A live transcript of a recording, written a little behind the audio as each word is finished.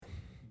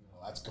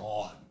That's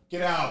gone.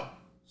 Get out.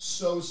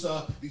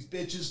 Sosa. These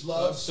bitches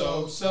love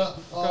Sosa.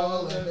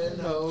 All them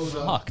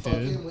Nova. Fuck,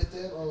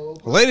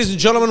 dude. Ladies and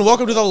gentlemen,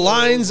 welcome to the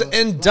Lines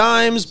and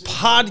Dimes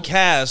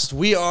podcast.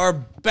 We are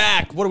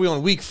back. What are we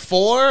on, week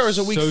 4 or is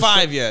it week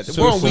 5 yet?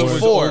 We're on week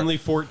 4. Only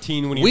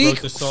 14 when he week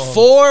wrote the song.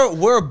 4,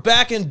 we're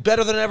back and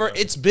better than ever.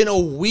 It's been a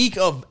week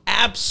of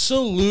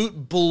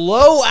absolute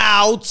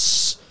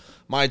blowouts.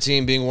 My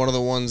team being one of the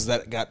ones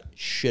that got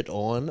shit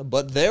on,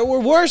 but there were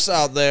worse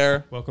out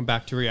there. Welcome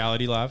back to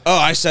Reality Live. Oh,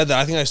 I said that.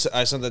 I think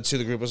I sent that to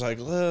the group. I was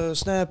like,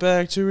 snap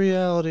back to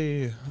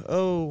reality.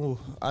 Oh,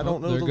 I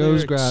don't know there the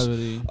goes lyrics.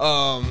 gravity.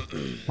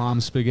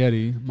 Mom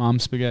spaghetti.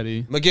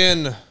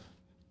 McGinn,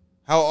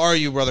 how are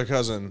you, brother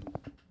cousin?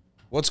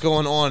 What's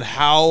going on?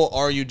 How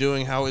are you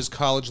doing? How is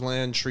college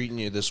land treating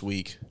you this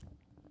week?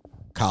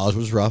 College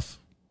was rough.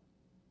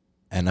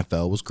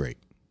 NFL was great.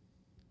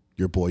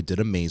 Your boy did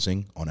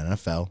amazing on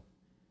NFL.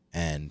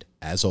 And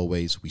as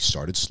always, we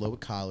started slow at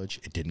college.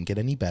 It didn't get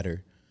any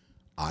better.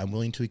 I'm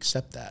willing to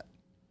accept that.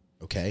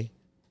 Okay?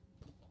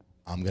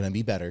 I'm going to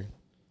be better.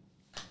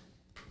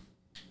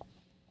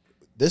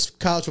 This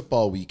college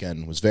football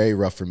weekend was very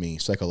rough for me,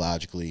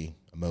 psychologically,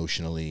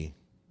 emotionally,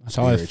 That's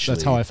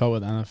how I felt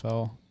with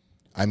NFL.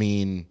 I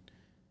mean,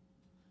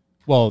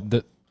 well,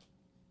 the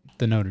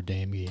Notre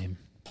Dame game.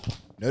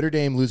 Notre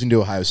Dame losing to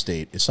Ohio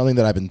State is something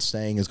that I've been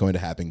saying is going to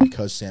happen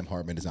because Sam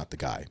Hartman is not the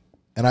guy.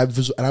 And I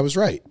was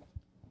right.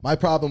 My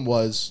problem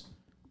was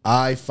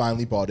I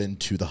finally bought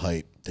into the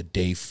hype the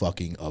day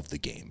fucking of the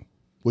game,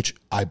 which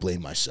I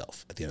blame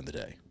myself at the end of the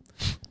day.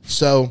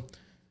 So,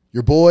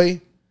 your boy,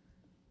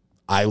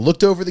 I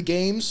looked over the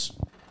games.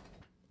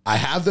 I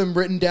have them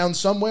written down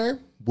somewhere.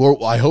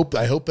 Well, I hope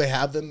they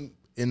have them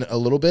in a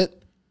little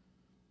bit.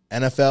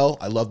 NFL,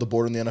 I love the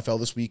board in the NFL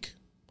this week.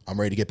 I'm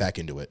ready to get back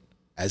into it.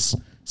 As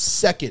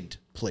second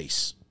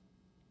place.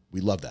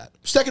 We love that.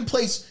 Second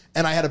place,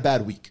 and I had a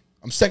bad week.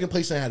 I'm second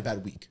place, and I had a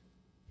bad week.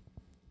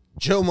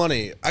 Joe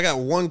Money, I got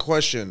one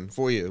question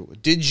for you.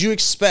 Did you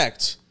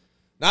expect,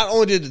 not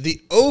only did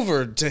the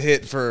over to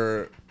hit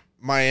for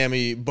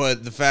Miami,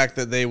 but the fact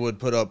that they would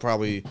put up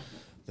probably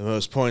the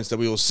most points that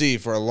we will see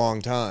for a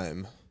long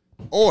time,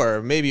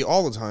 or maybe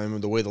all the time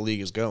the way the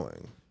league is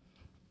going?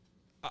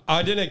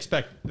 I didn't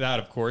expect that,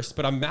 of course,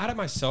 but I'm mad at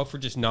myself for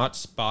just not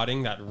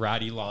spotting that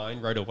ratty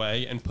line right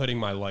away and putting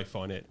my life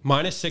on it.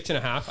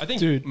 -6.5. I think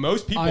Dude,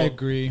 most people. I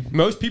agree.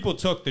 Most people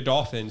took the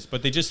Dolphins,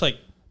 but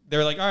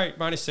they're like, all right,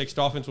 -6.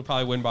 Dolphins will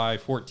probably win by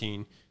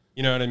 14.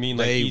 You know what I mean?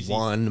 Like, they easy.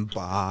 won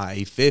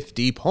by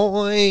 50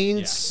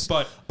 points.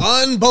 Yeah, but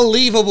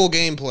unbelievable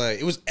gameplay.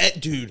 It was,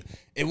 dude,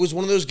 it was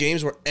one of those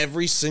games where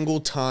every single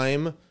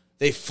time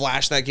they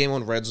flashed that game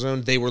on Red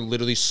Zone, they were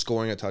literally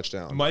scoring a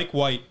touchdown. Mike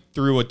White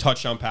threw a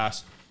touchdown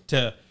pass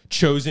to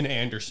Chosen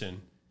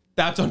Anderson.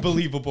 That's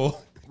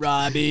unbelievable.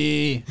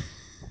 Robbie.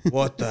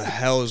 What the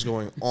hell is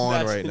going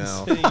on right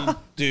insane. now?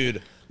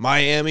 Dude,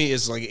 Miami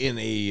is like in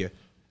a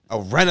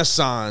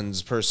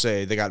renaissance, per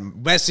se. They got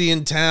Messi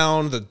in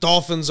town. The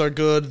Dolphins are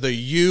good. The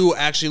U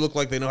actually look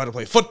like they know how to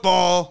play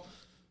football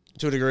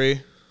to a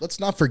degree. Let's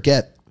not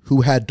forget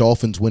who had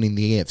Dolphins winning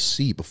the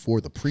AFC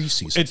before the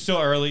preseason. It's still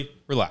early.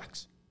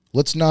 Relax.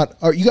 Let's not.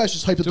 You guys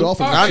just hyped the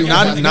Dolphins.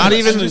 Not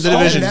even the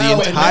division.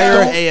 The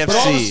entire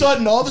AFC.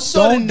 But all of a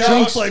sudden, Don't now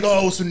jinx. it's like,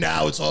 so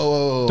now it's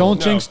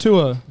Don't jinx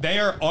Tua. They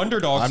are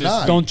underdogs. I'm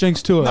not. Don't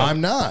jinx Tua. No,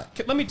 I'm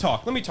not. Let me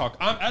talk.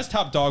 As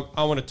top dog,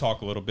 I want to talk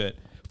a little bit.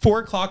 4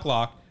 o'clock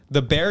lock.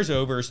 The Bears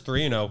over is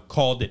 3-0.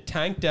 Called it.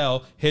 Tank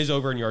Dell, his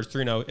over in yards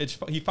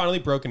 3-0. He finally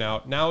broken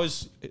out. Now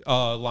his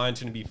line's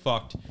going to be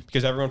fucked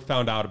because everyone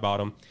found out about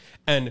him.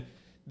 And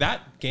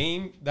that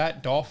game,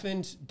 that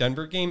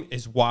Dolphins-Denver game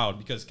is wild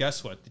because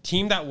guess what? The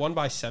team that won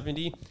by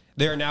 70,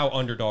 they are now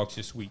underdogs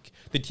this week.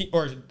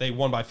 Or they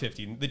won by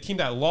 50. The team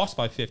that lost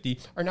by 50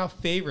 are now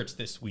favorites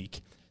this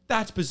week.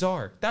 That's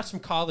bizarre. That's some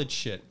college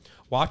shit.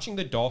 Watching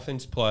the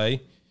Dolphins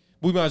play,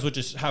 we might as well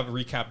just have a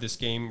recap this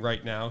game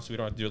right now so we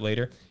don't have to do it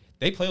later.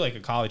 They play like a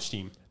college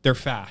team. They're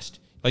fast.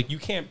 Like, you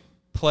can't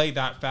play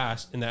that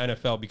fast in the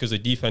NFL because the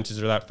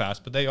defenses are that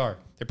fast, but they are.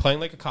 They're playing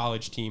like a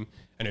college team,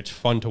 and it's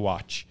fun to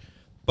watch.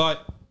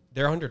 But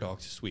they're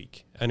underdogs this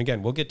week. And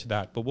again, we'll get to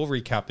that, but we'll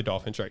recap the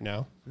Dolphins right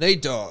now.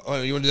 Nate Dogg.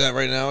 Oh, you want to do that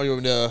right now? You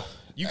want me to?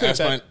 You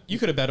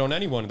could have bet on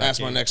anyone in that Ask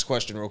game. my next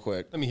question real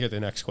quick. Let me hear the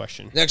next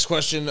question. Next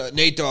question,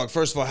 Nate Dogg.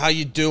 First of all, how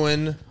you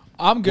doing?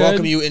 I'm good.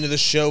 Welcome you into the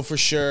show for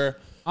sure.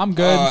 I'm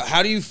good.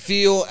 How do you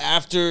feel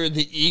after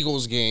the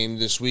Eagles game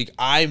this week?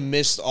 I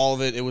missed all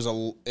of it. It was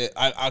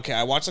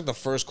I watched like the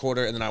first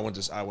quarter and then I went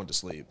to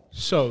sleep.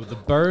 So the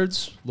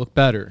Birds look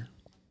better.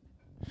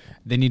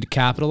 They need to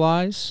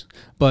capitalize.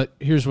 But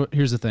here's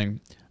the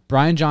thing.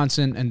 Brian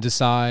Johnson and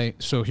Desai.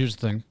 So here's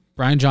the thing.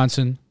 Brian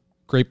Johnson,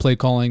 great play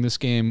calling this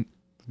game.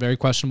 Very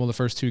questionable the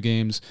first 2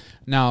 games.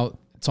 Now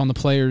it's on the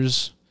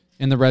players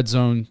in the red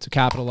zone to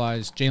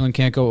capitalize. Jalen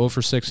can't go 0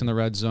 for 6 in the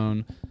red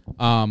zone.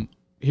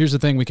 Here's the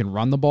thing. We can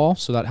run the ball,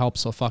 so that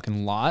helps a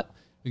fucking lot.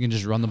 We can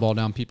just run the ball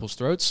down people's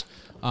throats.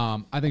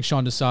 I think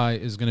Sean Desai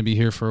is going to be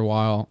here for a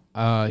while.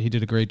 He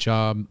did a great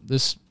job.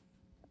 This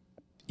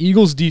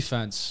Eagles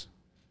defense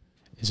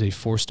is a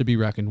force to be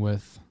reckoned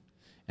with.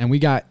 And we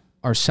got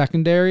our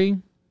secondary,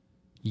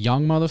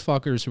 young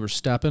motherfuckers who are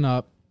stepping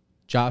up.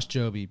 Josh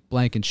Joby,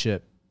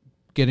 Blankenship,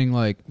 getting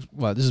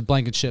this is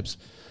Blankenship's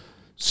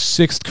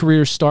 6th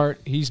career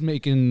start. He's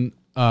making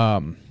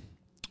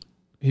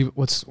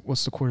what's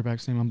the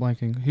quarterback's name? I'm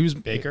blanking. He was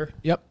Baker.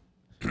 Yep.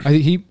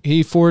 I think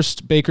he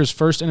forced Baker's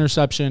first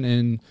interception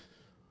in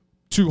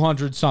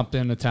 200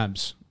 something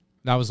attempts.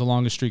 That was the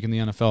longest streak in the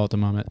NFL at the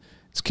moment.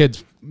 This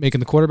kid's making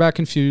the quarterback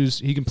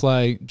confused. He can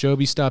play.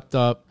 Joby stepped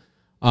up.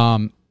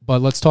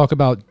 But let's talk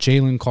about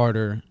Jalen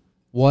Carter.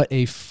 What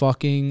a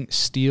fucking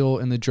steal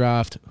in the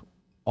draft.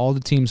 All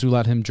the teams who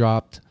let him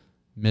drop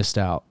missed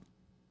out.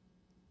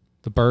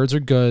 The Birds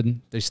are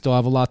good. They still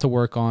have a lot to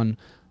work on,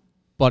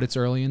 but it's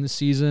early in the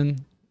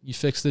season. You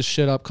fix this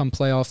shit up come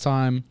playoff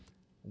time,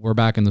 we're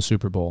back in the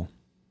Super Bowl.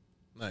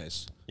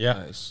 Nice. Yeah.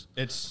 Nice.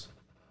 It's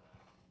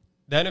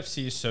the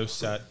NFC is so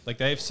set. Like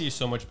the AFC is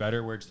so much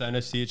better. Where it's the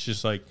NFC, it's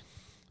just like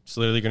it's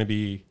literally going to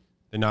be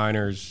the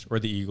Niners or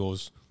the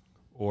Eagles,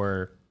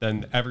 or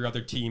then every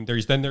other team.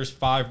 There's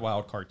 5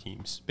 wild card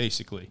teams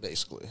basically.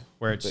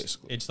 Where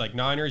it's like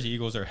Niners,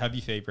 Eagles are heavy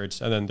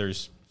favorites, and then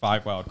there's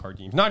 5 wild card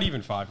teams. Not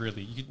even 5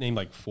 really. You could name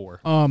like 4.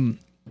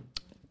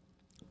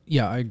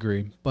 Yeah, I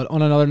agree. But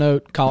on another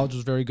note, college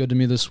was very good to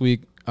me this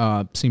week.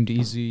 Seemed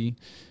easy.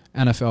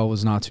 NFL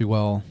was not too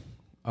well.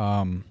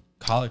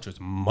 College was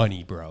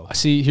money, bro.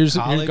 See, here's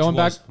going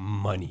back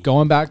money.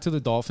 Going back to the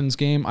Dolphins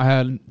game, I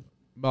had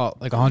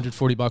about like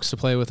 $140 to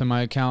play with in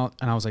my account,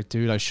 and I was like,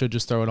 dude, I should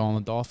just throw it all on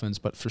the Dolphins.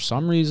 But for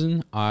some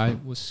reason, I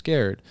was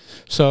scared.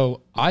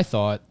 So I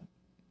thought,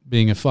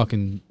 being a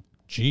fucking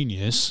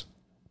genius,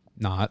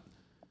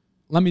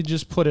 let me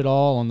just put it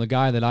all on the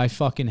guy that I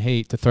fucking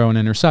hate to throw an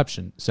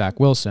interception, Zach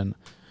Wilson.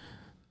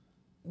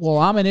 Well,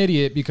 I'm an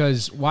idiot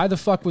because why the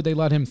fuck would they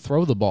let him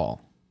throw the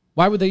ball?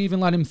 Why would they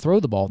even let him throw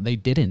the ball? They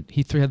didn't.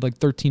 He had like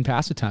 13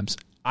 pass attempts.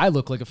 I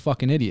look like a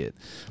fucking idiot.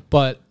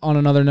 But on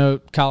another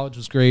note, college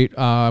was great.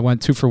 I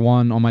went 2 for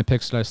 1 on my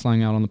picks that I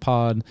slang out on the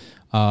pod.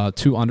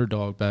 2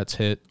 underdog bets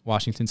hit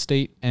Washington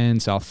State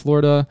and South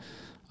Florida.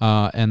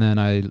 And then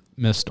I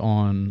missed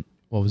on,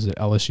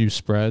 LSU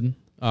spread.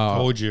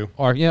 Told you.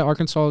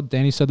 Arkansas.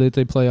 Danny said that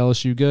they play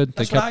LSU good.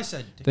 That's what I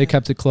said. They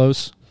kept it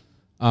close.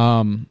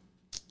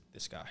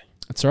 This guy.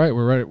 That's all right.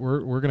 We're ready.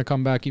 We're gonna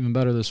come back even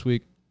better this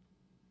week.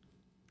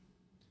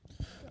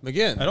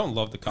 Again, I don't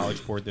love the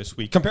college board this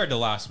week compared to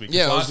last week.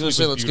 Yeah, I was going to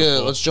say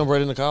let's jump right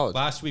into college.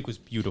 Last week was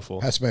beautiful.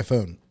 Pass my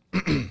phone.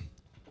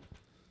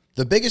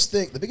 The biggest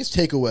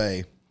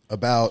takeaway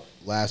about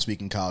last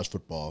week in college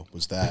football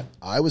was that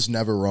I was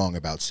never wrong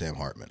about Sam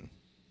Hartman.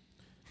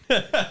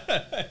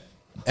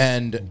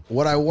 And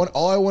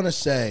all I want to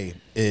say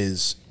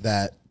is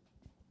that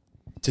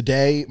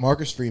today,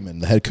 Marcus Freeman,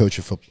 the head coach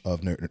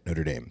of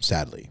Notre Dame,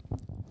 sadly,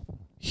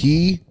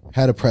 he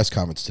had a press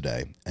conference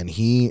today, and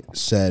he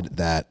said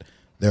that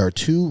there are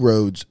 2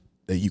 roads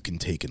that you can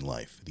take in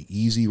life, the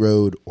easy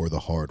road or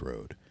the hard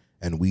road,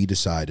 and we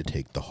decide to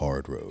take the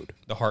hard road.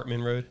 The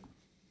Hartman road?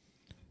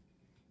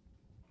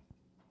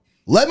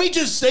 Let me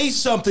just say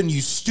something,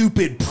 you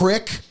stupid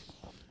prick.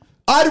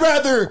 I'd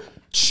rather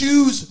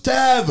choose to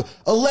have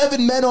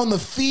 11 men on the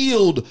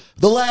field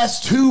the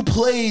last 2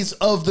 plays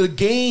of the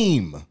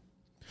game.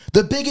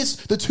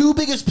 The 2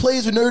 biggest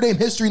plays in Notre Dame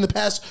history in the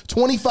past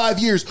 25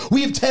 years,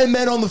 we have 10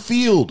 men on the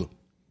field.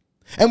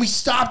 And we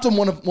stopped them,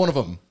 one of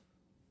them.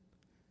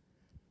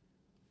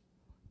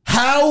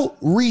 How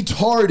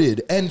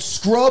retarded and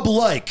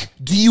scrub-like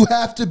do you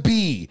have to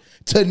be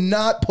to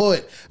not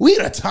put, we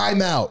had a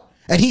timeout.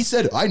 And he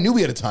said, I knew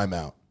we had a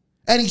timeout.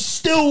 And he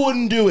still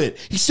wouldn't do it.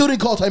 He still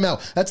didn't call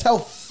timeout. That's how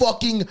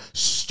fucking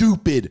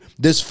stupid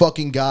this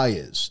fucking guy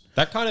is.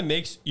 That kind of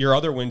makes your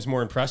other wins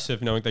more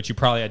impressive, knowing that you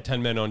probably had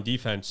 10 men on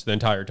defense the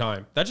entire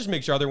time. That just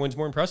makes your other wins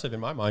more impressive in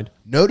my mind.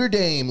 Notre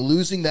Dame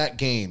losing that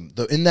game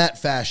in that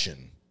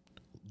fashion,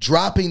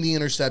 dropping the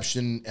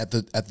interception at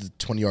the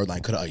 20-yard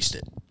line, could have iced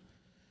it.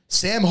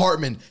 Sam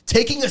Hartman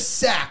taking a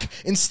sack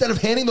instead of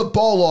handing the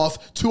ball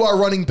off to our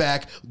running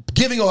back,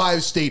 handing Ohio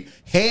State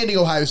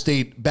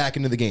back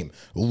into the game,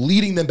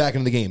 leading them back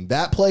into the game.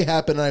 That play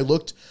happened, and I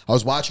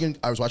was watching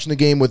the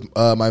game with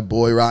my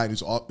boy Ryan,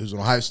 who's an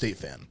Ohio State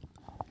fan,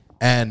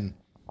 and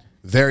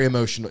very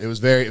emotional. It was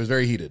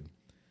very heated,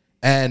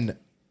 and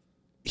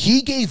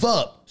he gave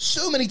up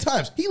so many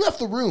times. He left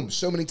the room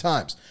so many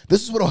times.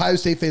 This is what Ohio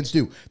State fans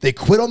do. They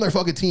quit on their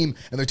fucking team,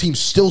 and their team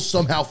still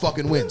somehow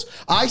fucking wins.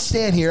 I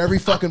stand here every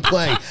fucking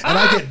play, and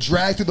I get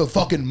dragged through the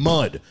fucking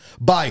mud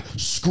by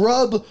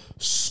scrub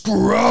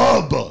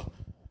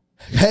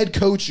head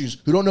coaches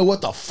who don't know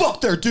what the fuck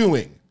they're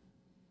doing.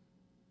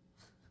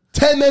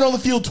 10 men on the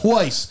field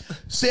twice.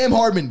 Sam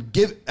Hartman,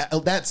 give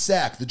that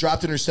sack, the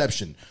dropped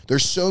interception.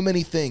 There's so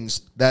many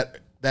things that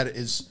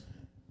is,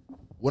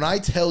 when I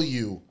tell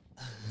you,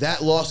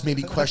 that loss made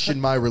me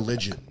question my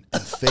religion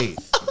and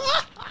faith.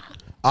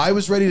 I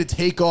was ready to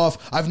take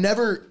off. I've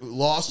never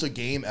lost a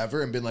game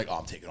ever and been like,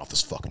 I'm taking off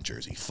this fucking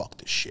jersey. Fuck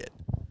this shit.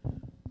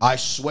 I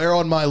swear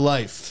on my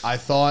life, I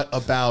thought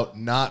about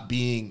not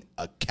being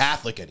a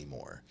Catholic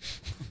anymore.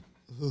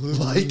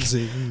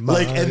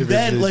 And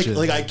then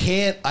I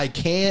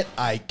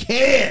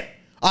can't.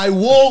 I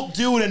won't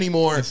do it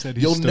anymore.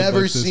 You'll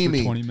never see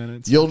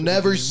me. You'll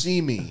never see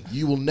me.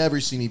 You will never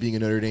see me being a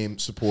Notre Dame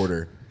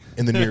supporter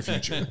in the near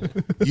future.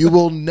 You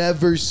will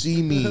never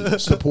see me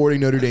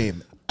supporting Notre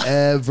Dame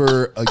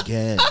ever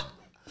again.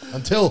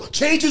 Until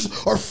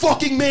changes are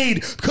fucking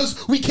made,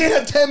 because we can't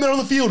have 10 men on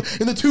the field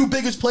in the two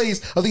biggest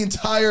plays of the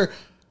entire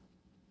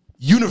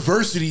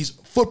university's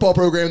football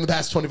program in the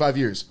past 25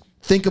 years.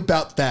 Think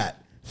about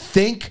that.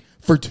 Think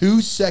for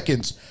 2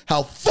 seconds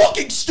how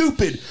fucking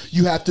stupid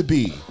you have to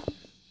be.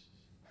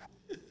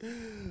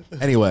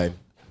 Anyway,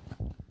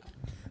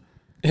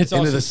 It's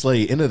into also the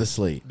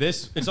slate.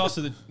 It's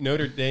also the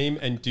Notre Dame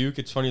and Duke.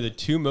 It's funny, the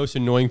two most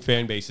annoying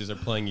fan bases are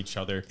playing each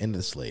other. Into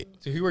the slate.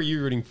 So who are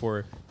you rooting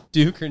for,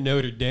 Duke or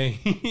Notre Dame?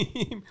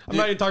 I'm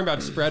not even talking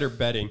about spread or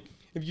betting.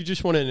 If you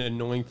just want an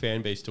annoying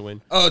fan base to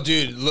win. Oh,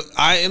 dude, look,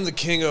 I am the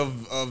king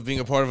of being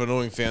a part of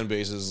annoying fan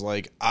bases.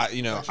 Like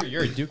I'm sure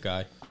you're a Duke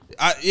guy.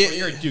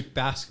 You're a Duke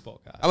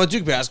basketball guy. I'm a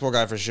Duke basketball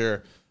guy for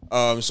sure.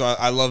 So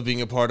I love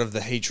being a part of the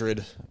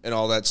hatred and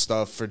all that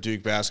stuff for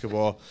Duke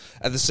basketball.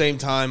 At the same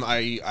time,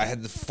 I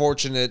had the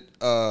fortunate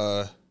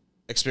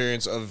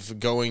experience of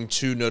going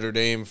to Notre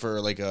Dame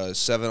for like a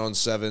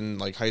 7-on-7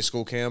 like high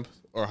school camp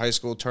or high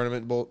school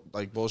tournament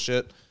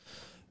bullshit.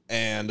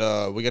 And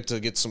we got to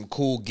get some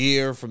cool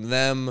gear from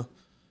them.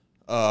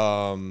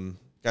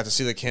 Got to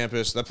see the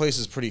campus. That place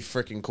is pretty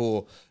freaking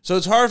cool. So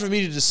it's hard for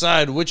me to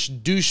decide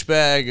which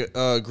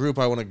douchebag group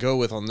I want to go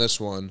with on this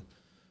one.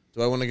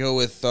 Do I want to go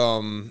with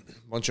a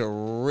bunch of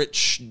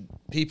rich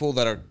people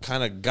that are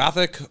kind of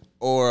gothic,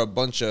 or a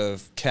bunch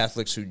of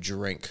Catholics who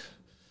drink?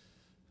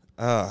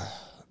 I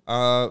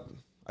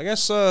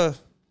guess I'll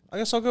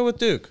go with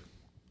Duke.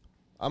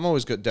 I'm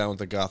always good down with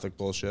the gothic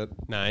bullshit.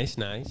 Nice.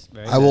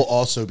 I will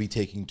also be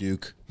taking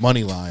Duke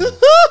money line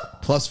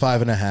plus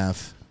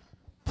 5.5,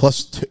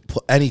 plus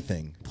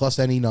anything, plus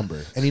any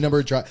number. Any number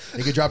it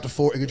could drop to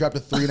 4. It could drop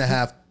to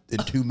 3.5 in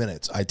 2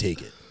 minutes. I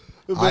take it.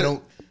 I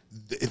don't.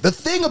 The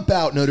thing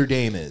about Notre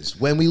Dame is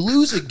when we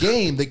lose a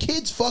game, the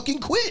kids fucking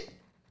quit,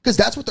 because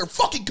that's what they're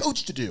fucking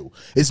coached to do.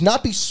 Is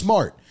not be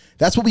smart.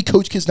 That's what we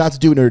coach kids not to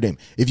do at Notre Dame.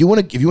 If you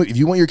want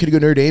your kid to go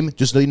to Notre Dame,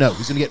 just so you know,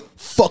 he's gonna get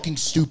fucking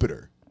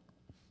stupider.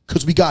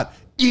 Because we got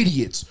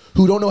idiots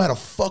who don't know how to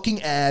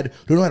fucking add,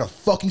 who don't know how to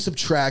fucking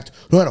subtract,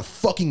 who don't know how to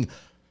fucking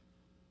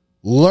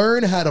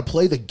learn how to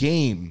play the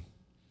game,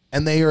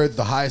 and they are at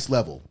the highest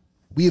level.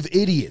 We have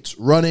idiots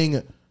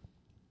running.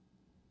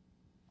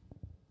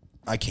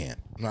 I can't.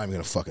 I'm not even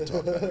going to fucking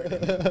talk about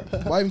it anymore.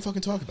 Why even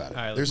fucking talk about it?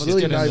 Right, There's let's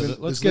really get not into even,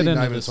 the- let's there's get really into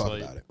not even this talk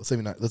slate. about it.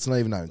 Let's not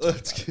even talk about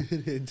it.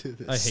 Get into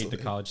this. I hate the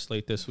college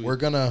slate this week. We're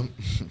gonna.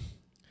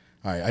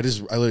 All right. I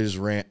literally just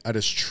ran. I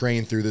just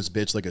trained through this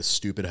bitch like a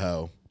stupid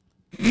hoe.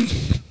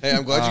 Hey,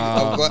 I'm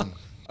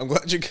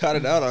glad you got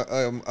it out.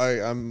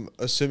 I'm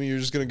assuming you're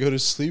just gonna go to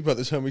sleep by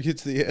the time we get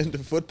to the end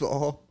of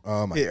football.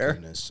 Oh my Here.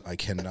 goodness! I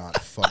cannot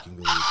fucking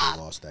believe they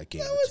lost that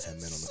game with 10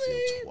 men on the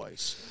field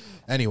twice.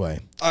 Anyway,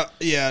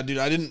 Yeah, dude.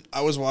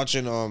 I was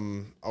watching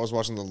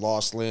the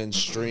Lost Land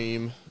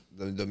stream,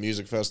 the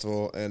music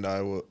festival, and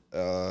I was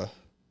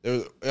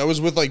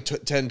with like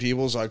 10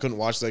 people, so I couldn't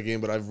watch that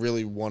game, but I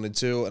really wanted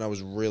to, and I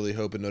was really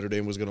hoping Notre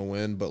Dame was gonna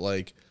win, but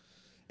like,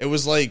 it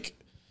was like.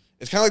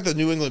 It's kind of like the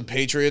New England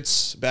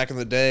Patriots back in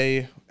the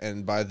day,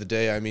 and by the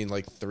day I mean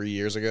like 4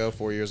 years ago.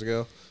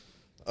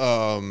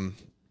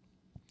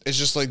 It's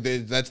just like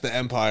that's the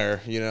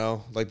Empire, you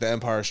know? Like the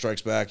Empire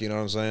Strikes Back, you know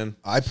what I'm saying?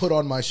 I put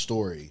on my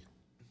story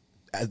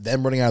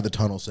them running out of the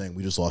tunnel saying,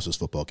 "We just lost this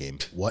football game."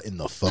 What in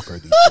the fuck are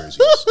these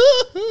jerseys?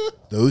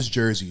 Those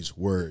jerseys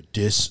were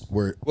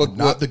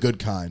not the good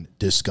kind,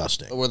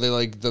 disgusting. Were they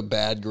like the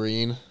bad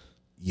green?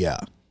 Yeah.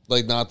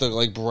 Like not the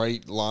like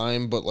bright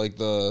lime, but like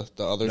the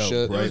other No,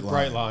 shit.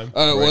 Bright lime.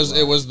 Oh,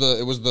 it was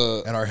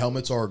the. And our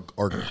helmets are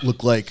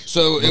look like.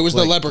 So it was the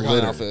like leprechaun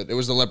glitter. outfit. It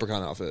was the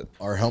leprechaun outfit.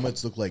 Our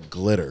helmets look like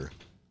glitter.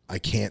 I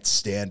can't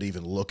stand to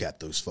even look at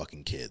those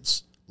fucking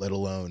kids, let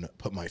alone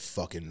put my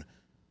fucking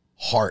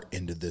heart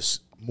into this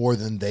more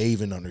than they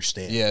even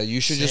understand. Yeah, you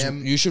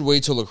should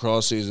wait till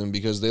lacrosse season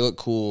because they look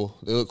cool.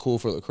 They look cool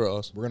for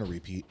lacrosse. We're gonna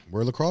repeat.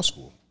 We're a lacrosse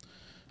school.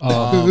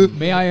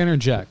 May I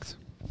interject?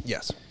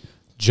 Yes.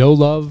 Joe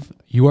Love,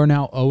 you are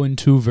now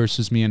 0-2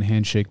 versus me in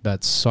handshake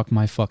bets. Suck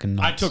my fucking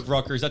nuts. I took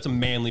Rutgers. That's a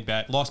manly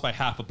bet. Lost by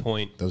half a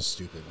point. That was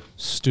stupid.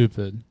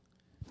 Stupid.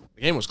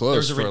 The game was close. There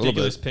was a for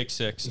ridiculous a little bit. pick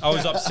six. I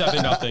was up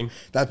 7-0.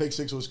 That pick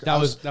six was. That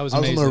was I was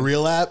on the amazing.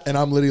 real app, and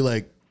I'm literally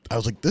like, I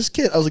was like, this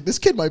kid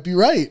might be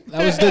right.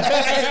 That was the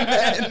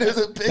And there's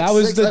a pick that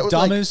was six the that was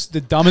dumbest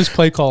the dumbest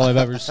play call I've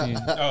ever seen.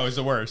 Oh, it was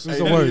the worst. It was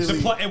the worst.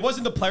 It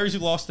wasn't the players who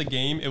lost the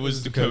game. It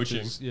was the coaching.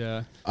 Coaches,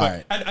 yeah. All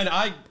right. And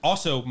I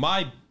also,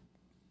 my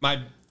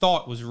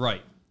thought was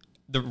right.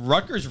 The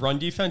Rutgers run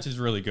defense is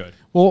really good.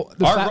 Well,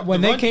 Our-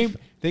 when the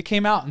they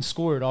came out and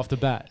scored off the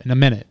bat in a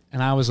minute,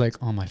 and I was like,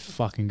 "Oh my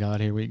fucking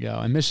god, here we go!"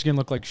 And Michigan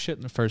looked like shit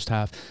in the first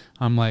half.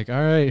 I'm like,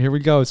 "All right, here we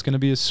go. It's going to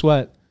be a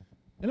sweat,"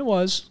 and it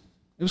was.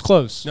 It was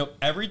close. No,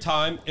 every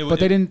time it was. But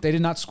they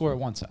did not score it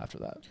once after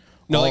that.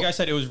 No, like I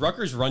said, it was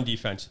Rutgers' run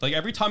defense. Like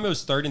every time it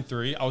was 3rd and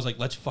 3, I was like,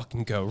 let's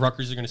fucking go.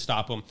 Rutgers are going to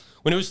stop them.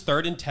 When it was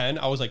 3rd and 10,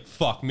 I was like,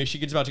 fuck,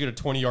 Michigan's about to get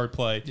a 20-yard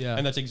play. Yeah.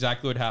 And that's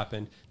exactly what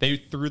happened. They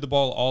threw the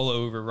ball all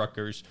over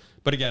Rutgers.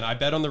 But again, I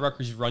bet on the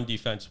Rutgers' run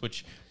defense,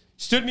 which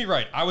stood me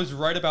right. I was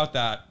right about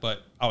that,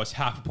 but I was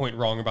half a point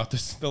wrong about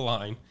the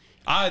line.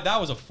 That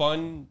was a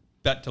fun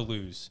bet to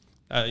lose.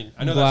 I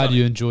know I'm glad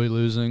you enjoy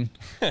losing.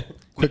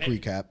 Quick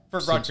recap. For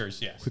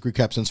Rutgers, yes. Quick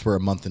recap since we're a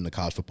month into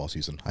college football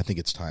season. I think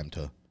it's time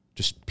to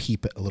just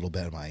peep a little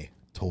bit at my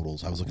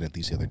totals. I was looking at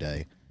these the other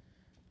day.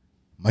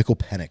 Michael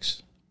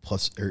Penix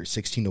plus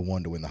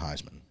 16-1 to win the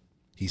Heisman.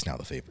 He's now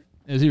the favorite.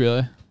 Is he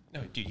really?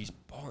 No, dude, he's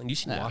balling. You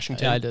seen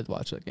Washington? Yeah, I did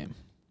watch that game.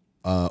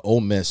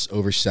 Ole Miss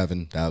over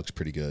 7. That looks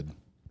pretty good.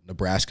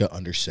 Nebraska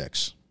under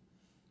 6.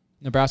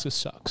 Nebraska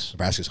sucks.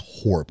 Nebraska's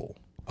horrible.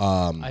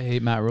 I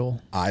hate Matt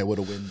Rule. Iowa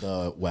to win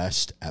the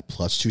West at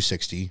plus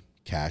 260,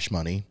 cash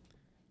money.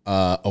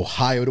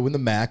 Ohio to win the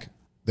MAC.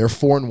 They're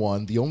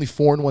 4-1. The only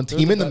 4-1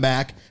 team in the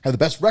MAC, have the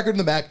best record in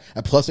the MAC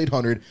at plus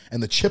 800,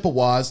 and the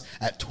Chippewas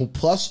at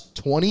plus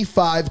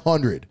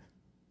 2,500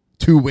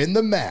 to win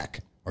the MAC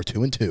are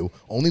 2-2.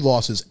 Only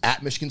losses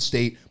at Michigan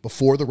State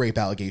before the rape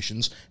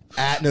allegations,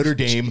 at Notre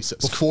Dame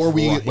before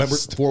we went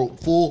for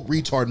full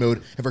retard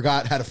mode and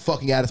forgot how to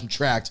fucking add some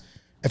tract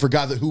and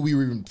forgot that who we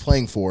were even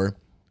playing for.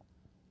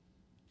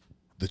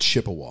 The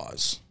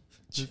Chippewas.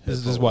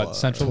 This is what?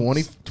 Central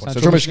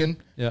Michigan.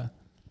 Yeah.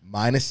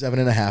 Minus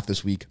 7.5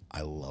 this week.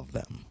 I love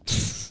them.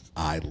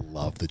 I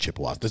love the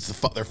Chippewas.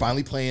 They're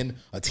finally playing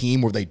a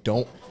team where they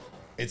don't.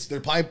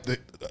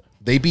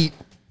 They beat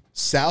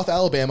South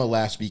Alabama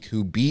last week,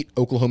 who beat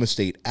Oklahoma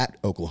State at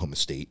Oklahoma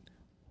State,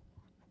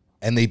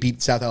 and they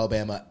beat South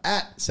Alabama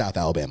at South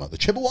Alabama. The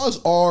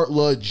Chippewas are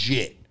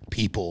legit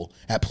people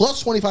at plus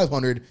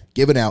 2,500,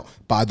 given out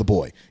by the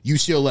boy.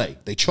 UCLA.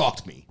 They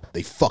chalked me.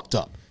 They fucked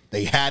up.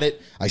 They had it.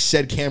 I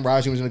said Cam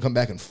Rising was going to come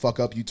back and fuck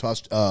up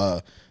Utah's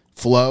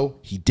flow.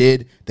 He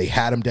did. They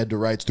had him dead to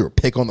rights through a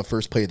pick on the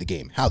first play of the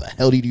game. How the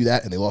hell do you do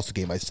that? And they lost the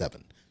game by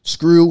 7.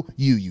 Screw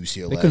you,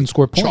 UCLA. They couldn't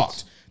score points.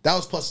 Chalked. That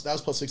was plus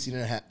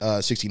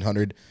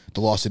 1,600.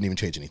 The loss didn't even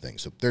change anything,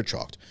 so they're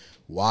chalked.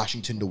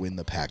 Washington to win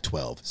the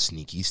Pac-12.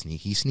 Sneaky,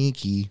 sneaky,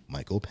 sneaky.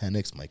 Michael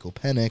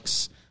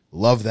Penix.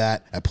 Love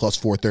that at plus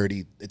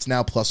 430. It's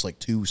now plus like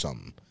 2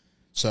 something.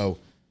 So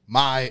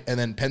and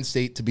then Penn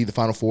State to be the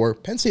Final Four.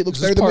 Penn State looks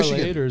better than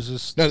Michigan. Or is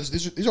this... No,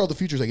 these are all the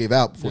futures I gave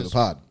out before the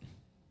pod.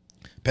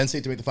 Penn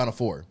State to make the Final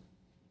Four.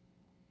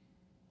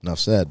 Enough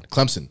said.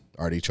 Clemson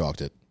already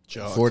chalked it.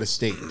 Florida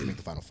State to make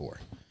the Final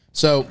Four.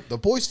 So the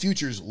boys'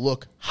 futures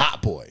look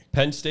hot, boy.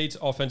 Penn State's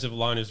offensive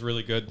line is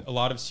really good. A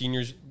lot of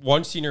seniors.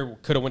 One senior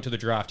could have went to the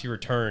draft. He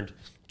returned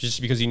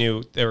just because he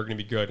knew they were going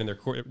to be good, and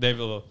they have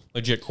a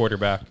legit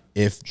quarterback.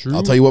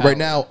 I'll tell you what right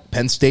now,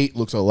 Penn State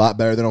looks a lot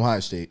better than Ohio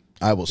State.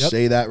 I will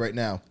say that right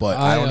now, but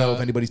I don't know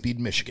if anybody's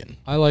beating Michigan.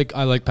 I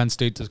like Penn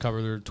State to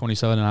cover their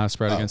 27.5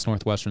 spread against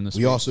Northwestern this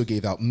week. We also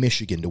gave out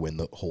Michigan to win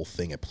the whole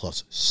thing at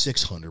plus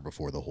 600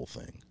 before the whole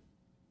thing.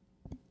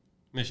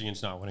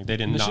 Michigan's not winning. They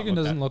didn't. Michigan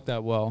doesn't look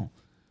that well.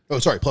 Oh,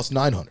 sorry, plus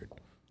 900.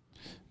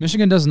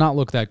 Michigan does not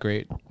look that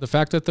great. The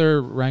fact that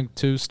they're ranked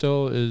 2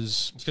 still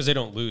is... It's because they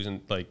don't lose,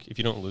 and if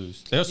you don't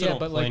lose, they also don't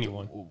play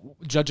anyone.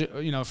 Judge it,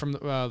 from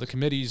the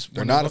committees.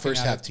 They're not a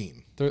first half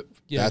team.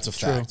 That's a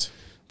fact.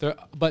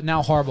 But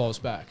now Harbaugh's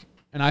back,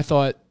 and I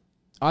thought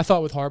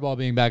with Harbaugh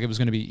being back, it was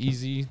going to be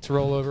easy to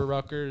roll over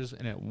Rutgers,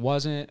 and it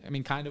wasn't. I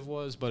mean, kind of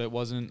was, but it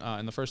wasn't.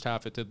 In the first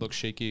half, it did look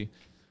shaky.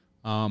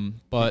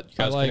 But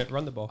I like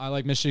run the ball. I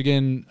like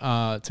Michigan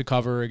to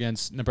cover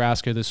against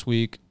Nebraska this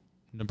week.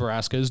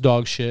 Nebraska is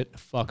dog shit.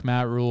 Fuck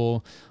Matt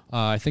Rule.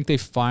 I think they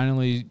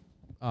finally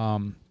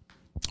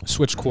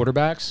switched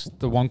quarterbacks.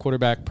 The one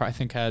quarterback I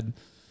think had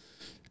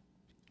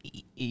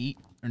 8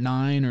 or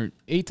 9 or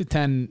 8 to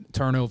 10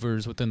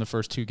 turnovers within the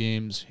first 2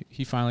 games.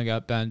 He finally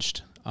got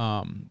benched,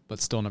 but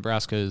still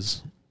Nebraska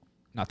is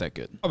not that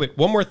good. Oh, wait,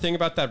 one more thing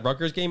about that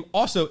Rutgers game.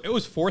 Also, it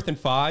was 4th and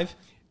 5.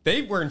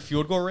 They were in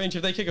field goal range.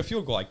 If they kick a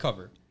field goal, I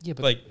cover. Yeah,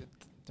 but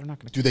they're not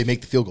going to. Do they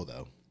make the field goal,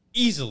 though?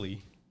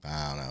 Easily.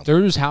 I don't know.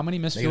 There's how many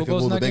missed field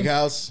goals in that game? Big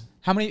House?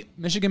 How many?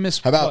 Michigan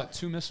missed, how about,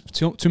 two missed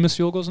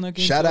field goals in that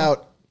game? Shout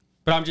out.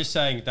 But I'm just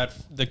saying that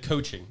the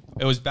coaching.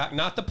 It was back,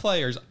 not the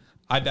players.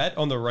 I bet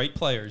on the right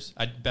players.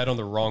 I bet on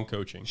the wrong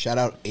coaching. Shout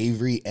out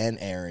Avery and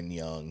Aaron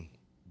Young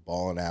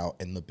balling out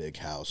in the Big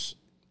House.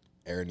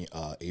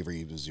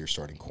 Avery was your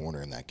starting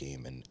corner in that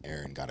game, and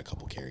Aaron got a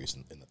couple carries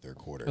in the third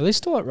quarter. Are they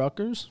still at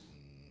Rutgers?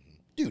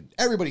 Dude,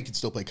 everybody can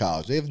still play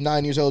college. They have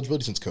 9 years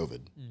eligibility since COVID.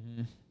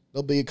 Mm-hmm.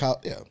 They'll be a college.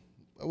 Yeah.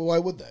 Why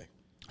would they?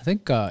 I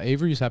think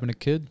Avery's having a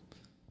kid.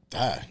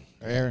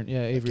 Aaron,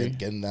 yeah, Avery.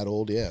 Getting that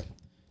old, yeah.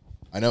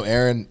 I know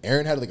Aaron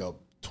had like a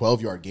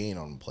 12-yard gain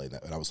on him playing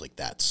that, and I was like,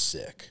 that's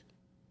sick.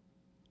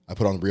 I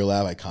put on Real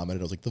Lab, I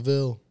commented, I was like, the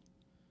Ville.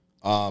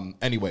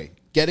 Anyway,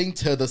 getting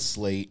to the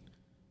slate,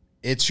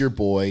 it's your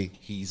boy.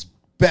 He's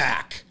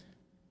back.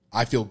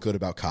 I feel good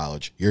about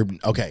college. You're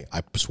okay.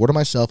 I swore to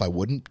myself I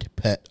wouldn't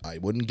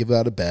give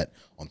out a bet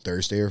on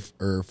Thursday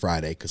or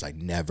Friday because I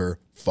never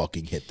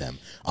fucking hit them.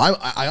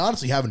 I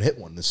honestly haven't hit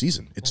one this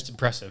season. It's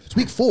impressive. It's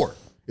week 4.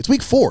 It's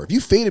week 4. If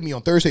you faded me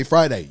on Thursday,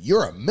 Friday,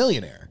 you're a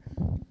millionaire.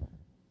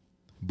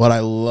 But I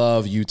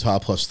love Utah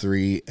plus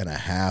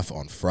 3.5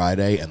 on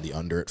Friday and the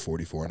under at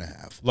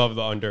 44.5. Love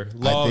the under.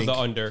 Love the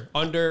under.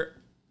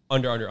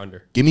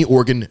 Under. Give me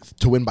Oregon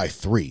to win by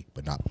 3,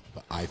 but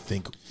I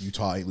think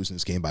Utah ain't losing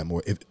this game by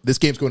more. If this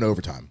game's going to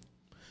overtime,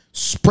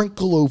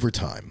 sprinkle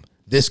overtime.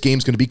 This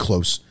game's going to be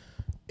close.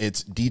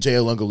 It's DJ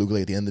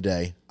Alungalugale at the end of the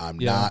day. I'm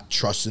not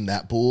trusting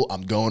that bull.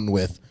 I'm going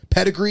with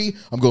pedigree.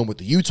 I'm going with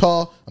the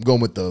Utah. I'm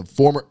going with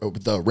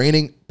the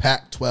reigning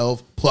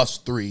Pac-12 plus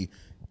 3.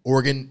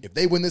 Oregon, if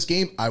they win this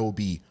game, I will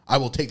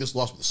take this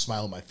loss with a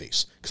smile on my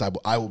face because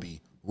I will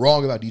be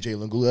wrong about DJ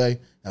Alungalugale,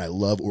 and I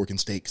love Oregon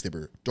State because they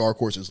were dark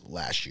horses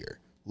last year.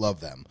 Love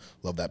them.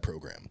 Love that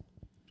program.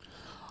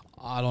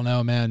 I don't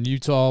know, man.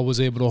 Utah was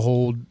able to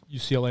hold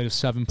UCLA to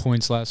 7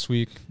 points last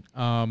week.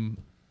 Also,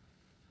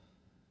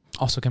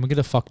 can we get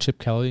a fuck Chip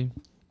Kelly?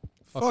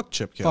 Fuck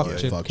Chip Kelly. Fuck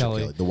Chip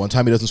Kelly. The one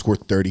time he doesn't score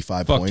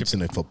 35 Fuck points Chip.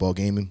 in a football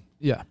game.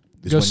 Yeah.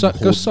 is Go, when you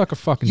hold- suck a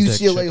fucking dick,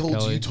 UCLA Chip holds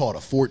Kelly. Utah to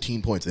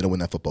 14 points. They don't win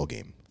that football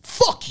game.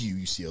 Fuck you,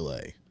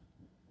 UCLA.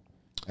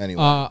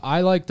 Anyway.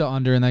 I like the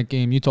under in that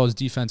game. Utah's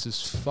defense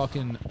is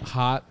fucking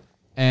hot,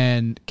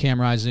 and Cam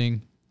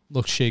Rising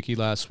looked shaky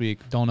last week.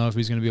 Don't know if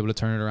he's going to be able to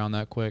turn it around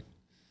that quick.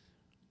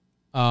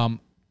 I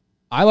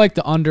like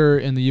the under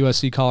in the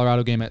USC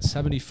Colorado game at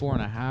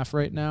 74.5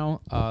 right now.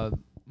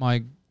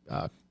 My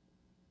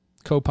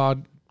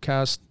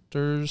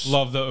co-podcasters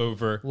Love the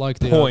over. like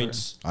the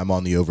Points. I'm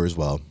on the over as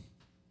well.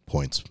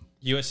 Points.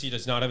 USC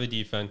does not have a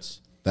defense.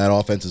 That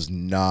offense is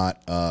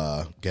not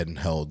getting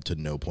held to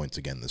no points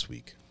again this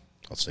week.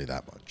 I'll say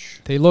that much.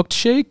 They looked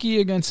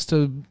shaky against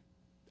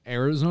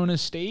Arizona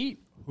State.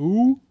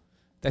 Who?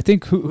 I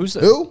think who's the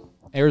Who?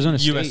 Arizona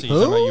State. USC.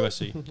 Talking about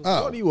USC.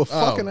 Oh, What are you, a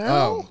fucking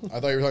owl? I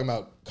thought you were talking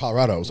about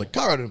Colorado. I was like,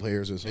 Colorado didn't play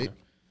Arizona State.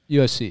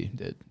 USC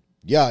did.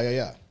 Yeah.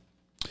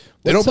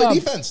 They What's don't play up?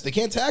 defense. They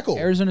can't tackle.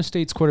 Arizona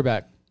State's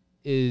quarterback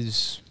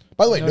is.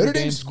 By the way, Notre Notre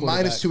Dame's Dame's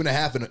minus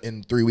 2.5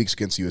 in 3 weeks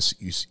against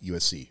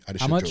USC. I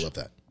just How should much? drill up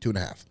that.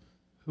 2.5.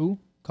 Who?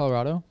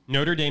 Colorado?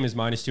 Notre Dame is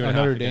minus 2.5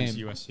 Notre against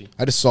Dame. USC.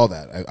 I just saw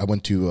that. I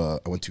went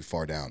too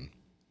far down,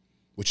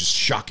 which is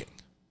shocking.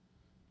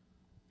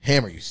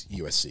 Hammer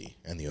USC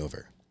and the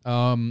over.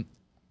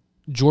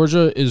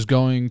 Georgia is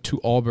going to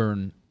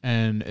Auburn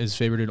and is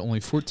favored at only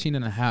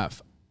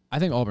 14.5. I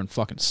think Auburn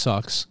fucking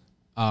sucks.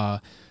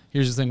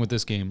 Here's the thing with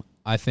this game.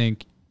 I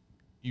think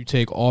you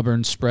take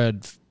Auburn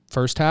spread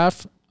first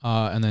half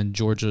and then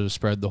Georgia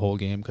spread the whole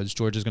game because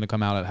Georgia's going to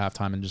come out at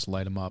halftime and just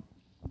light them up.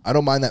 I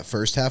don't mind that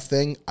first half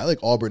thing. I like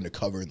Auburn to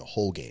cover in the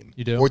whole game.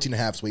 You do?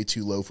 14.5 is way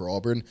too low for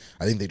Auburn.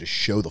 I think they just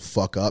show the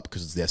fuck up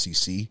because it's the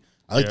SEC.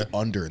 I like the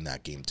under in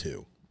that game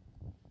too.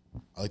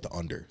 I like the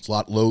under. It's a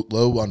lot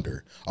low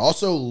under. I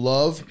also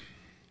love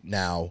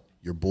now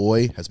your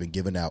boy has been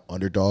giving out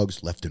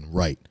underdogs left and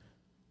right.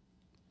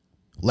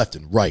 Left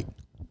and right.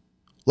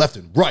 Left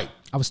and right.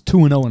 I was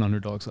 2-0 in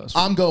underdogs last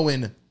week. I'm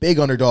going big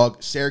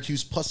underdog,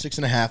 Syracuse plus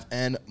 6.5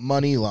 and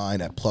money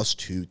line at plus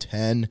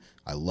 210.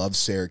 I love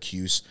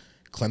Syracuse.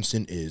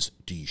 Clemson is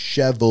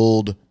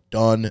disheveled,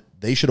 done.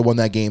 They should have won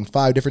that game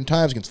 5 different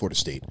times against Florida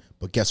State.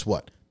 But guess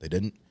what? They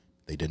didn't.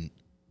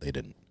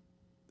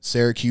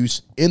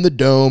 Syracuse in the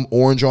dome,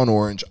 orange on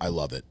orange. I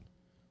love it.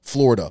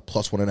 Florida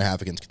plus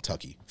 1.5 against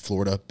Kentucky.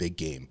 Florida, big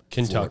game.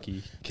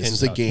 Kentucky. This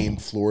is a game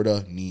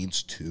Florida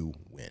needs to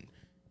win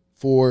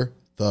for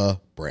the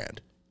brand.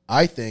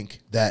 I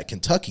think that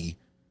Kentucky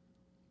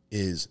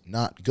is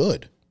not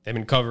good. They've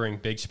been covering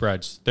big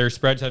spreads. Their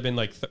spreads have been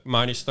like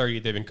minus 30.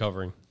 They've been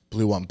covering.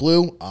 Blue on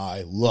blue.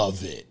 I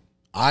love it.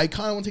 I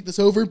kind of want to take this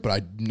over, but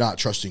I'm not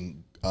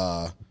trusting.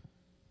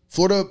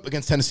 Florida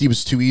against Tennessee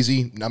was too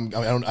easy.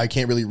 I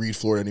can't really read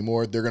Florida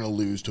anymore. They're going to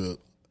lose to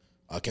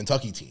a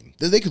Kentucky team.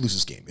 They could lose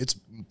this game. It's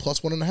plus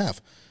 1.5.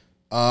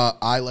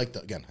 I like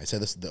I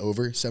said this, the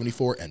over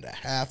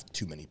 74.5.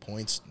 Too many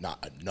points.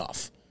 Not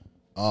enough.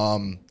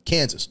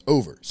 Kansas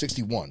over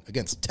 61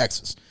 against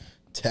Texas.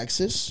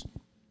 Texas,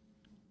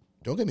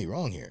 don't get me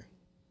wrong here.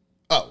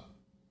 Oh,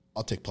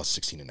 I'll take plus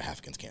 16.5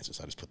 against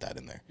Kansas. I just put that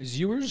in there. Is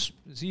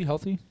he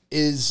healthy?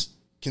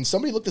 Can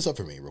somebody look this up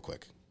for me real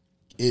quick?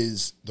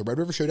 Is the Red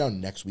River Showdown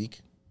next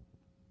week?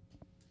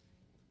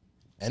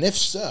 And if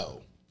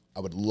so, I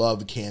would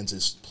love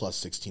Kansas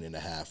plus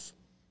 16.5.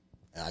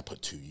 And I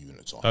put 2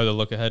 units on. Oh, the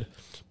look ahead.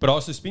 But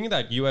also, speaking of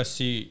that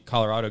USC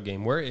Colorado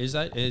game, where is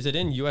that? Is it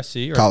in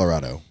USC? Or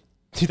Colorado.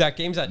 Dude, that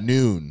game's at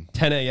Noon.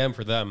 10 a.m.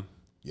 for them.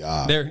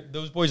 Yeah.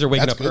 Those boys are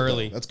waking That's up good,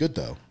 early. Though. That's good,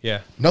 though.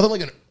 Yeah. Nothing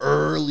like an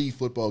early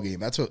football game.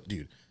 That's what,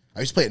 dude.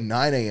 I used to play at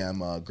 9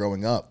 a.m.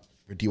 Growing up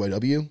for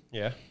DYW.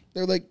 Yeah. They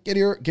were like, get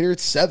here at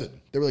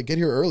 7. They were like, get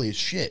here early as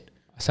shit.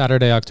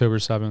 Saturday, October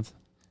 7th.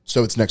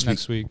 So it's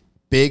next week.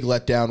 Big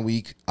letdown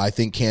week. I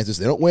think Kansas,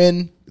 they don't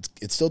win.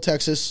 It's still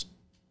Texas.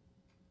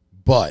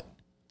 But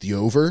the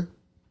over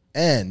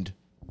and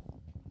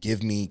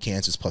give me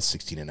Kansas plus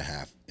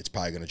 16.5. it's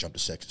probably going to jump to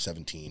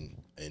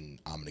 17, and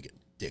I'm going to get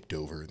dicked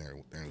over. They're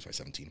going to lose by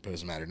 17, but it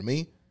doesn't matter to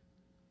me.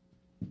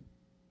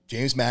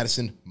 James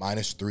Madison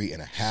minus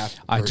 3.5.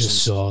 I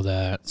just saw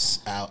that.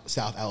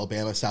 South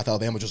Alabama. South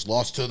Alabama just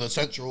lost to the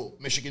Central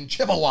Michigan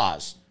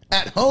Chippewas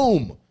at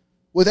home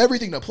with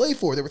everything to play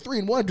for. They were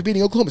 3-1 after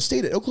beating Oklahoma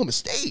State at Oklahoma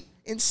State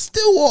in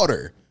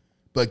Stillwater.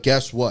 But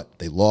guess what?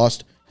 They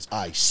lost as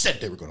I said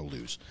they were going to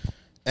lose.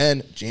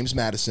 And James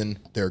Madison,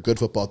 they're a good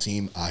football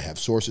team. I have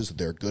sources that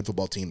they're a good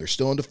football team. They're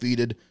still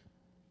undefeated.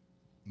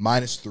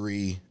 Minus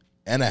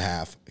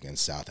 3.5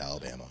 against South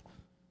Alabama.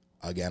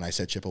 Again, I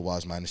said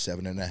Chippewas minus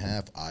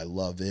 7.5. I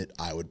love it.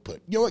 I would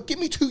put, you know what? Give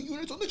me 2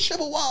 units on the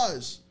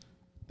Chippewas.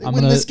 They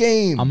win this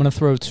game. I'm gonna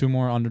throw 2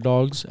 more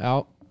underdogs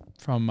out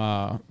from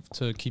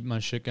to keep my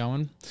shit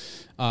going.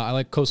 I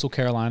like Coastal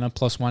Carolina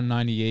plus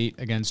 198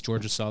 against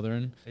Georgia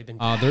Southern. They've been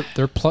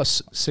they're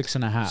plus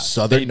 6.5.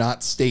 Southern,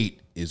 not state,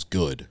 is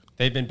good.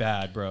 They've been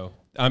bad, bro.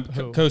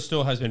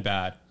 Coastal has been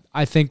bad.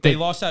 I think They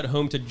lost at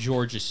home to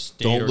Georgia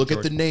State. Don't look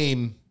at the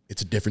name.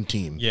 It's a different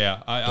team.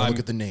 Yeah, Don't look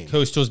at the name.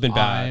 Coastal's been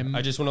bad.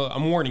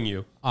 I'm warning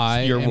you.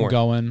 I You're am warned.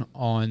 going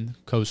on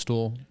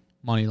Coastal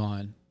money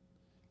line,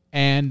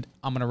 and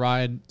I'm gonna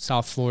ride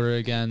South Florida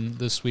again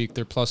this week.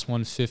 They're plus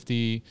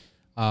 150.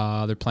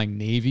 They're playing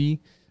Navy.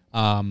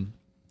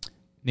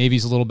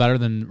 Navy's a little better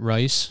than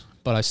Rice,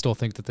 but I still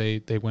think that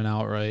they win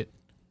outright.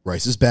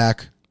 Rice is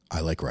back. I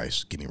like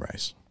Rice. Give me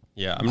Rice.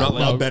 Yeah, I'm I not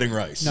love betting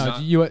Rice. No,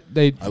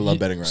 I love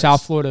betting Rice.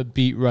 South Florida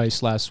beat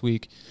Rice last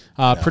week.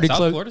 Pretty South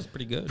close. Florida's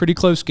pretty good. Pretty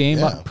close game.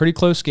 Yeah. Pretty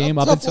close game.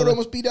 South Up until Florida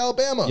almost beat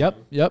Alabama.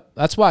 Yep.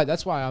 That's why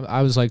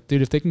I was like,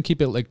 dude, if they can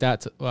keep it like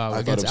that I thought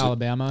against it was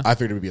Alabama. I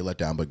figured it would be a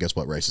letdown, but guess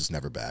what? Rice is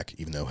never back,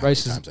 even though how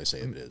Rice many is- times I say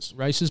it is.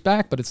 Rice is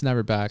back, but it's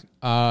never back.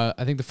 I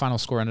think the final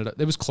score ended up.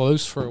 It was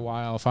close for a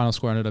while. Final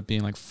score ended up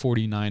being like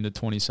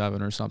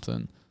 49-27 or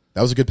something.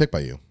 That was a good pick by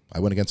you. I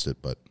went against it,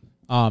 but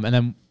And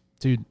then,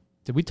 dude,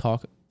 did we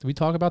talk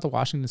about the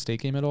Washington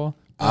State game at all?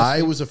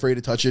 I was afraid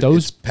to touch it.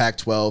 Those- It's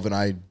Pac-12, and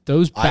I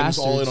Those was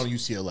all in bastards. on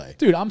UCLA.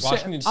 Dude,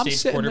 Washington I'm State's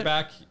sitting there-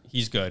 quarterback,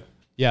 he's good.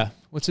 Yeah.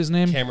 What's his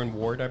name? Cameron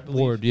Ward, I believe.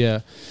 Ward, yeah.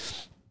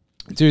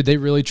 Dude, they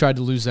really tried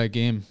to lose that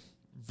game.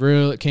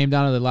 Really, it came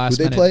down to the last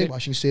Who they minute. play?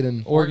 Washington State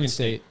and Oregon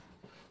State.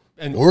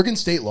 And Oregon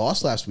State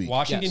lost last week.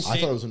 Washington Yes. State.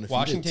 I thought it was undefeated.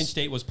 Washington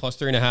State was plus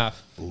 3.5,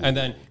 and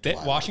then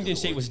Washington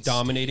State was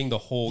dominating the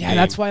whole Yeah, game.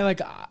 that's why, like,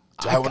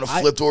 Do I want to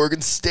flip to Oregon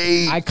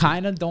State? I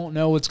kind of don't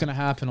know what's going to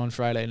happen on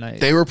Friday night.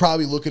 They were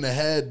probably looking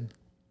ahead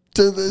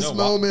to this No,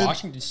 moment.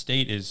 Washington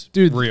State is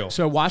Dude, real.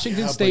 So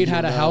Washington Yeah, but State you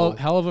had a know.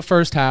 hell of a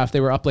first half.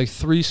 They were up like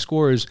 3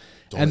 scores,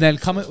 and then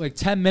coming like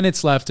 10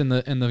 minutes left in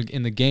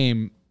the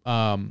game,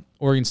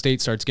 Oregon State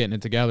starts getting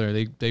it together.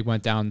 They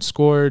went down and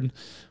scored.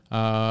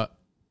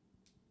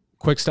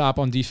 Quick stop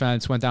on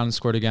defense, went down and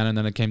scored again, and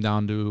then it came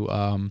down to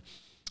an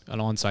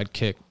onside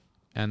kick,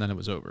 and then it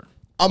was over.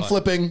 I'm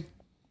flipping.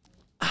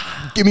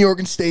 Give me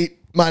Oregon State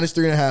minus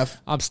 3.5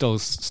 I'm still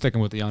sticking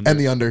with the under. and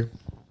the under.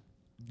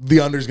 The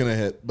under's gonna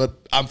hit,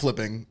 but I'm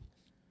flipping.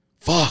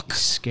 Fuck.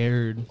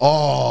 Scared.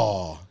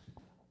 Oh,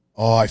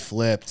 I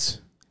flipped.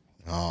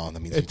 Oh, that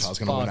means It's Utah's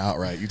gonna win fucked.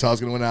 outright.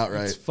 Utah's gonna win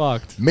outright. It's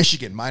fucked.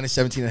 Michigan minus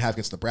 17.5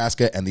 against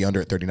Nebraska, and the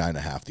under at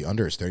 39.5. The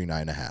under is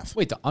 39.5.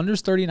 Wait, the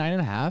under's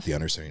 39.5? The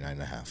under is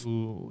 39.5.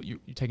 Ooh, you're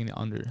taking the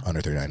under.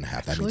 Under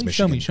 39.5. That means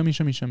Show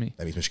Michigan. me.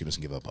 That means Michigan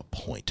doesn't give up a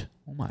point.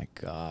 Oh my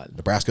God.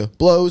 Nebraska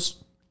blows.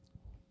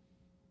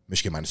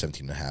 Michigan minus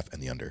 17.5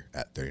 and the under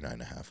at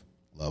 39.5.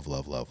 Love.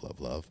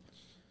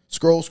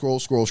 Scroll.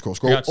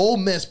 Got- Ole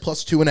Miss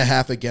plus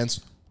 2.5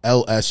 against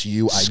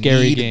LSU. Scary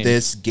I need game.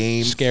 this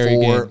game Scary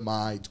for game.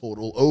 my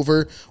total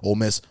over. Ole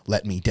Miss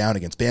let me down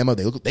against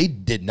Bama. They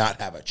did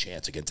not have a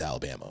chance against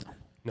Alabama.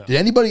 No. Did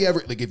anybody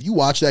ever, like, if you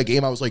watch that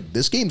game, I was like,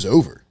 this game's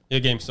over. The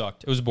game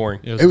sucked. It was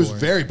boring. It was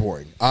very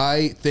boring.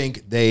 I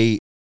think they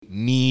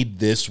need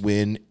this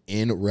win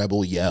in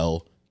Rebel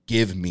Yell.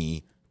 Give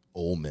me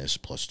Ole Miss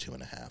plus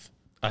 2.5.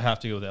 I have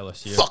to go with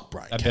LSU. Fuck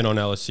Brian I've been on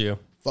LSU.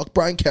 Fuck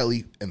Brian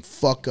Kelly and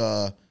fuck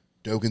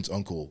Dogan's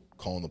uncle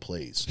calling the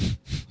plays.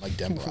 Mike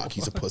Denbrock.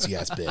 He's a pussy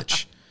ass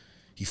bitch.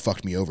 He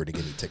fucked me over to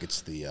give me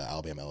tickets to the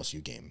Alabama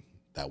LSU game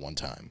that one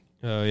time.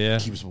 Oh yeah,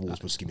 He was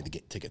supposed to give me the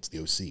tickets, the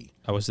OC.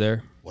 I was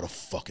there. What a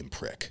fucking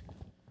prick.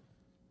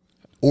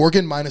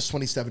 Oregon minus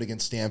 27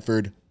 against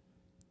Stanford.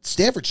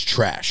 Stanford's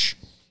trash.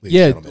 ladies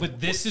Yeah, and gentlemen.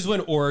 But this is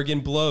when Oregon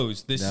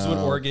blows. This is when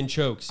No. Oregon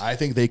chokes. I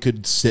think they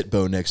could sit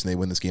Bo Nix and they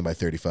win this game by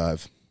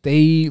 35.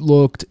 They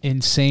looked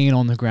insane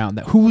on the ground.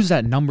 Who was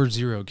that number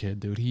 0 kid,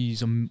 dude?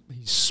 He's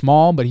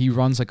small, but he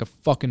runs like a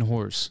fucking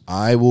horse.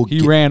 I will. He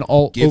ran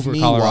all give over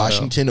me Colorado.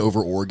 Washington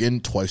over Oregon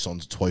twice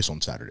on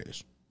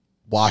Saturdays.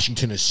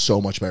 Washington is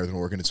so much better than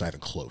Oregon. It's not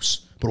even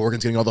close. But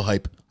Oregon's getting all the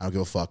hype. I don't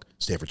give a fuck.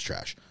 Stanford's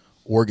trash.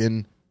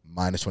 Oregon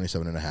minus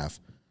 27.5.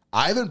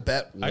 I haven't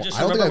bet. I just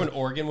don't think remember when I've-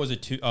 Oregon was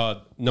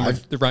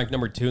they're ranked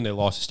number 2 and they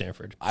lost to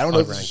Stanford. I don't know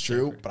if this Unranked is true,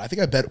 Stanford. but I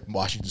think I bet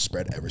Washington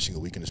spread every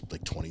single week, and it's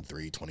like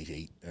 23,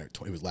 28. It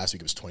was last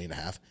week. It was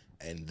 20.5,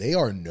 and they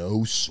are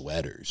no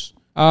sweaters.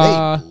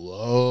 They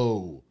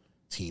blow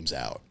teams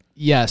out.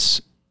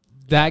 Yes,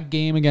 that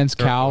game against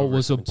Cal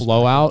was a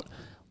blowout,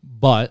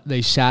 but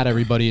they sat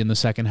everybody in the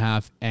second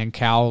half, and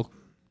Cal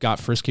got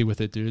frisky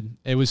with it, dude.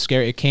 It was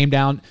scary. It came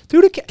down.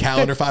 Dude,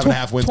 Calendar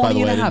 5.5 wins, by the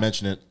way. I didn't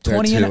mention it.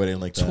 20 I didn't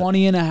like that.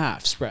 20 and a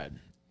half spread.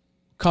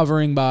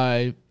 Covering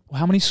by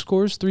how many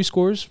scores? 3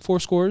 scores?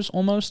 4 scores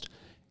almost?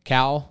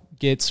 Cal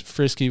gets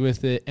frisky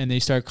with it, and they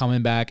start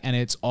coming back, and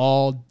it's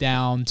all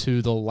down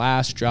to the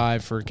last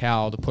drive for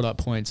Cal to put up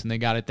points, and they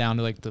got it down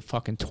to like the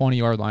fucking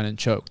 20-yard line and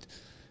choked.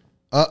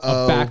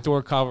 A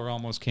backdoor cover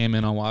almost came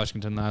in on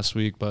Washington last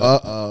week,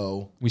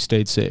 but we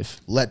stayed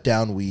safe.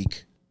 Letdown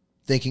week.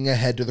 Thinking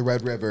ahead to the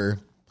Red River,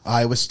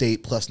 Iowa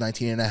State plus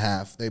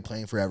 19.5. They're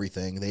playing for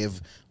everything.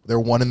 They're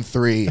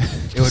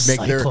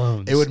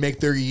 1-3. It would make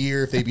their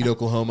year if they beat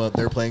Oklahoma.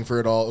 They're playing for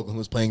it all.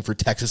 Oklahoma's playing for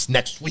Texas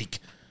next week.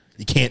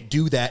 You can't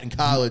do that in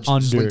college.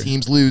 Just when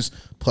teams lose.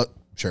 Plus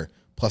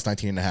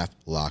 19.5.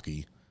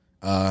 Locky.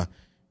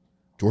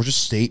 Georgia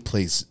State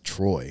plays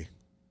Troy.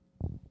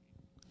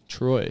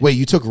 Wait,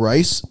 you took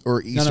Rice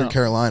or Eastern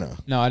Carolina?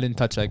 No, I didn't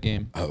touch that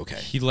game. Oh, okay.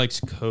 He likes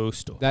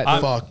Coastal.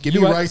 Fuck. Give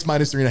me Rice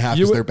minus 3.5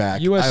 because they're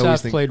back.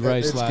 USF played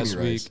Rice last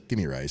week. Give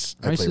me Rice.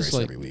 I play Rice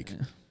every week.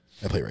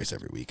 I play Rice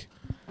every week.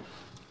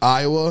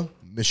 Iowa,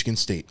 Michigan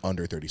State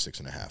under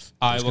 36.5.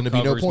 Iowa going to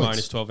covers be no points.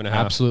 minus 12.5.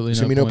 Absolutely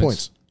There's no going to be no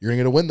points. points. You're going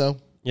to get a win, though.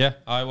 Yeah,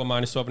 Iowa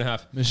minus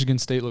 12.5. Michigan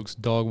State looks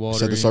dog water. I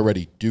said this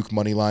already. Duke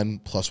money line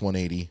plus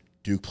 180.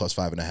 Duke plus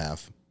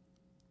 5.5.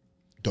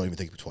 Don't even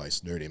think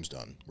twice. Notre Dame's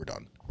done. We're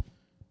done.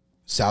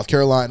 South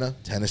Carolina,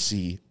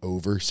 Tennessee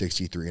over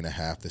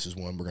 63.5. This is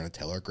one we're going to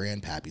tell our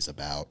grandpappies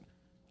about.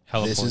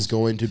 This is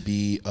going to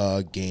be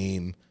a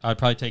game. I'd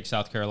probably take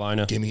South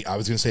Carolina. I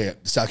was going to say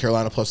South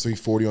Carolina plus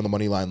 340 on the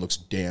money line looks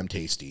damn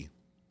tasty.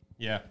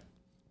 Yeah.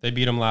 They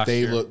beat them last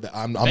year.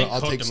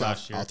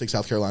 I'll take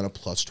South Carolina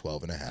plus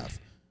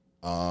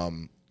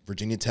 12.5.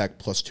 Virginia Tech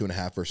plus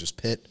 2.5 versus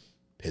Pitt.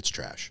 Pitt's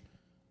trash.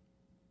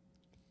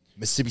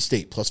 Mississippi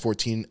State plus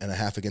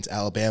 14.5 against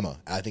Alabama.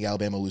 I think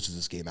Alabama loses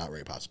this game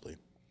outright, possibly.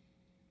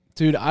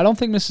 Dude, I don't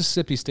think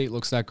Mississippi State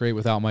looks that great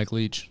without Mike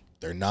Leach.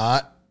 They're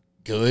not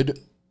good,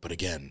 but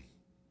again,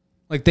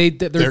 like they're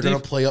going to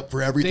play up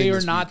for everything. They are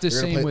not the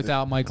same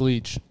without Mike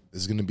Leach.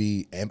 This is going to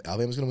be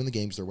Alabama's going to win the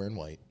games. They're wearing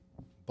white,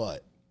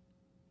 but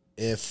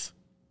if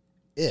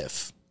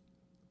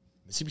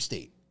Mississippi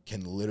State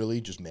can literally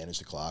just manage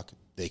the clock,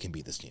 they can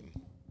beat this team.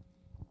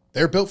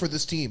 They're built for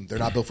this team. They're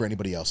not built for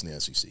anybody else in the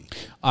SEC.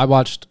 I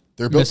watched.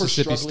 They're built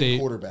Mississippi for struggling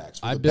State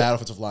quarterbacks with a bad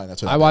offensive line.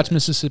 That's what I watched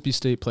Mississippi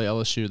State play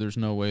LSU. There's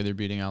no way they're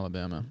beating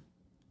Alabama.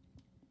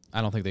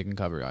 I don't think they can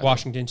cover either.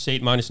 Washington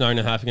State minus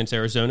 9.5 against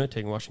Arizona.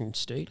 Taking Washington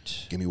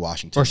State. Give me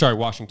Washington. Or sorry,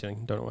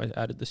 Washington. Don't know why I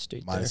added the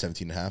state minus there.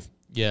 17.5.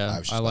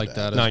 Yeah, I like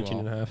that as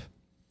 19.5.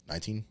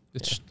 19?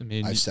 It's, I I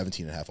have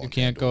 17.5 on you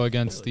can't go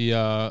against the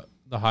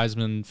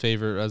Heisman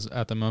favorite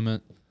at the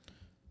moment.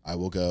 I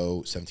will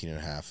go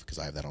 17.5 because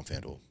I have that on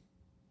FanDuel.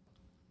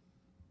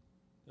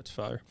 That's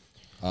fire.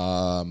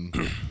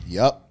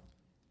 Yep.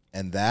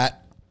 And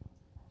that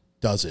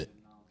does it.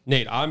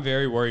 Nate, I'm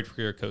very worried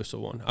for your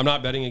Coastal one. I'm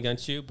not betting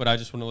against you, but I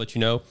just want to let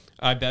you know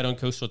I bet on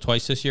Coastal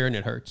twice this year, and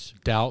it hurts.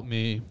 Doubt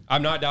me.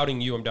 I'm not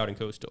doubting you. I'm doubting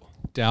Coastal.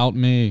 Doubt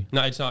me.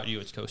 No, it's not you.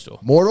 It's Coastal.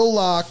 Mortal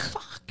lock.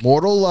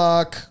 Mortal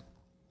lock.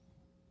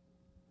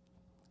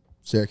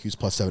 Syracuse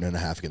plus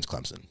 7.5 against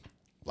Clemson.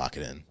 Lock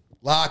it in.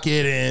 Lock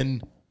it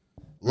in.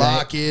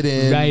 Lock it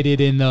in. Write it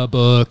in the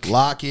book.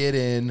 Lock it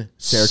in.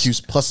 Syracuse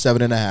plus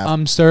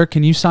 7.5. Sir,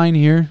 can you sign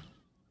here?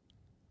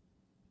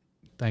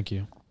 Thank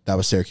you. That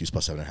was Syracuse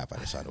plus 7.5. I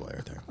just signed away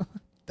right there.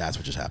 That's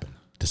what just happened.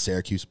 To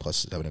Syracuse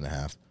plus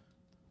 7.5.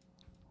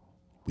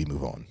 We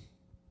move on.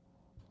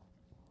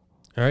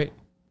 All right.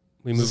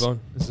 We move on.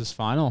 This is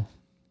final.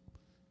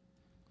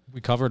 We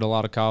covered a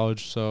lot of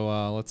college,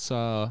 so let's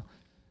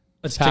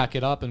pack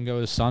it up and go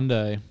to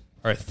Sunday.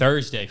 All right,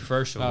 Thursday,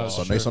 first of all.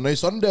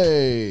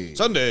 Sunday.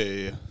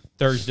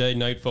 Thursday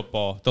night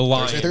football. The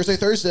Lions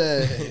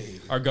Thursday.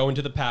 are going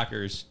to the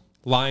Packers.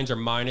 Lions are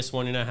minus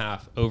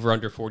 1.5, over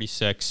under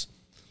 46.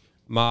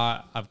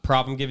 I have a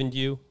problem giving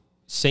you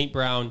St.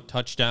 Brown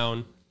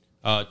touchdown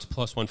to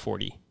plus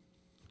 140.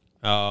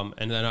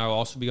 And then I'll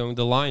also be going with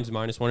the Lions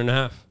minus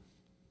 1.5.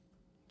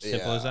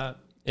 Simple as that.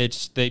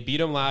 They beat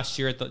them last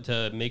year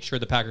to make sure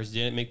the Packers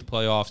didn't make the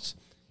playoffs,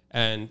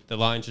 and the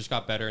Lions just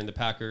got better, and the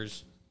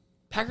Packers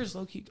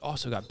low-key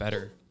also got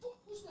better.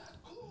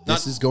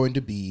 This is going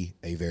to be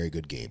a very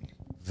good game.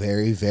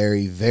 Very,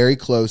 very, very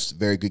close,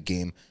 very good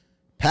game.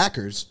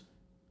 Packers.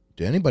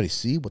 Did anybody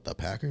see what the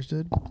Packers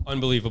did?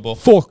 Unbelievable.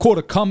 Fourth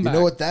quarter comeback. You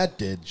know what that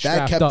did?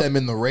 That kept them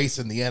in the race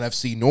in the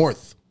NFC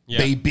North. Yeah.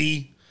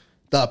 Baby.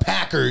 The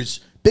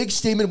Packers. Big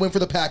statement win for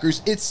the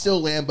Packers. It's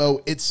still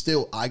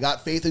Lambeau. I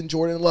got faith in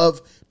Jordan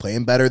Love.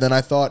 Playing better than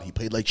I thought. He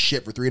played like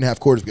shit for 3.5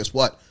 quarters. But guess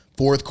what?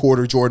 Fourth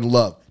quarter, Jordan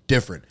Love.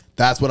 Different.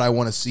 That's what I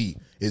want to see.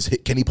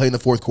 Can he play in the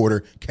fourth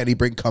quarter? Can he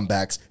bring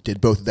comebacks?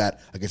 Did both of that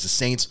against the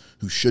Saints,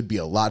 who should be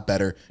a lot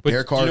better. But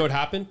Derek Carr, you know what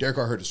happened? Derek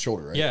Carr hurt his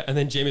shoulder, right? Yeah, and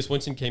then Jameis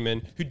Winston came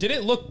in, who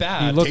didn't look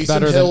bad. He looked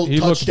better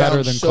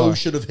than Carr.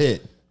 Should have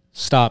hit.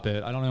 Stop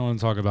it. I don't even want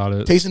to talk about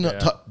it. Taysom,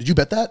 did you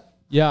bet that?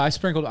 Yeah, I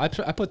sprinkled. I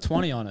put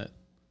 20 on it.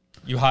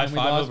 You high And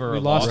five over we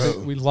a lost loss. it.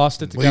 We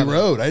lost it Well, together. he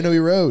rode. I didn't know he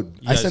rode.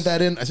 I Yes. sent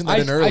that in. I sent that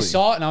in early. I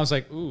saw it and I was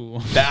like, ooh.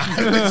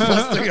 It's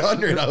plus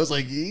 300. I was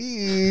like,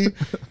 yee.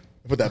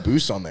 I put that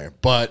boost on there.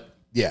 But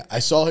yeah, I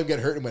saw him get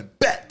hurt and went,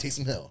 bet,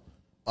 Taysom Hill.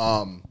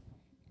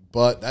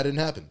 But that didn't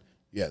happen.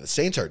 Yeah, the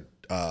Saints are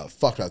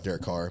fucked out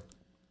Derek Carr.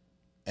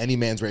 Any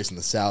man's race in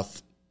the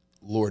South,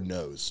 Lord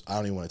knows. I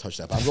don't even want to touch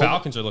that. But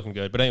Falcons are looking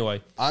good. But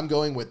anyway, I'm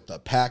going with the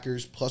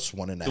Packers plus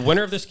 1.5. the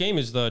winner of this game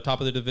is the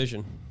top of the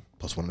division.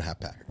 Plus 1.5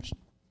 Packers.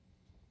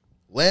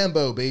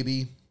 Lambeau,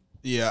 baby.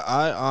 Yeah,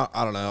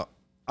 I don't know.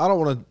 I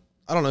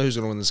don't know who's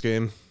gonna win this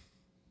game.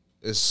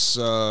 It's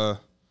I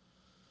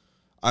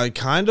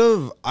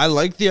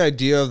like the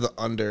idea of the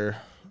under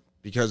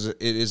because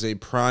it is a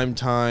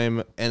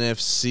primetime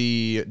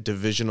NFC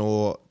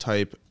divisional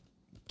type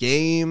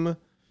game.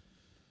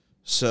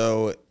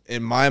 So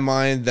in my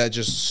mind, that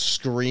just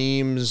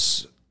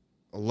screams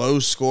low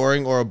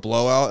scoring or a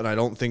blowout, and I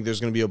don't think there's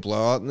going to be a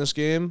blowout in this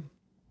game.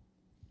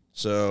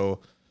 So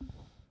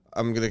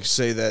I'm going to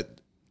say that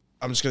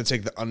I'm just going to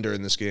take the under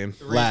in this game.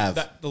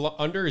 The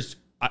under is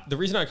the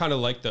reason I kind of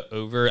like the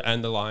over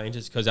and the Lions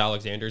is because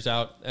Alexander's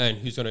out and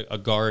who's going to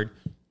guard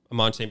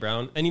Amon St.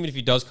 Brown. And even if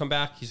he does come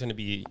back, he's going to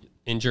be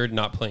injured,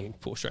 not playing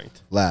full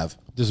strength. Lav.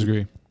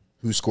 Disagree.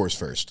 Who scores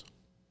first?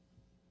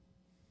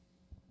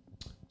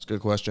 It's a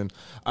good question.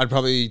 I'd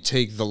probably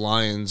take the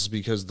Lions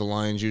because the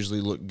Lions usually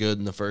look good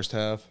in the first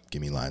half.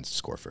 Give me Lions to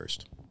score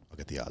first. I'll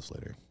get the odds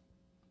later.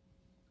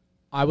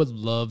 I would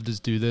love to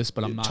do this,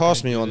 but I'm not.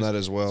 Toss gonna me do on this. that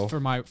as well. For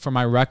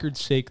my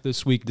record's sake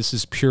this week, this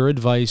is pure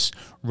advice.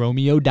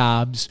 Romeo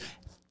Dobbs,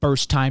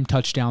 first time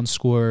touchdown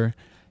scorer,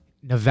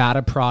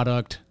 Nevada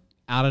product,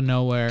 out of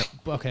nowhere.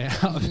 Okay.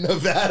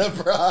 Nevada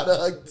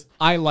product.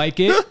 I like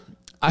it.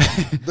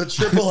 The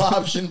triple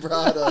option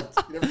product.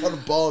 You never caught a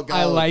ball in college.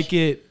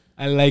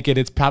 I like it.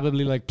 It's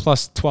probably like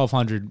plus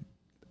 1,200.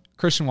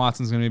 Christian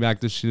Watson's going to be back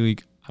this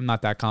week. I'm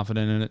not that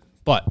confident in it.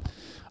 But,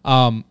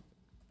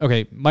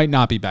 okay, might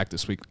not be back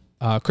this week.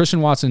 Christian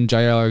Watson,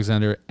 Jair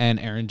Alexander, and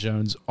Aaron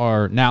Jones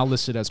are now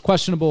listed as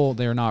questionable.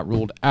 They are not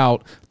ruled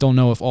out. Don't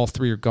know if all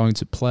three are going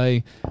to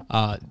play.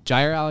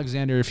 Jair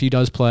Alexander, if he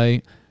does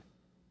play,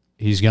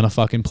 he's going to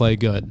fucking play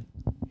good.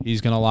 He's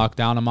going to lock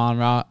down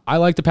Amon-Ra. I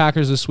like the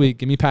Packers this week.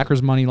 Give me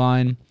Packers money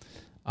line.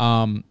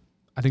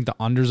 I think the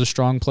under's a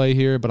strong play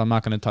here, but I'm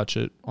not going to touch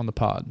it on the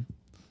pod.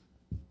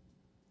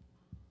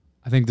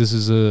 I think this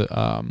is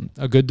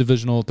a good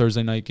divisional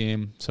Thursday night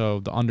game, so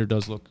the under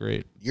does look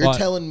great. You're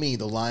telling me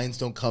the Lions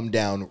don't come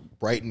down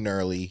bright and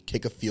early,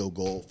 kick a field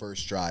goal,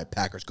 first drive,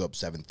 Packers go up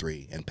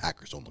 7-3, and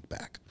Packers don't look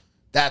back.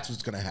 That's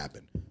what's going to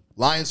happen.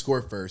 Lions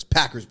score first,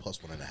 Packers plus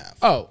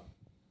 1.5.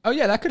 Oh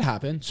yeah, that could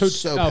happen. So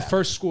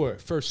first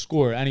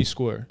score, any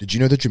score. Did you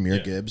know that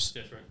Jahmyr Gibbs?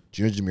 That's right.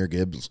 Do you know Jahmyr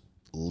Gibbs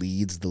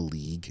leads the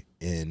league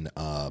in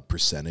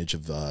percentage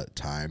of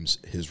times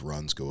his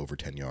runs go over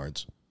 10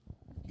 yards?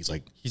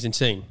 He's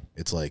insane.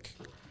 It's like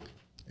Are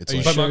you But sure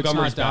it's not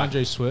Montgomery's back.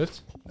 DeAndre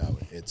Swift? no,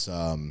 it's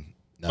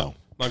no.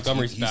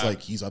 Montgomery's he's back.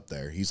 like he's up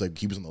there. He was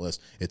on the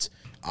list. It's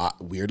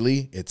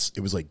weirdly it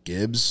was like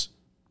Gibbs.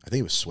 I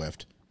think it was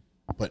Swift,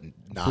 but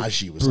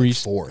Najee was like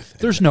fourth.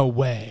 There's no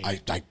way.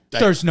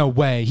 There's no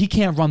way. He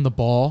can't run the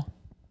ball.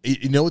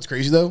 You know what's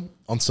crazy though?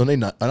 On Sunday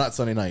night, not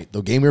Sunday night,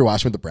 the game we were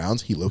watching with the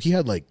Browns, he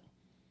had like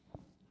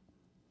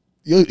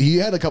he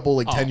had a couple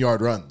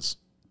 10-yard runs.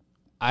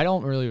 I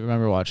don't really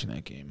remember watching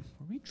that game.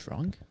 Were we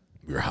drunk?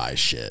 We were high as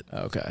shit.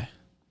 Okay.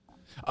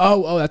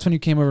 Oh, that's when you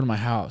came over to my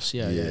house.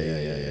 Yeah.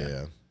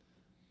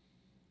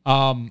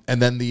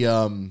 And then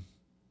the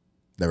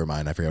never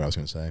mind. I forgot what I was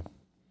going to say.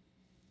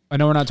 I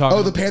know we're not talking.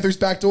 Oh, the Panthers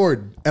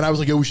backdoored, and I was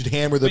like, "Yo, we should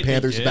hammer the Wait, they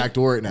Panthers did?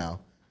 backdoor it now."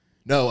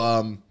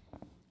 No,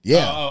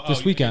 yeah,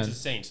 This weekend.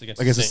 Against the Saints. against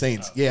the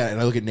Saints. Yeah, and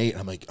I look at Nate,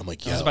 and I'm like, I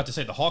was about to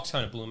say the Hawks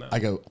kind of blew him out. I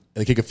go,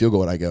 they kick a field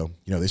goal, and I go,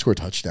 they score a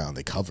touchdown,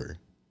 they cover,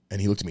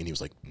 and he looked at me, and he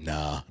was like,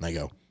 "Nah," and I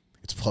go,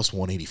 "It's plus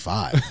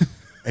 185,"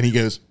 and he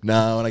goes,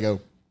 "No," and I go,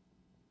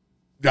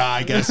 "Nah,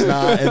 I guess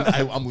not,"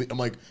 and I'm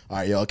like, "All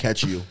right, yeah, I'll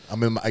catch you."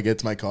 I get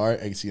to my car,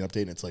 I see an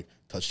update, and it's like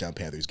touchdown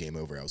Panthers, game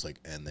over. I was like,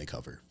 and they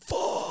cover.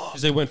 Fuck.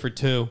 Because they went for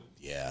 2.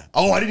 Yeah.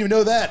 Oh, I didn't even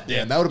know that. Yeah.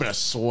 Damn, that would have been a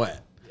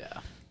sweat. Yeah.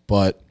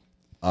 But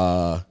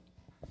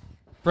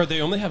Bro,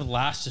 they only have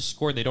last to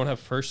score. They don't have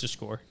first to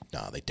score.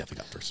 nah, they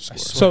definitely got first to score.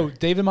 So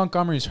David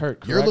Montgomery's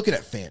hurt. Correct? You're looking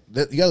at you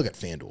gotta look at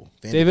FanDuel.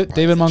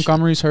 David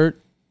Montgomery's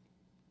hurt.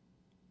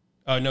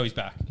 Oh, no, he's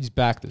back. He's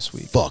back this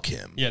week. Fuck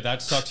him. Yeah,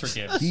 that sucks for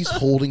Gibbs. He's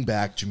holding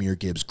back Jahmyr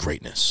Gibbs'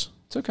 greatness.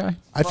 It's okay.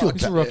 I feel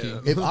he's a rookie.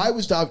 If I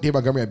was David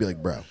Montgomery, I'd be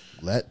like, bro,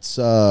 let's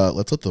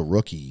let the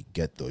rookie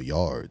get the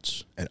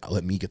yards and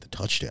let me get the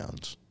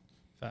touchdowns.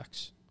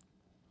 Facts.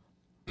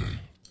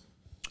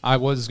 I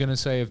was gonna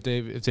say if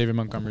David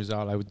Montgomery's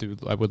out, I would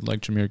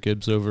like Jahmyr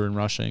Gibbs over in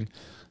rushing.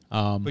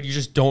 But you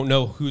just don't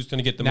know who's going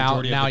to get the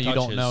majority of the touches. Now you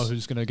don't know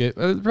who's going to get.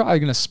 Probably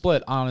going to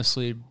split,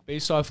 honestly.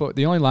 Based off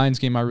the only Lions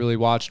game I really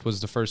watched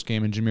was the first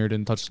game, and Jahmyr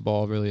didn't touch the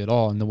ball really at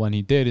all. And the one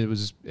he did, it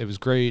was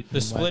great.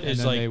 The split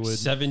is like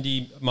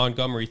 70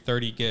 Montgomery,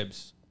 30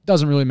 Gibbs.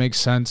 Doesn't really make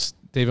sense.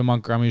 David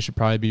Montgomery should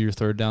probably be your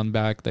third down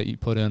back that you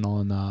put in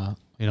on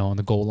on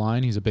the goal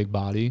line. He's a big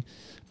body.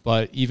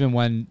 But even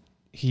when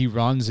he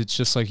runs, it's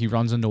just like he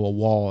runs into a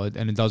wall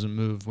and it doesn't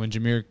move. When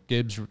Jahmyr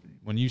Gibbs,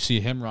 when you see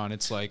him run,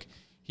 it's like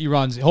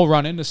he'll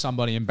run into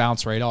somebody and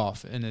bounce right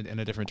off in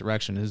a different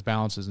direction. His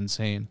balance is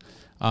insane.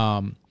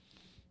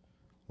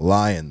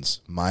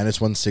 Lions,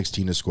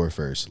 -116 to score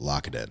first.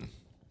 Lock it in.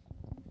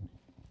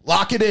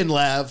 Lock it in,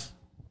 Lav.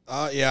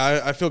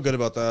 Yeah, I feel good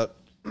about that.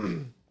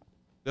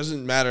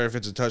 Doesn't matter if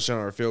it's a touchdown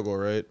or a field goal,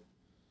 right?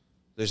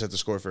 They just have to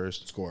score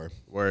first. Score.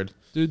 Word.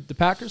 Dude, the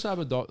Packers have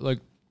a dog. Like,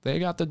 they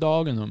got the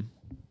dog in them.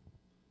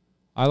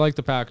 I like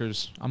the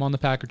Packers. I'm on the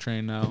Packer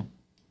train now.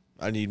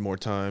 I need more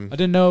time. I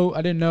didn't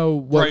know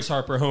what. Bryce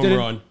Harper home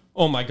run.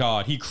 Oh my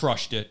God, he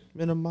crushed it.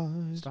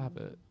 Minimize. Stop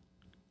it.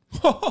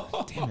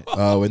 Damn it.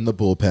 Oh, in the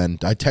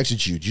bullpen. I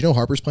texted you. Do you know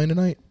Harper's playing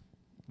tonight?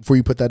 Before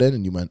you put that in,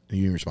 and you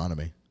didn't respond to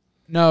me.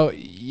 No,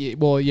 I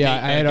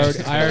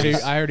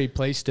already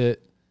placed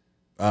it.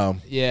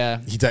 Yeah.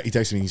 He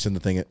texted me. He sent the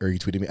thing, or he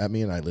tweeted me at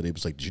me, and I literally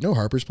was like, "Did you know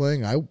Harper's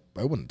playing? I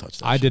wouldn't touch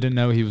that. I didn't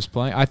know he was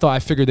playing. I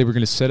figured they were going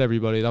to sit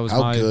everybody. That was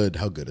How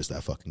good is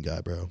that fucking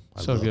guy, bro?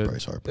 I So love good.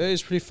 Bryce Harper. Yeah,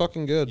 he's pretty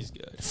fucking good. He's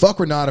good. Fuck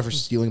Renata for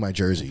stealing my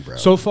jersey, bro.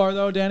 So far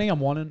though, Danny, I'm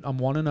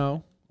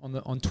 1-0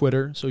 on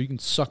Twitter, so you can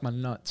suck my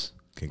nuts.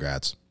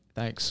 Congrats.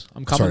 Thanks.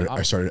 I'm coming.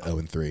 I started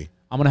 0-3.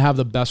 I'm going to have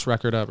the best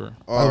record ever.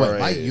 By the way, All my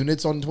right.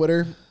 units on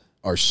Twitter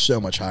are so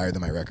much higher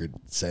than my record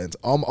says.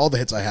 All the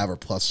hits I have are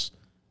plus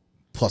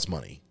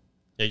money.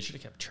 Yeah, you should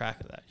have kept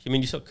track of that. I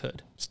mean, you still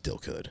could. Still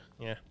could.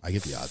 Yeah. I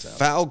get the odds out.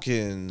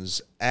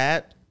 Falcons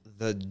at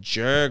the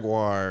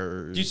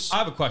Jaguars. Dude, I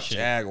have a question.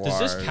 Jaguars. Does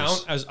this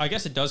count as? I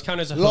guess it does count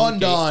as a home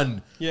game.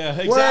 London. Yeah,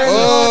 exactly.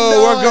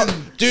 Oh,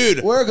 London.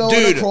 dude, We're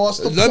going across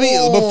the Let me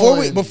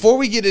pond. before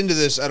we get into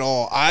this at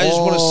all. I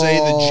just want to say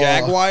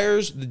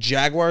the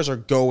Jaguars are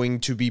going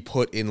to be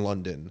put in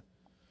London.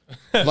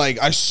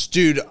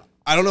 Dude,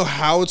 I don't know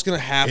how it's gonna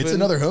happen. It's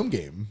another home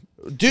game.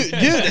 Dude,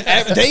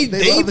 they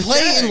love the play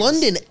Jags. in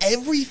London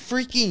every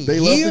freaking They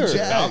love year. the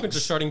Jags. Falcons are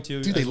starting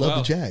to. Dude, they as love well.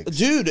 the Jags.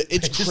 Dude,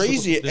 it's Just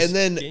crazy. this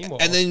And game wall.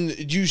 then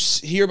you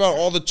hear about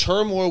all the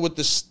turmoil with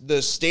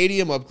the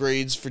stadium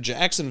upgrades for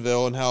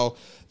Jacksonville and how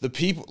the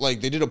people they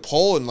did a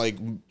poll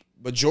and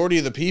majority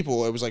of the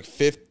people, it was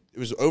it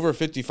was over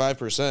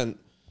 55%.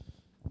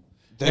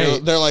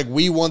 They're like,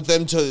 we want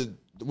them to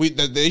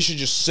that they should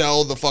just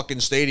sell the fucking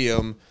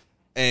stadium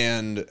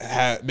and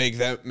make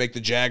the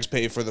Jags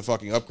pay for the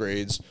fucking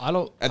upgrades.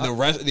 The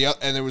rest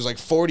and there was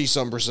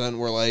 40-some%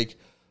 were like,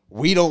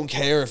 we don't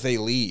care if they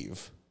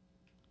leave.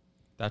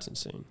 That's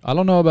insane. I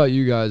don't know about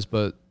you guys,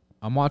 but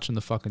I'm watching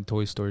the fucking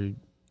Toy Story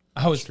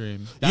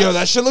stream. Yo,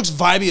 that shit looks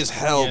vibey as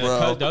hell, Yeah,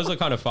 bro. it does look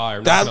kind of fire.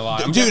 I'm not gonna lie.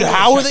 I'm Dude, definitely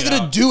how are check they it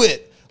gonna out. do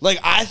it?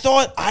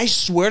 I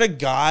swear to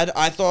God,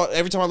 I thought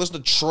every time I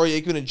listened to Troy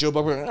Aikman and Joe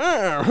Buck,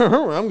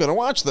 I'm gonna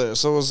watch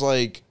this. I was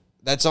like,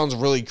 that sounds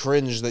really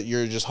cringe that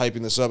you're just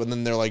hyping this up, and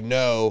then they're like,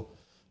 no,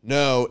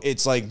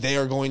 it's like they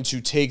are going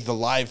to take the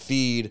live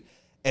feed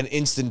and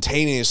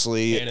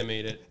instantaneously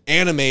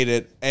animate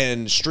it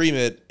and stream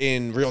it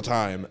in real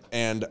time.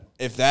 And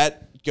if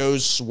that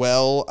goes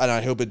well, and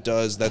I hope it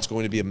does, that's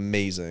going to be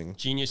amazing.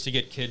 Genius to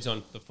get kids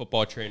on the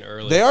football train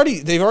early.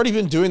 They've already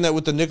been doing that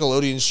with the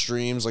Nickelodeon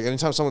streams. Like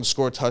anytime someone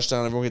scores a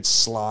touchdown, everyone gets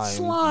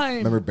slime.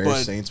 Remember Bears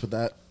But- Saints with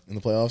that in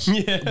the playoffs?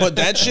 Yeah. But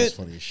that shit,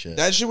 funny as shit.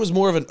 that shit was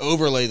more of an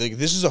overlay. Like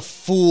this is a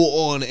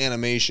full-on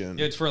animation.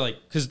 Yeah, it's for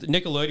because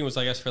Nickelodeon was,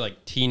 I guess, for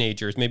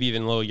teenagers, maybe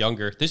even a little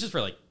younger. This is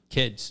for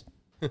kids,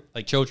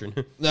 like children.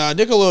 Nah,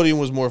 Nickelodeon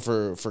was more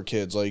for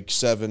kids,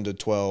 7 to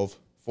 12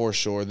 for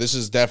sure. This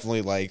is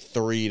definitely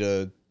 3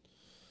 to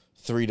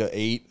 8, 3 to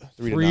 9.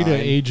 3 to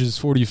age is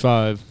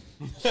 45.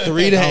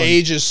 3 to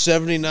age is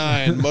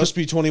 79. Must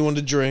be 21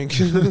 to drink.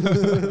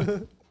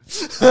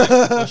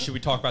 Or should we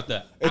talk about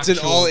that? It's an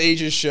all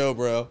ages show,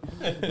 bro.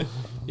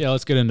 Yeah,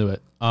 let's get into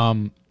it.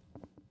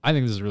 I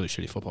think this is a really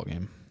shitty football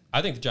game.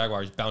 I think the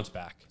Jaguars bounce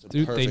back.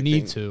 Dude, they Perfect need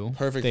thing- to.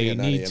 Perfect They thing at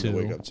 9 need a.m. to. to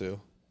wake up to.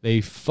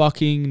 They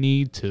fucking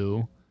need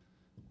to.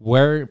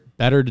 Where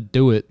better to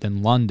do it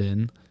than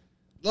London?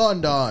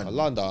 London.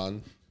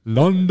 London.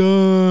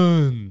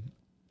 London.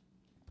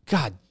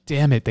 God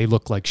damn it, they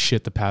look like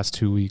shit the past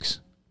 2 weeks.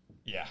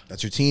 Yeah.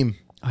 That's your team.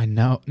 I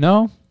know.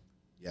 No,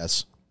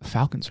 Yes. the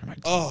Falcons are my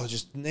team. Oh,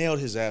 just nailed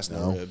his ass in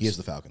the No, ribs. he is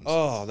the Falcons.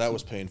 Oh, that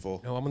was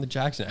painful. No, I'm on the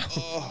Jags now.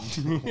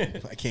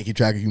 I can't keep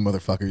track of you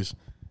motherfuckers.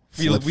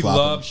 we Flip-flopping.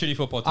 love shitty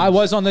football teams. I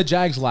was on the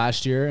Jags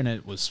last year, and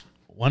it was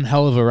one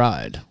hell of a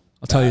ride.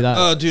 I'll tell you that.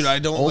 Oh, dude, I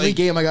don't Only like.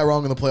 game I got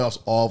wrong in the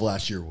playoffs all of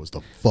last year was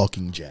the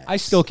fucking Jags. I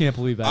still can't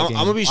believe that I'm game.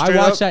 gonna be I straight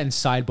watched up- that in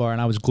sidebar, and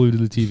I was glued to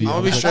the TV. I'm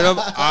gonna be straight up.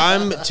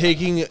 I'm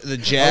taking the I was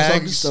talking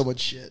Jags. so much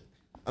shit.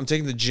 I'm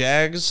taking the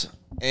Jags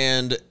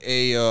and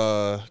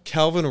a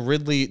Calvin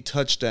Ridley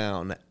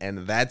touchdown,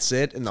 and that's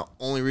it. And the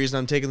only reason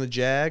I'm taking the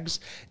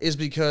Jags is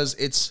because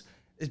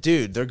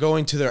dude, they're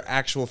going to their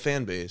actual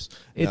fan base.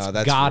 It's No,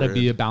 that's gotta rude.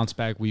 be a bounce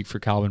back week for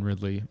Calvin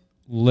Ridley.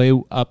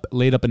 Laid up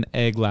an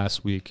egg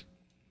last week.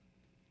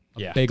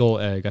 Yeah. Big ol'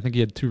 egg. I think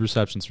he had 2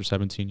 receptions for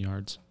 17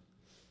 yards.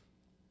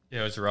 Yeah,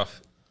 it was rough.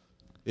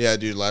 Yeah,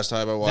 dude. Last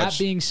time I That watched.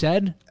 being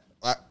said,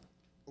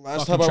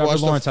 Last Fucking time I Trevor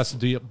watched Lawrence has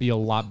to be a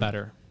lot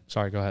better.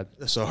 Sorry, go ahead.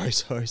 Sorry.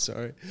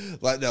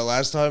 No,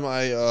 last time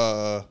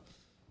I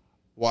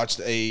watched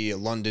a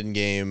London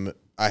game,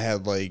 I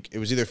had it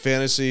was either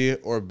fantasy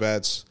or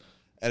bets,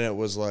 and it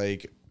was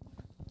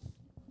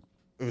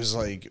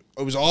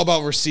all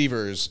about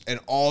receivers, and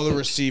all the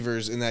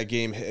receivers in that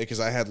game hit because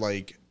I had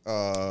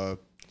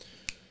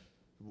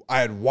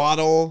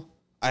Waddle,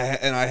 I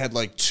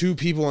had 2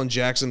 people in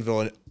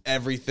Jacksonville, and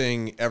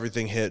everything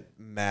hit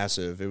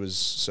massive. It was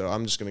so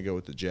I'm just gonna go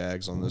with the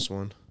Jags on this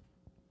one.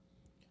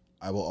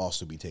 I will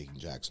also be taking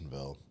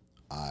Jacksonville.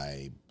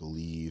 I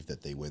believe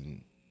that they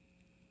win.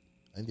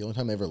 I think the only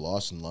time they ever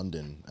lost in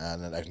London,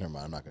 and never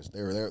mind. I'm not gonna.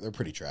 They're a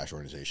pretty trash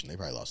organization. They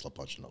probably lost a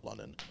bunch in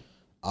London.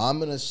 I'm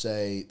gonna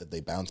say that they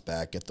bounce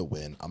back, get the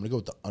win. I'm gonna go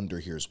with the under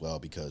here as well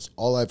because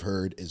all I've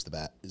heard is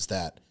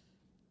that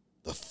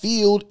the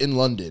field in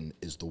London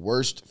is the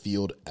worst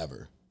field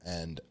ever,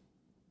 and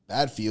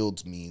bad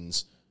fields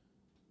means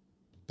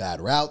bad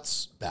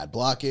routes, bad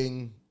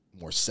blocking,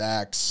 more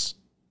sacks,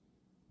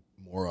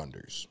 more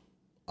unders.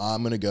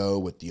 I'm going to go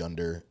with the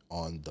under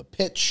on the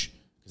pitch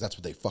because that's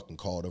what they fucking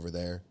call it over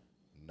there,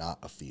 not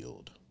a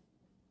field.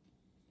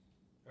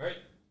 All right.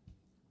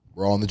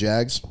 We're all on the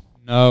Jags?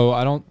 No,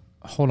 I don't.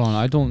 Hold on.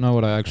 I don't know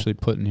what I actually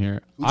put in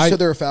here. Who just said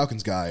they're a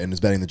Falcons guy and is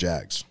betting the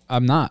Jags?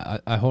 I'm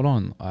not. I hold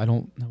on. I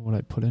don't know what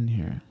I put in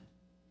here.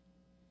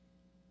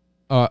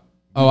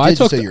 I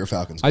took say you're a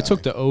Falcons guy. I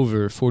took the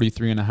over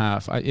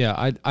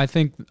 43.5. I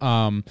think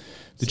the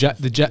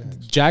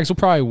Jags will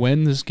probably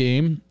win this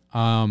game.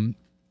 I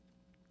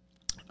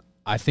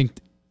think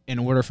in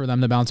order for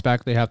them to bounce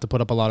back, they have to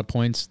put up a lot of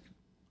points.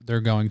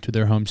 They're going to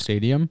their home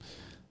stadium.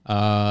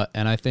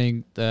 And I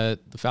think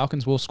that the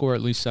Falcons will score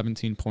at least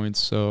 17 points.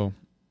 So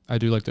I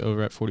do like the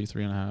over at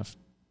 43.5.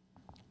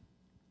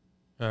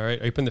 All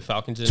right. Are you putting the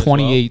Falcons in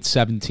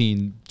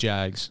 28-17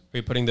 Jags. Are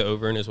you putting the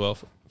over in as well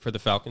for the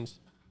Falcons?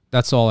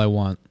 That's all I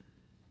want.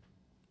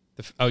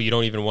 You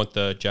don't even want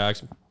the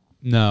Jags?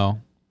 No.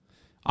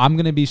 I'm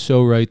going to be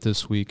so right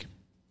this week.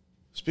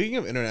 Speaking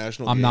of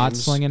international I'm games, not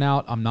slinging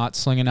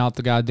out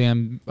the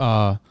goddamn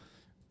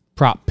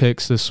prop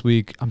picks this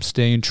week. I'm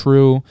staying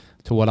true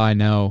to what I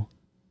know,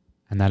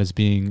 and that is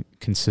being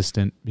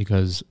consistent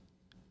because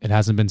it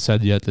hasn't been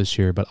said yet this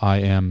year, but I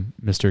am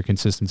Mr.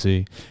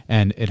 Consistency,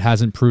 and it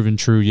hasn't proven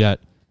true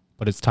yet,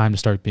 but it's time to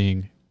start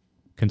being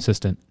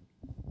consistent.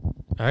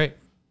 All right.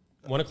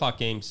 1:00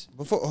 games.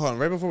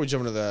 Right before we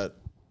jump into that,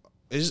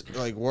 it's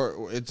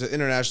an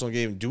international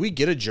game. Do we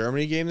get a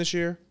Germany game this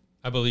year?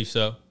 I believe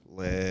so.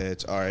 All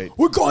right.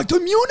 We're going to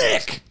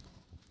Munich.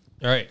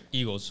 All right,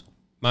 Eagles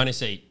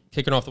 -8,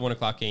 kicking off the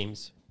 1:00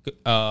 games.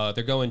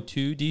 They're going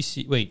to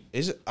DC. Wait,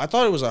 is it? I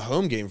thought it was a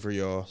home game for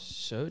y'all.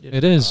 So did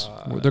it is.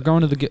 They're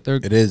going to the.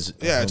 It is.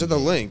 Yeah, it's at the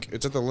link.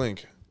 It's at the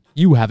link.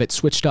 You have it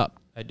switched up.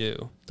 I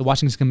do. The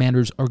Washington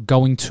Commanders are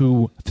going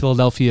to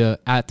Philadelphia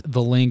at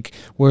the link,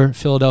 where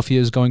Philadelphia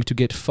is going to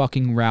get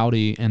fucking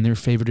rowdy, and they're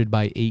favored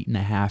by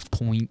 8.5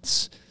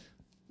 points.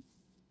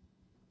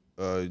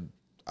 Dude.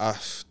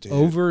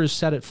 Over is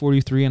set at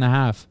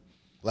 43.5.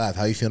 Lav,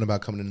 how you feeling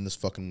about coming in this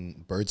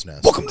fucking bird's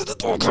nest? Welcome to the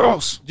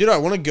doghouse. Dude, I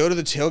want to go to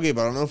the tailgate,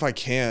 but I don't know if I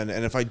can.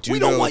 And if I do, We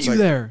don't want you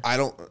there. I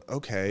don't.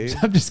 Okay.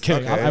 I'm just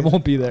kidding. Okay. I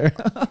won't be there.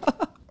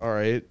 All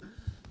right.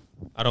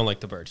 I don't like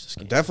the Birds this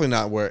game. Definitely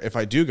not wear. If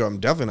I do go, I'm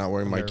definitely not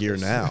wearing my gear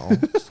now.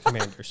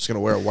 Commanders. Just gonna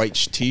wear a white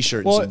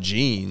t-shirt and some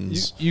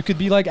jeans. You could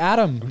be like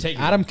Adam.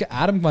 taking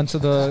Adam went to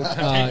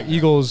the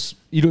Eagles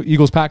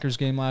Packers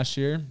game last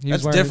year.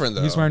 That's different,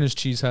 though. He's wearing his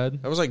cheese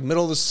head. That was like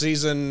middle of the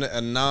season,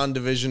 a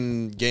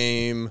non-division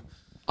game.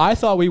 I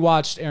thought we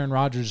watched Aaron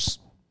Rodgers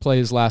play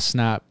his last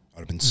snap. I'd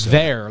have been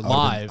so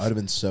live. I'd have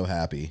been so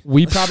happy.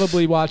 We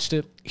probably watched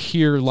it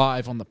here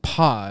live on the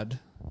pod.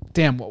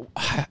 Damn,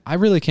 I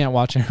really can't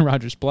watch Aaron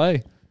Rodgers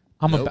play.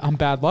 I'm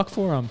bad luck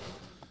for him.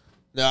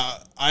 No,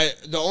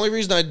 the only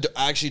reason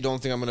I actually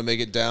don't think I'm gonna make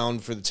it down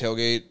for the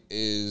tailgate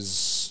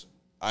is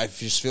I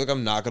just feel like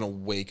I'm not gonna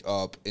wake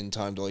up in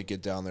time to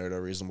get down there at a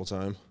reasonable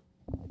time.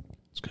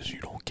 It's because you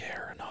don't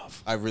care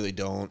enough. I really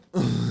don't.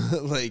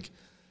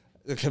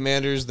 The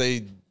Commanders,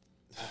 they're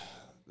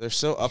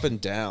so up and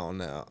down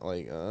now.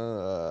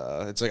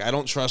 It's I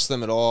don't trust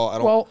them at all.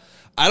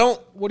 I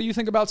don't. What do you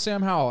think about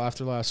Sam Howell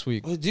after last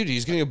week? Well, dude,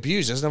 he's getting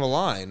abused. Doesn't have a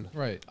line.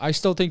 Right. I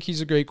still think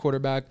he's a great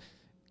quarterback.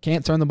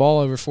 Can't turn the ball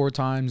over 4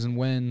 times and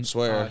win.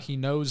 Swear. He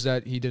knows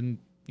that he didn't,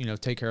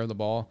 take care of the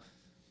ball.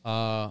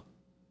 But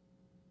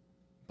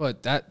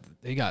that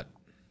they got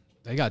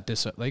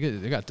disowned.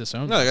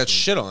 No, they got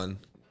shit on.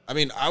 I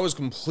mean, I was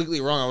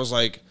completely wrong. I was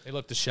like, They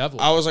looked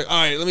disheveled. all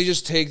right, let me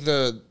just take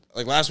the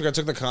last week I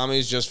took the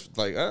commies just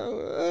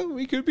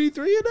we could be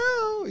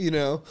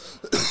 3-0,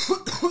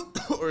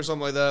 or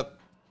something like that.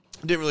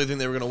 Didn't really think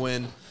they were gonna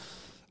win.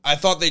 I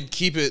thought they'd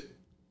keep it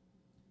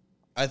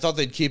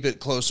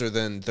closer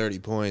than 30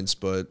 points,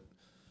 but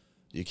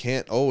you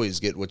can't always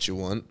get what you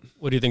want.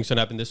 What do you think's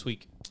gonna happen this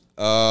week?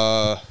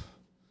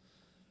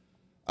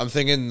 I'm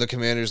thinking the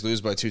Commanders lose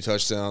by 2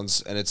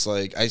 touchdowns, and it's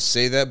I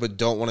say that, but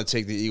don't want to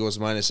take the Eagles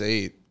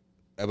 -8.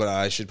 But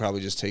I should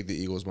probably just take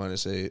the Eagles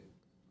 -8.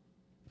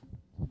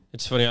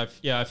 It's funny.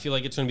 I feel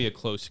like it's going to be a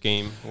close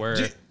game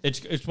where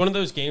it's one of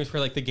those games where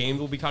like the game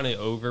will be kind of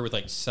over with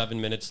like 7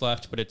 minutes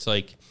left, but it's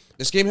like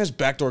This game has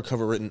backdoor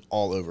cover written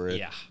all over it.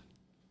 yeah.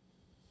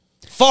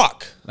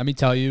 Fuck. Let me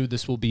tell you,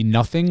 this will be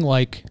nothing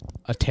like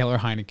a Taylor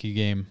Heineke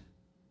game,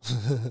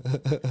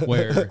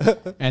 where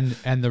and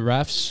the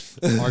refs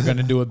are going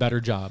to do a better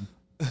job.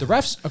 The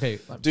refs, okay,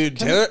 Dude,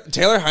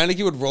 Taylor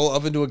Heineke would roll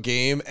up into a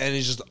game and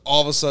it's just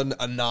all of a sudden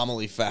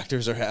anomaly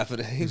factors are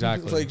happening.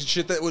 Exactly. Like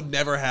shit that would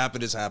never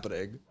happen is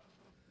happening.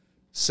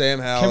 Sam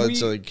Howell,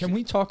 it's like Can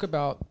we talk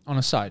about, on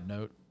a side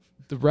note,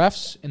 the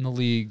refs in the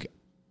league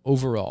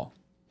overall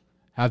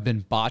have been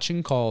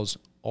botching calls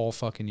all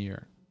fucking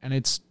year, and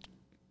it's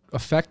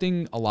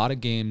affecting a lot of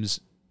games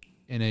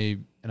in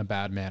a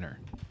bad manner.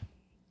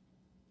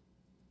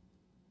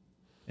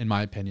 In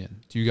my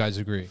opinion, do you guys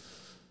agree?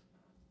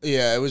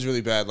 yeah, it was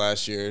really bad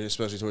last year,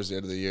 especially towards the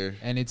end of the year.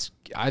 And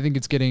I think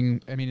it's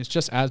getting. I mean, it's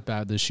just as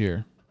bad this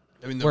year.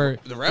 I mean, the Where-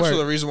 refs where- are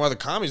the reason why the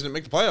commies didn't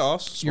make the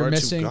playoffs.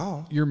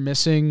 You're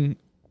missing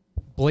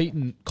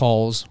blatant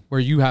calls where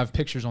you have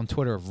pictures on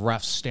Twitter of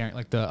refs staring,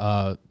 like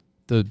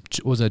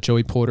was that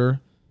Joey Porter?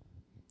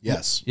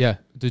 Yes. Yeah,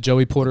 the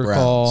Joey Porter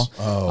Browns. call.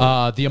 Oh.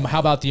 How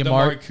about the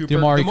Amari Cooper? The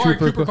Amari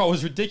Cooper call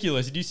was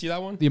ridiculous. Did you see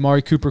that one? The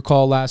Amari Cooper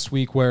call last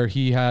week where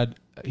he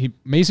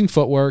amazing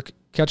footwork,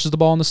 catches the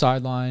ball on the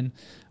sideline,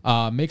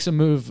 makes a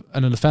move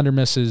and a defender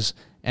misses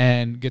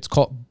and gets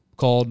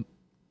called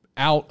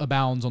out of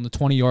bounds on the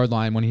 20-yard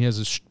line when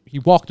he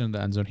walked into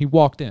the end zone. He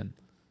walked in.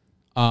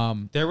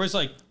 There was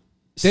like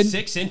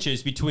 6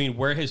 inches between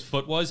where his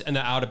foot was and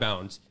the out of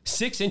bounds.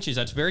 6 inches.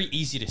 That's very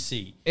easy to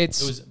see.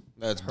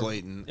 That's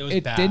blatant. It was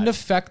It bad. didn't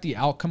affect the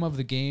outcome of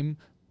the game,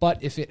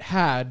 but if it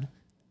had,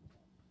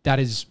 that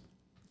is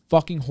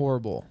fucking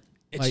horrible.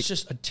 It's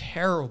just a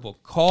terrible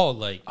call.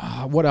 Like,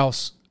 What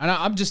else? And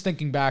I'm just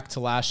thinking back to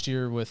last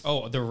year with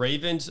the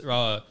Ravens,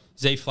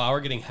 Zay Flower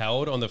getting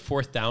held on the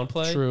 4th down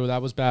play. True,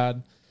 that was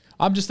bad.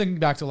 I'm just thinking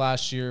back to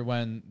last year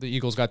when the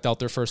Eagles got dealt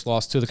their first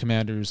loss to the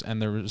Commanders,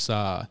 and there was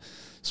some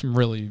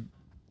really,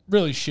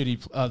 really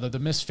shitty the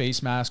missed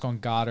face mask on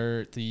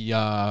Goddard, the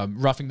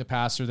roughing the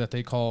passer that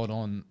they called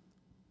on.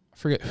 I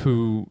forget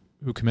who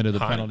committed the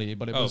penalty,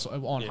 but it was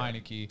on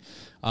Heineke.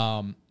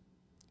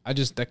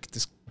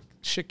 This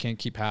shit can't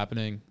keep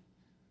happening.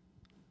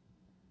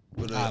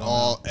 But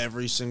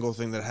every single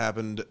thing that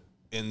happened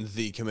in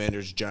the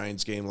Commanders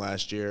Giants game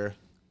last year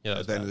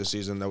at the end of the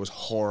season, that was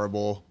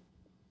horrible.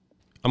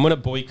 I'm going to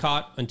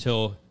boycott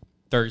until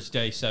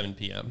Thursday, 7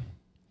 p.m.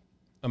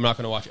 I'm not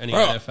going to watch any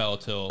NFL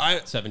till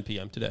 7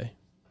 p.m. today.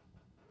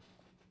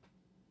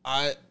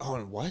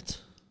 What?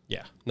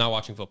 Yeah, not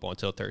watching football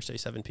until Thursday,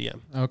 7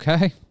 p.m.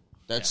 Okay.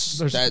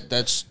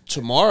 That's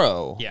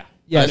tomorrow. Yeah.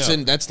 Yeah,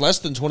 that's less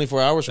than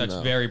 24 hours from That's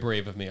now. very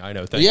brave of me. I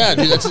know. Thank Yeah,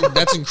 you. dude,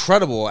 that's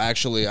incredible.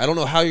 Actually, I don't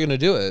know how you're gonna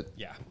do it.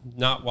 Yeah,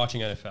 not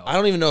watching NFL. I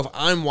don't even know if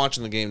I'm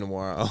watching the game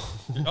tomorrow.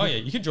 Oh yeah,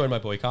 you can join my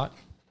boycott.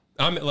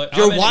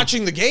 You're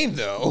watching the game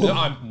though.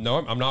 I'm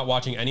not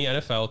watching any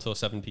NFL till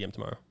 7 p.m.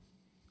 tomorrow.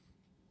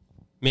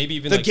 Maybe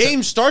even The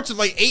game starts at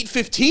like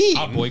 8:15.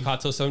 I'll boycott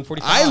till 7:45.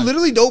 I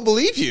literally don't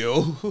believe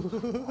you.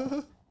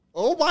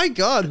 Oh my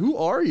god, who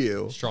are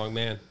you? Strong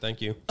man. Thank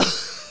you.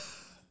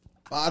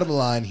 Bottom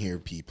line here,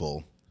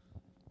 people.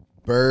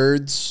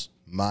 Birds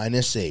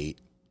 -8.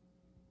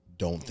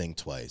 Don't think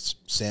twice.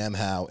 Sam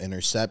Howell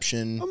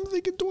interception I'm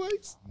thinking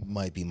twice.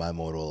 might be my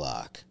mortal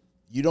lock.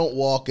 You don't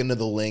walk into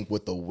the link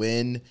with the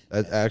win.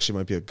 That actually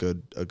might be a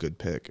good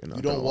pick.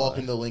 You don't walk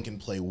into the link and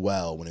play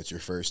well when it's your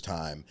first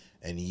time,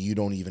 and you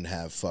don't even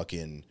have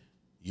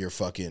your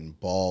fucking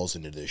balls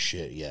into this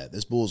shit yet.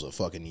 This bull's a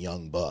fucking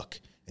young buck,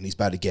 and he's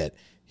about to get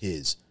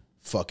his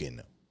fucking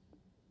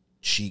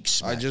cheeks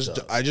smacked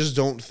up. I just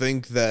don't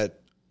think that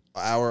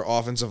our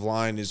offensive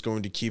line is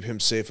going to keep him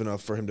safe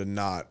enough for him to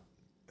not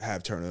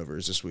have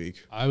turnovers this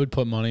week. I would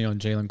put money on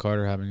Jalen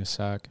Carter having a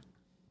sack.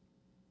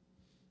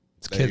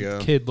 There you go.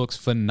 Kid looks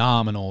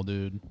phenomenal,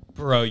 dude.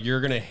 Bro,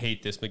 you're gonna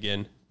hate this,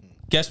 McGinn.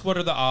 Guess what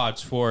are the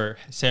odds for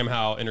Sam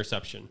Howell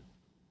interception?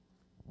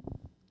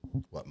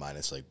 What,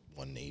 minus like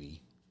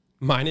 180?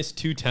 Minus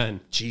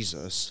 210.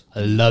 Jesus.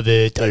 I love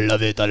it. I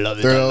love it. I love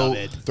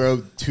it. Throw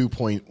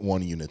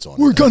 2.1 units on.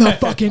 We're it. gonna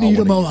fucking eat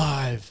wanna him eat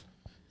alive.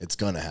 It's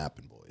gonna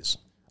happen, boys.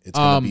 It's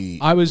gonna be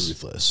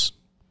ruthless.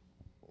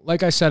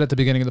 Like I said at the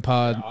beginning of the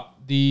pod, I'll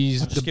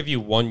just give you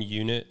 1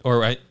 unit,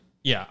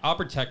 I'll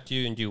protect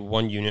you and do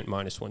 1 unit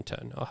minus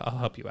 110. I'll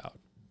help you out.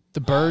 the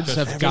Birds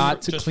have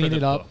got to just clean for the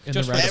it up book. in the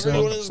Just for red the zone.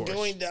 Everyone of is course.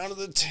 going down to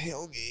the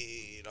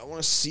tailgate. I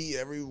want to see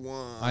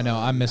everyone. I know.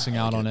 I'm missing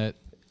out on it.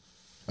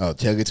 Oh,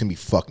 tailgate's gonna be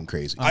fucking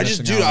crazy. I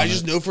missing just out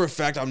on know for a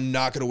fact I'm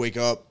not gonna wake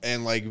up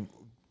and like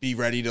be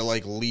ready to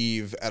like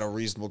leave at a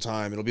reasonable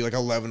time. It'll be like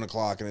 11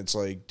 o'clock, and it's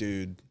like,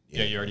 dude,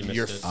 Yeah, you already missed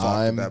you're it. fucked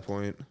at that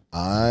point.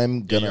 I'm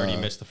You gonna. already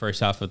missed the first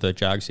half of the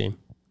Jags game.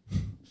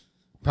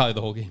 Probably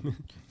the whole game.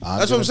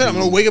 That's what I'm saying. I'm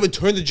gonna wake up and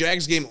turn the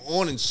Jags game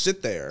on and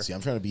sit there. See,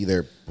 I'm trying to be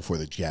there before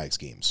the Jags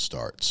game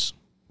starts.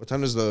 What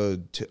time does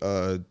the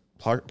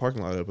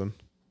parking lot open?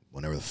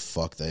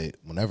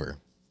 Whenever.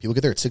 People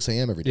get there at 6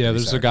 a.m. every day. Yeah, every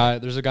there's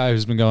Saturday. a guy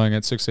who's been going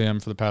at 6 a.m.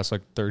 for the past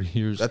like 30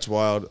 years. That's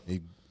wild.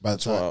 By the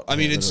time, Well, I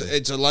mean, yeah, it's literally.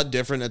 it's a lot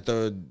different at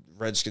the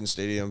Redskins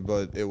Stadium,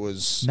 but it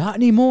was not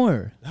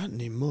anymore. not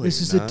anymore.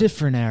 This is not. a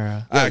different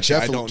era. Yeah, Actually, I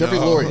Jeff- don't Jeffrey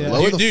know. Lurie,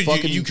 lower the Dude,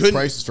 fucking you couldn't-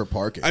 prices for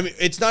parking. I mean,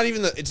 it's not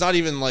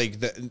even like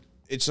the.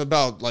 It's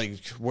about like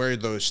where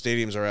those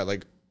stadiums are at.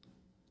 Like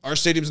our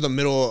stadium's in the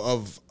middle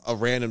of a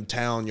random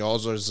town.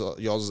 Y'all's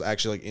is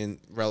actually like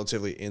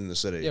relatively in the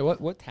city. Yeah,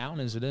 what town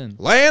is it in?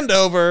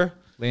 Landover,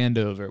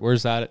 Landover.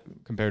 Where's that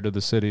compared to the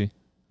city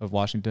of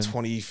Washington?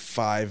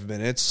 25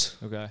 minutes.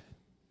 Okay.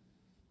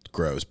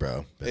 Gross,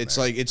 bro. Been It's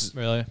there. like it's.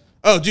 Really?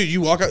 Oh, dude,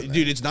 you walk out,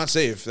 dude. It's not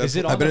safe. Is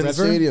it on I've been the in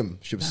the river? stadium.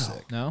 She was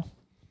sick. No.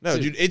 No,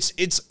 dude.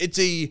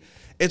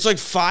 It's like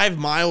 5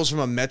 miles from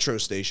a metro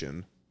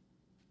station.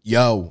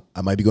 Yo,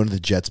 I might be going to the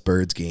Jets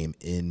Birds game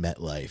in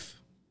MetLife.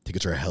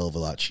 Tickets are a hell of a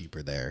lot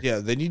cheaper there. Yeah,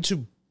 they need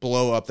to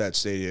blow up that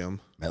stadium.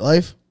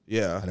 MetLife?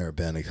 Yeah. I've never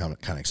been. I'm kind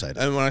of excited.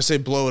 And when I say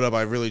blow it up,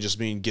 I really just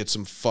mean get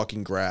some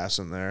fucking grass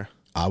in there.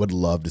 I would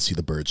love to see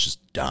the Birds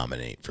just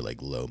dominate for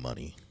like low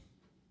money.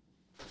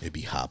 It'd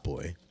be hot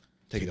boy.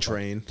 Take a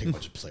train. Take a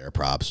bunch of player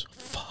props.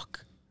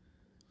 Fuck.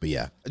 But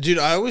yeah, Dude,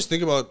 I always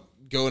think about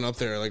going up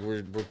there. Like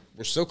we're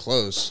so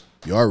close.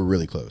 you are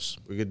really close.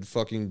 We could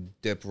fucking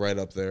dip right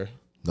up there.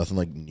 Nothing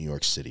like New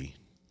York City.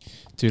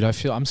 Dude,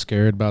 I'm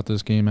scared about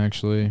this game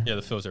actually. Yeah,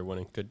 the Phils are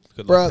winning. Good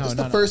Bro, luck. this is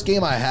the first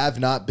game I have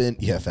not been.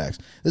 Yeah, facts.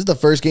 This is the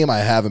first game I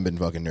haven't been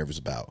fucking nervous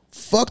about.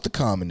 Fuck the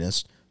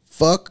Communists.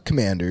 Fuck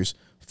Commanders.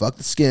 Fuck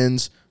the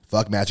Skins.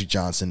 Fuck Magic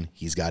Johnson.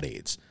 He's got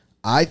AIDS.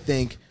 I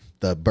think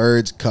the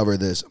Birds cover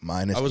this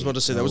minus. I was about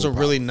to say that no was a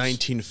really problems.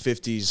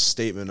 1950s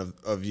statement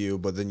of you,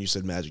 but then you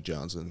said Magic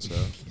Johnson. So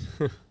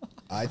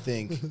I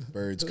think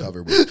Birds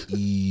cover with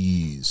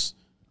ease.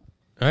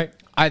 All right.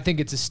 I think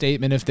it's a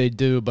statement if they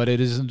do, but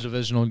it is a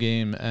divisional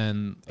game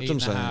and That's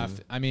what I'm 8.5. saying.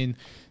 I mean,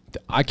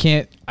 I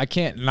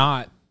can't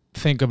not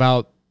think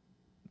about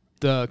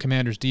the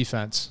Commanders'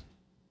 defense.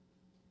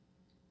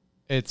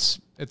 It's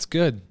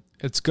good.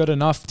 It's good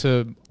enough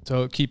to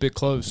keep it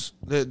close.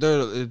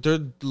 they're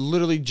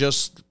literally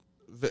just.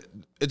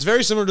 It's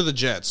very similar to the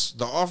Jets.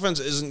 The offense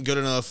isn't good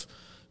enough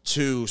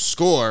to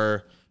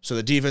score, so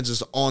the defense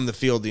is on the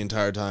field the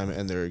entire time,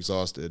 and they're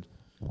exhausted.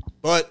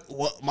 But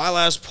my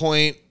last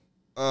point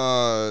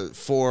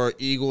for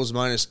Eagles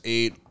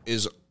 -8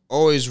 is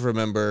always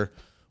remember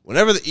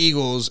whenever the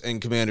Eagles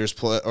and Commanders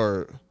play,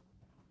 or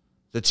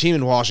the team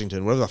in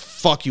Washington, whatever the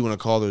fuck you want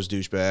to call those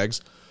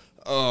douchebags,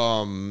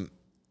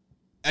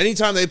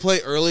 anytime they play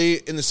early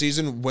in the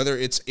season, whether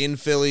it's in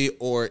Philly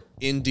or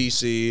in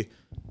DC,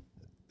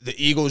 the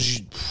Eagles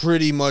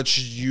pretty much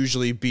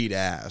usually beat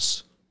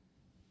ass.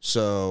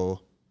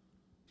 So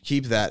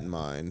keep that in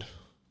mind.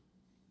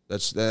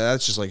 That's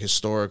just like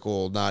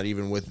historical, not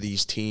even with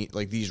these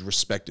these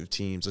respective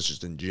teams. That's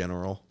just in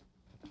general.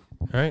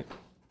 All right.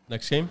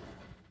 Next game.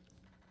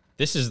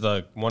 This is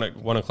the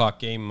 1 o'clock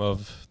game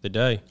of the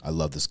day. I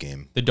love this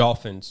game. The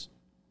Dolphins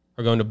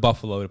are going to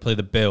Buffalo to play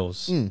the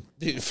Bills.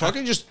 Dude,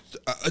 fucking just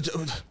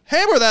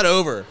hammer that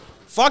over.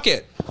 Fuck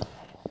it.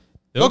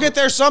 They'll get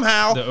there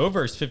somehow. The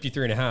over is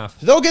 53.5.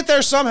 They'll get there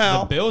The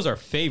somehow. Bills are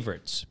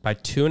favorites by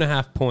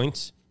 2.5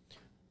 points.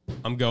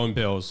 I'm going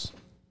Bills.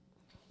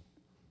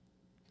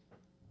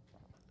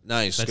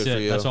 Nice. That's Good for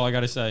it. you. That's all I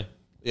got to say.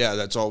 Yeah,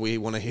 that's all we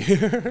want to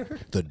hear.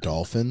 The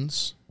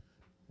Dolphins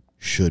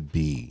should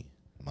be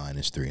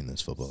 -3 in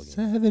this football game.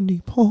 70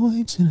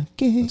 points in a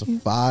game. It's a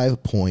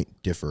 5-point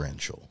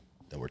differential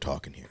that we're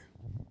talking here.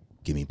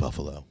 Give me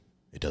Buffalo.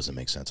 It doesn't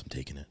make sense. I'm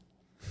taking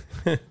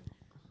it.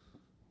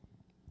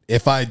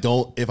 If I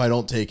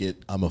don't take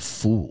it, I'm a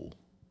fool.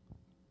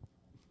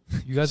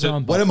 You guys So are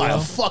on What Buffalo? am I,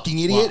 a fucking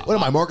idiot? Well, what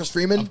am I, Marcus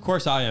Freeman? Of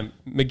course I am.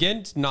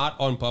 McGinn's not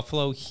on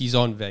Buffalo. He's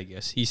on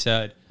Vegas. He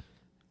said,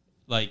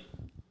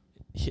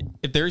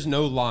 if there's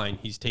no line,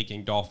 he's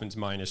taking Dolphins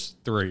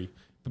 -3.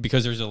 But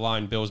because there's a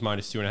line, Bills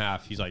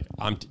 -2.5, he's like,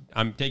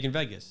 I'm taking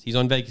Vegas. He's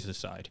on Vegas'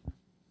 side.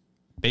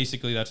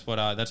 Basically,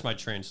 that's my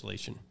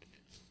translation.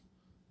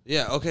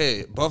 Yeah,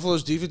 okay.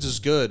 Buffalo's defense is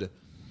good.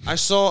 I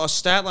saw a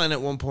stat line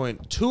at one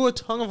point. Tua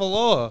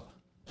Tagovailoa,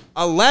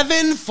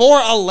 11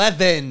 for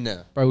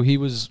 11. Bro, he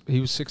was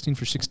 16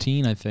 for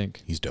 16, I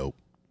think. He's dope.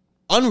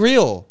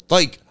 Unreal.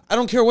 Like, I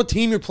don't care what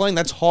team you're playing.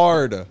 That's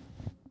hard.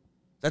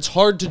 That's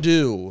hard to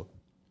do.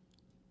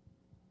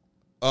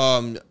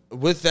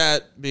 With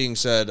that being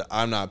said,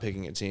 I'm not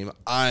picking a team.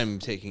 I'm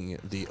taking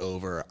the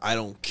over. I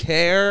don't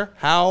care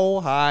how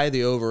high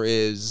the over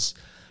is.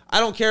 I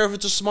don't care if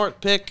it's a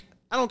smart pick.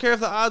 I don't care if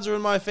the odds are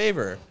in my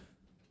favor.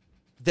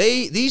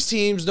 These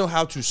teams know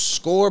how to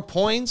score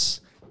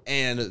points,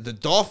 and the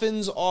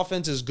Dolphins'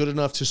 offense is good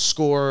enough to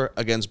score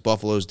against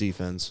Buffalo's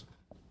defense.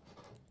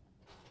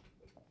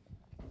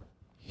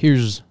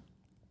 Here's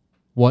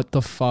what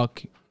the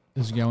fuck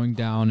is going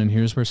down, and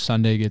here's where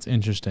Sunday gets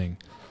interesting.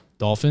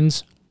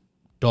 Dolphins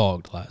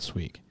dogged last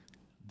week.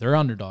 They're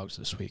underdogs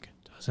this week.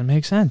 Doesn't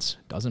make sense.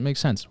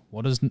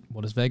 What does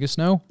Vegas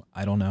know?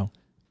 I don't know.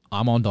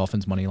 I'm on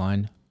Dolphins money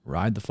line.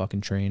 Ride the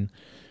fucking train.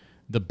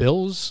 The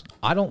Bills,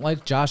 I don't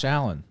like Josh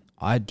Allen.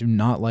 I do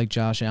not like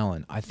Josh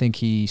Allen. I think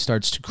he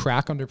starts to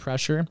crack under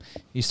pressure.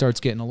 He starts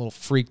getting a little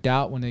freaked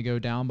out when they go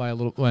down by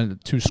when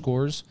 2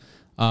 scores.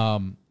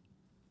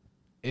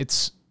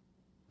 It's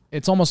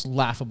almost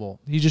laughable.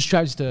 He just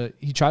tries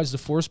to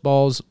force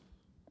balls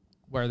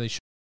where they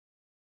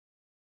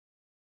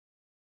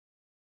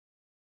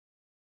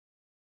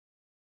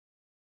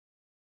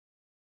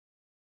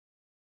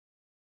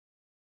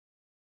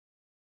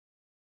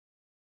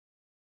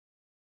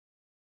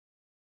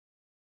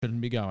shouldn't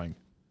be going.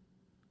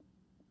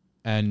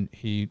 And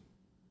he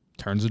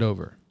turns it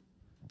over.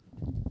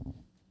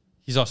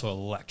 He's also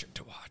electric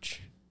to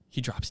watch.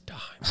 He drops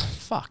dimes.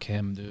 Fuck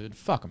him, dude.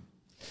 Fuck him.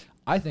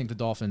 I think the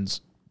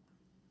Dolphins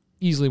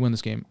easily win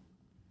this game.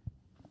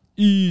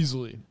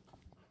 Easily.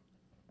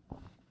 All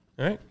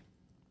right.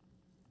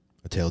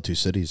 A tale of two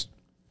cities.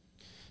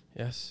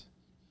 Yes.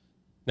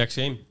 Next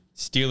game,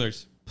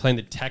 Steelers playing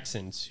the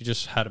Texans, who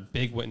just had a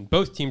big win.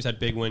 Both teams had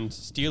big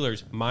wins.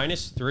 Steelers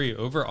 -3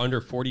 over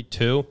under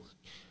 42.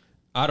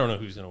 I don't know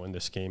who's going to win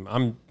this game.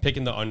 I'm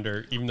picking the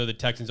under, even though the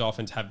Texans'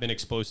 offense have been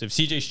explosive.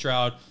 C.J.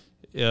 Stroud,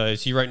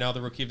 is he right now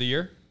the Rookie of the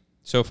Year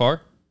so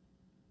far?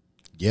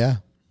 Yeah.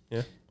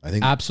 Yeah. I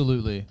think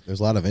Absolutely. there's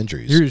a lot of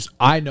injuries.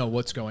 I know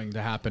what's going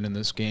to happen in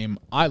this game.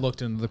 I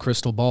looked into the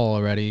crystal ball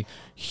already.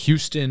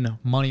 Houston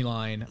money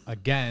line.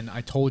 Again, I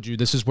told you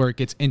this is where it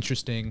gets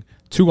interesting.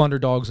 2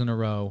 underdogs in a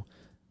row.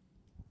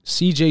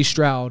 C.J.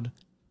 Stroud,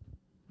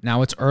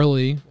 now it's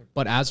early,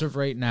 but as of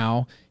right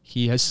now,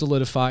 he has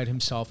solidified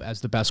himself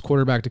as the best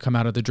quarterback to come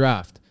out of the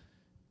draft.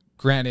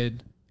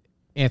 Granted,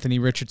 Anthony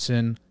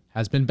Richardson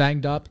has been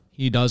banged up.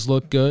 He does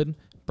look good.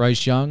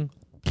 Bryce Young,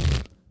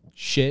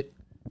 shit.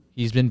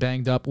 He's been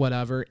banged up,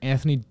 whatever.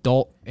 Andy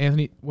Dalton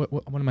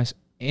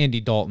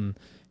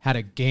had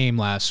a game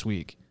last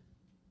week.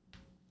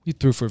 He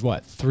threw for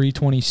what,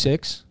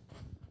 326?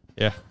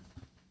 Yeah.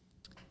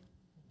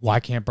 Why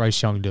can't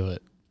Bryce Young do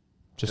it?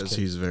 Just Because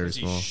kidding. he's very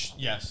small.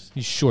 Yes.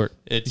 He's short.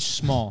 It's- He's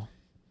small.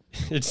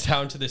 It's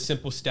down to the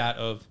simple stat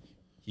of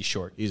he's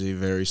short. He's a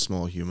very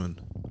small human.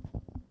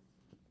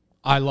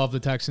 I love the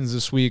Texans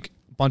this week.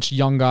 Bunch of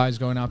young guys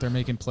going out there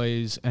making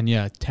plays. And,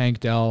 yeah, Tank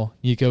Dell,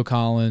 Nico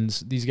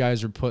Collins. These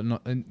guys are putting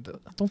 – and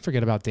don't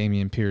forget about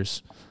Damian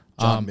Pierce.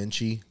 John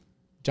Minchie.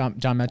 John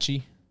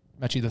Mechie.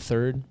 Mechie the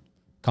third.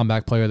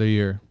 Comeback player of the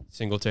year.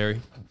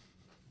 Singletary.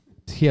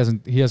 He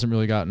hasn't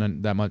really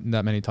gotten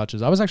that many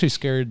touches. I was actually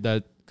scared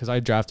that – because I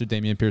drafted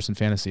Damian Pierce in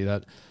fantasy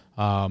that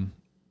they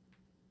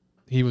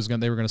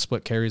were going to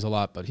split carries a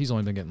lot, but he's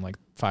only been getting like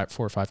 4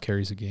 or 5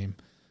 carries a game.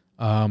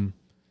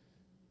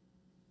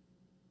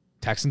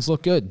 Texans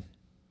look good.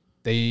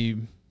 They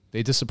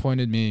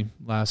disappointed me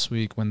last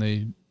week when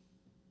they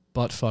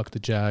butt fucked the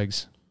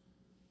Jags.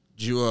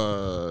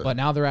 But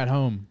now they're at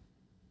home.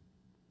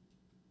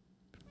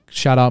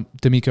 Shout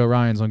out D'Amico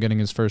Ryans on getting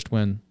his first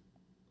win,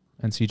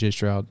 and C.J.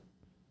 Stroud.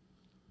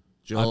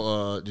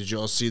 Did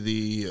y'all see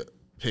the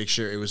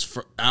picture? It was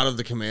out of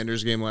the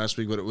Commanders game last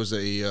week, but it was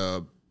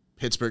a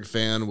Pittsburgh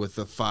fan with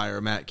the Fire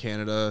Matt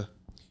Canada.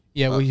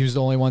 Yeah, well, he was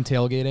the only one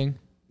tailgating.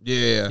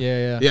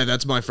 Yeah.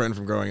 That's my friend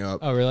from growing up.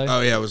 Oh, really?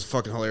 Oh, yeah. It was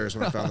fucking hilarious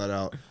when I found that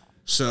out.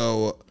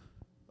 So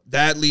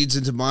that leads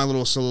into my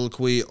little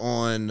soliloquy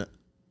on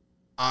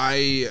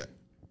I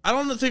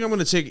don't think I'm going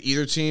to take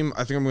either team.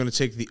 I think I'm going to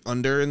take the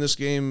under in this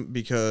game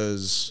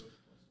because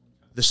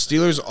the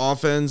Steelers'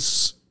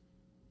 offense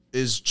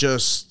is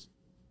just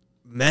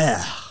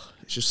meh.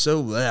 It's just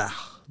so meh.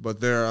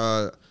 But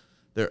their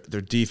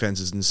defense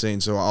is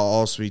insane. So I'll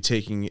also be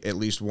taking at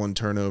least one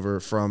turnover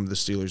from the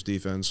Steelers'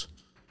 defense.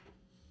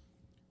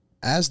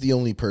 As the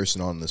only person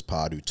on this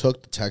pod who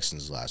took the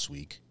Texans last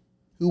week,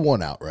 who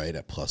won outright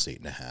at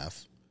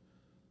 +8.5,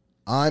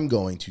 I'm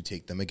going to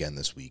take them again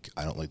this week.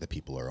 I don't like that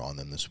people are on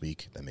them this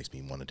week. That makes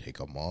me want to take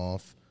them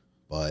off.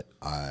 But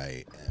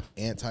I am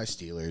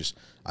anti-Steelers.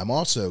 I'm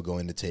also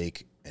going to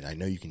take, and I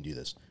know you can do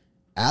this,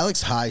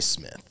 Alex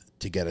Highsmith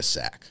to get a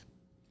sack.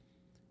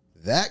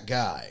 That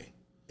guy,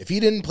 if he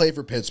didn't play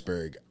for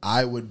Pittsburgh,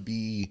 he'd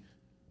be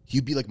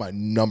like my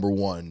number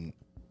one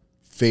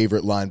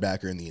favorite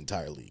linebacker in the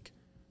entire league.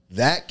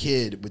 That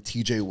kid with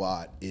TJ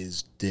Watt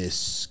is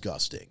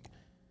disgusting.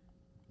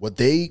 What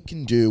they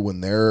can do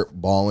when they're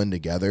balling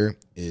together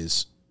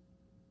is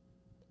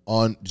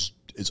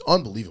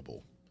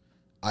unbelievable.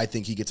 I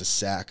think he gets a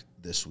sack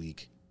this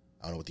week.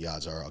 I don't know what the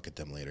odds are. I'll get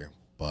them later,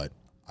 but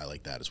I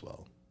like that as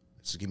well.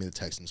 So give me the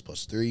Texans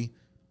 +3,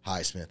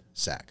 Highsmith,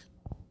 sack.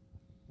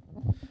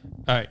 All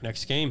right,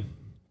 next game.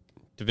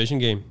 Division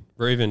game.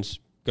 Ravens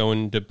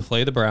going to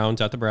play the Browns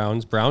at the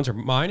Browns. Browns are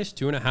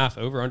 -2.5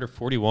 over under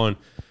 41.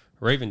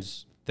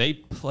 Ravens, they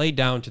play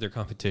down to their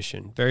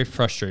competition. Very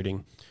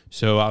frustrating.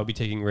 So I'll be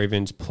taking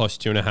Ravens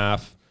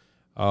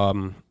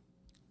 +2.5.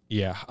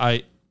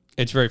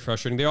 It's very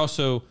frustrating. They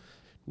also,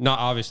 not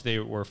obviously, they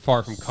were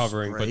far from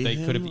covering, but they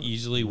could have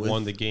easily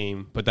won the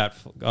game. But that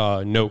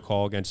no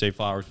call against Zay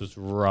Flowers was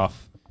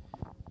rough.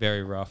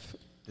 Very rough.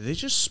 Did they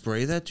just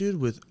spray that dude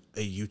with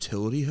a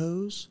utility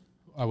hose?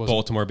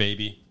 Baltimore,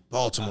 baby.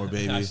 Baltimore,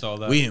 baby. I saw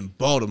that. We in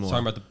Baltimore.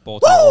 Talking about the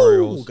Baltimore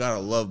Orioles.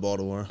 Gotta love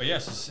Baltimore. But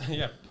yes,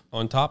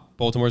 on top.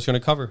 Baltimore's going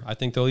to cover. I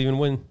think they'll even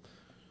win.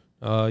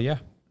 Yeah,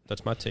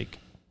 that's my take.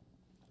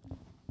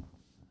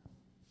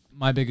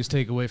 My biggest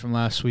takeaway from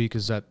last week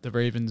is that the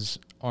Ravens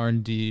are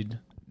indeed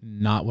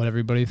not what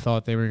everybody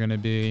thought they were going to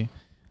be.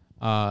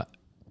 I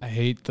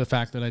hate the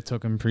fact that I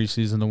took him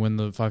preseason to win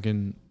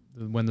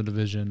the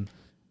division.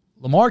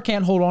 Lamar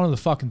can't hold on to the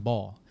fucking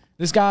ball.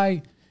 This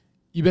guy,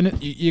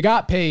 you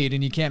got paid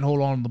and you can't hold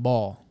on to the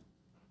ball.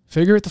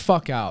 Figure it the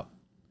fuck out.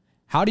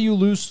 How do you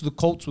lose to the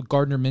Colts with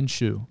Gardner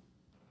Minshew?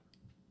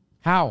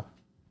 How?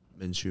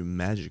 Minshew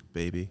magic,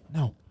 baby.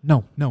 No.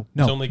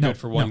 It's only good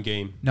for one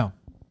game. No,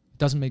 it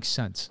doesn't make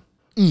sense.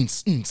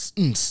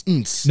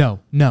 Mm.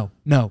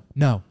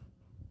 No.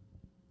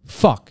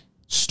 Fuck.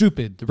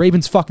 Stupid. The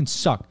Ravens fucking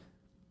suck.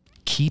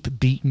 Keep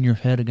beating your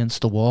head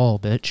against the wall,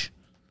 bitch.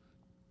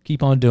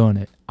 Keep on doing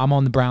it. I'm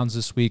on the Browns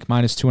this week,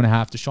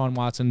 -2.5. Deshaun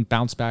Watson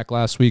bounced back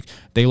last week.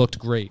 They looked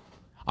great.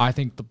 I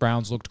think the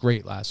Browns looked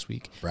great last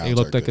week. They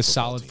looked like a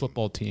solid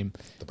football team.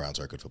 The Browns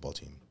are a good football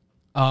team.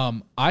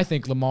 I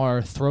think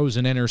Lamar throws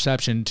an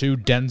interception to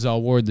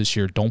Denzel Ward this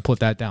year. Don't put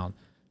that down.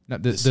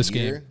 This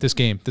game.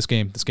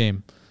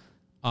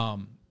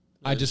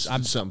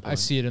 I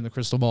see it in the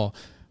crystal ball.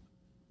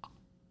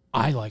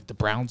 I like the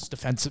Browns'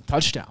 defensive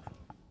touchdown.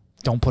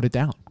 Don't put it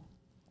down.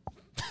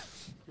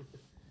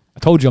 I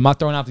told you I'm not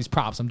throwing out these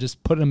props. I'm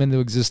just putting them into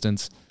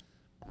existence.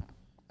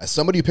 As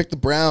somebody who picked the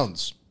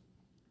Browns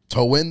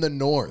to win the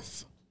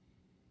North,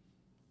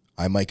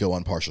 I might go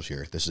unpartial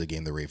here. This is a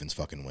game the Ravens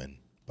fucking win.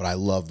 But I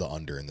love the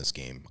under in this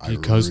game.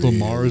 Because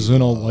Lamar's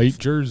in a white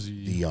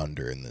jersey. The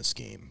under in this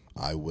game.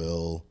 I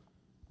will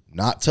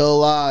not tell a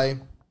lie.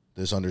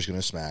 This under's going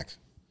to smack.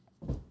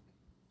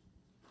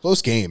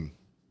 Close game.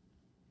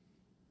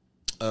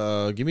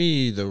 Give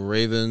me the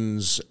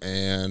Ravens,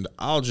 and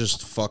I'll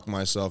just fuck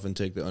myself and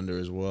take the under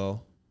as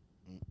well.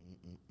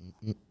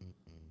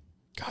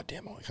 God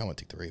damn, I kind of want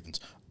to take the Ravens.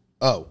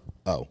 Oh.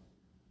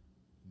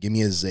 Give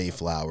me a Zay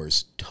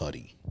Flowers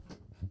tutty.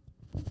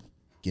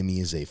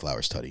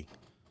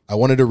 I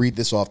wanted to read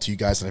this off to you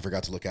guys, and I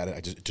forgot to look at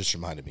it. It just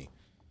reminded me.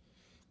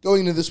 Going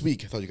into this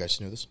week, I thought you guys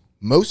knew this.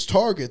 Most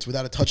targets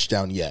without a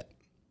touchdown yet.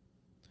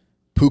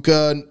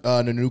 Puka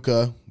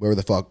Nanuka, wherever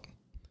the fuck.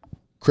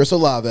 Chris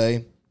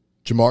Olave,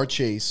 Jamar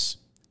Chase,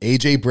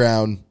 A.J.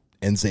 Brown,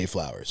 and Zay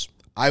Flowers.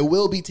 I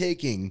will be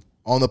taking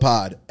on the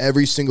pod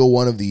every single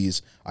one of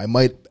these. I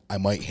might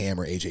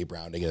hammer A.J.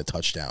 Brown to get a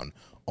touchdown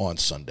on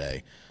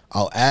Sunday.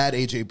 I'll add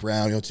A.J.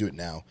 Brown. You don't do it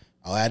now.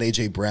 I'll add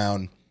A.J.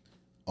 Brown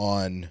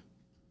on.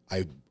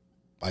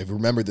 I've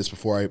remembered this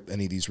before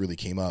any of these really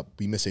came up.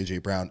 We miss A.J.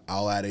 Brown.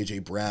 I'll add A.J.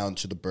 Brown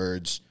to the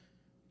Birds,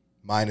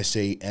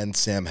 -8, and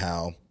Sam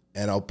Howell,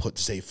 and I'll put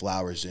Zay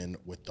Flowers in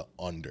with the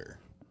under.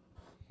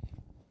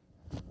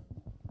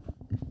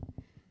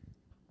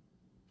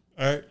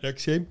 All right,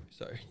 next game.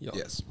 Sorry. Y'all.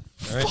 Yes.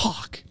 All right.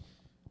 Fuck.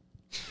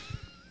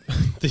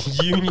 The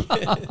Union.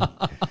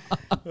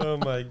 Oh,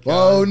 my God.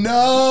 Oh,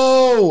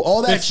 no.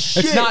 All that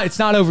shit. It's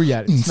not over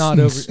yet. It's not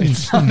over.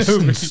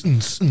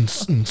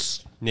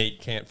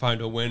 Nate can't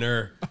find a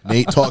winner.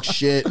 Nate talks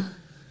shit. All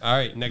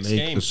right, next Make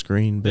game. the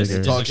screen This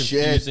bigger. is Talk a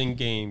shit. confusing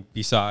game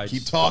besides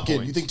Keep talking.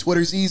 points. You think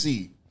Twitter's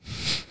easy?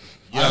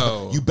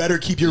 Yo. You better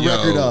keep your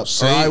record up,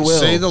 or I will.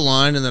 Say the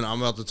line, and then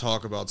I'm about to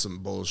talk about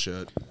some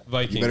bullshit.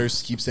 Vikings You better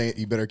keep saying.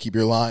 You better keep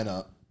your line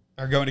up.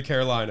 are going to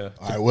Carolina.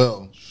 I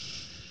will.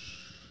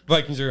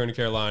 Vikings are going to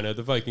Carolina.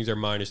 The Vikings are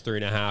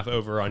 -3.5,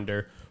 over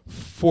under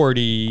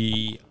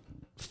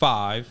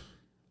 45.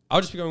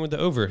 I'll just be going with the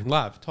over.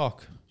 Live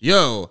talk.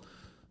 Yo,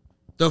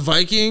 the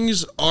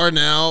Vikings are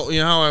now, you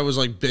know how I was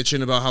like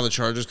bitching about how the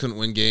Chargers couldn't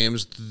win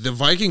games? The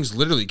Vikings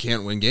literally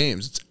can't win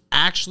games. It's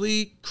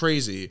actually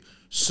crazy.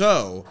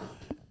 So,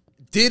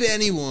 did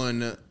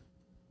anyone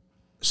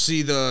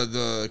see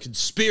the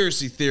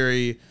conspiracy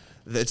theory?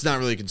 It's not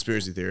really a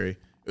conspiracy theory.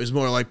 It was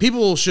more like they're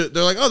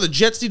like, oh, the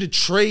Jets need to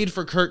trade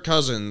for Kirk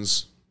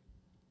Cousins.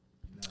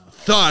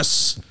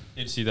 Thus,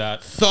 Did you see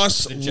that?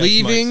 Thus The Jets might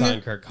leaving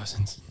sign Kirk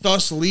Cousins.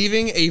 thus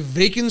leaving a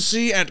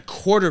vacancy at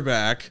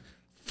quarterback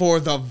for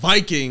the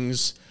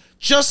Vikings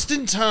just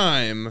in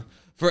time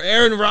for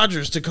Aaron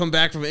Rodgers to come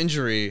back from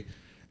injury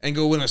and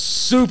go win a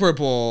Super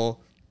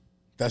Bowl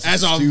That's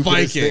as the a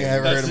stupidest Viking. thing I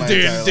ever heard in my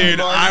Dude, entire dude,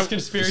 life. Largest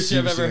conspiracy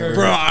I've ever heard.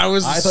 Bro, I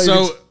was I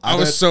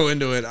thought so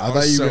into it. I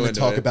thought you were going to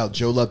talk about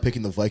Joe Love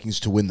picking the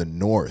Vikings to win the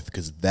North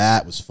because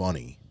that was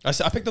funny. I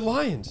picked the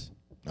Lions.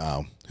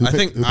 Oh, I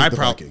think the I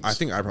Vikings?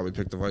 probably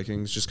picked the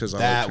Vikings just because I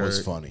That like was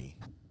Kirk. funny.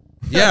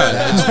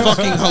 Yeah, it's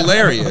fucking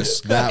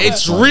hilarious. That was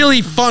It's funny.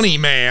 really funny,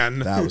 man.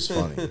 That was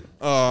funny.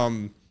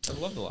 I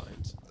love the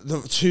Lions.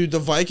 The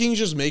Vikings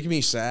just make me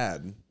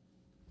sad. And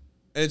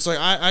it's like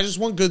I just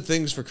want good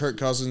things for Kirk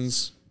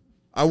Cousins.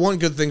 I want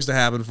good things to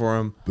happen for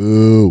him.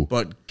 Boo.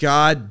 But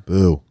God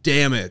Boo.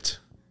 damn it,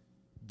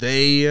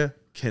 they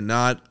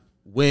cannot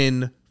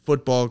win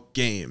football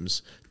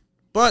games.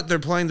 But they're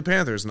playing the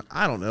Panthers, and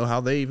I don't know how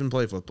they even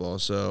play football.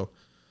 So,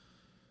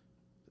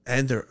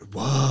 and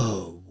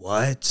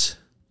what?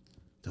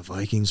 The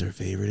Vikings are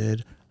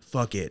favorited?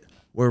 Fuck it.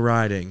 We're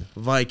riding.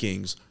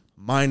 Vikings,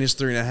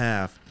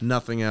 -3.5.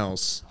 Nothing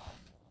else.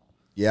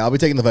 Yeah, I'll be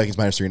taking the Vikings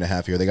minus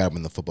 3.5 here. They got to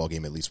win the football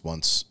game at least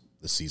once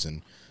this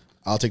season.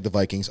 I'll take the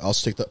Vikings. I'll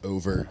stick the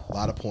over. A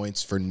lot of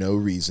points for no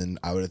reason.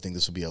 I would think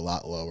this would be a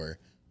lot lower.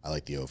 I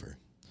like the over.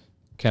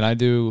 I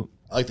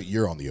like that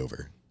you're on the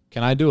over.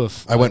 Can I do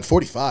I went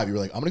 45. You were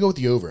like, I'm going to go with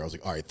the over. I was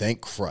like, all right,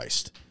 thank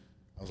Christ.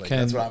 I was like,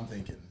 that's what I'm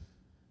thinking.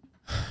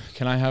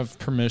 Can I have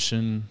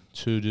permission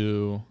to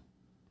do...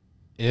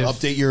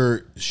 Update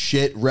your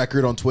shit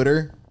record on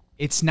Twitter?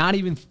 It's not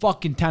even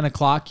fucking 10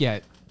 o'clock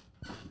yet.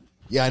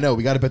 Yeah, I know.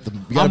 We got to bet the...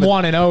 I'm 1-0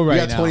 right now. We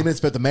got 20 minutes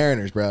to bet the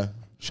Mariners, bro.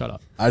 Shut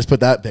up. I just put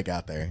that pick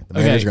out there. The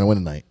Mariners are going to win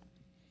tonight.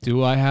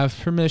 Do I have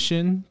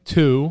permission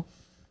to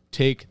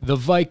take the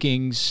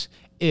Vikings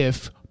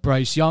if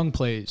Bryce Young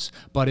plays?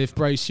 But if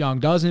Bryce Young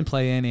doesn't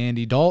play and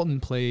Andy Dalton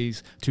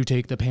plays, to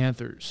take the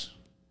Panthers?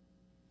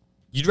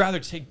 You'd rather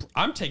take...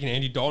 I'm taking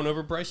Andy Dalton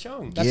over Bryce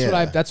Young.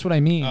 That's what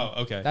I mean. Oh,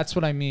 okay. That's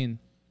what I mean.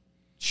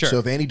 Sure. So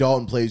if Andy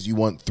Dalton plays, you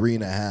want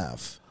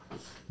 3.5.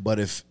 But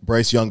if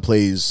Bryce Young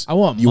plays, you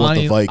want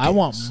the Vikings. I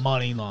want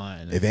money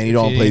line. If Andy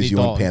Dalton plays, you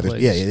want Panthers.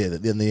 Plays. Yeah.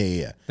 Then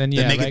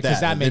make it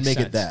that. That makes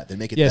sense. sense. Then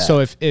make it yeah. that.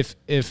 So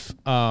if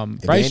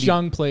Bryce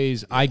Young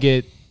plays, I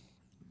get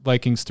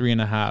Vikings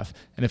 3.5,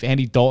 and if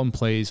Andy Dalton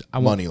plays, I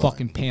want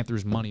fucking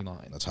Panthers money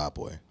line. That's hot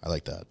boy. I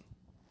like that.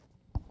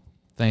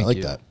 Thank you. I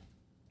like that.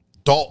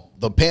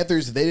 The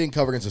Panthers, they didn't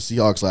cover against the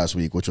Seahawks last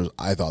week, which was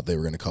I thought they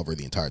were going to cover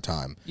the entire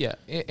time. Yeah,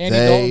 Andy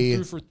Dalton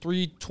threw for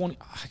 320.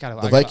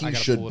 The Vikings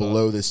should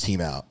blow this team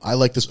out. I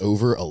like this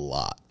over a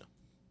lot.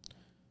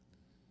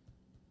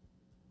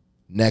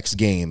 Next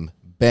game,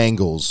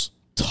 Bengals,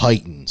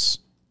 Titans.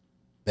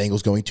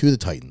 Bengals going to the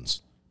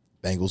Titans.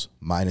 Bengals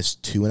minus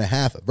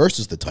 2.5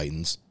 versus the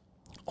Titans.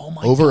 Oh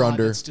my over God,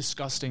 under. That's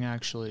disgusting,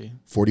 actually.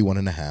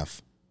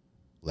 41.5.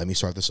 Let me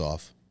start this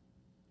off.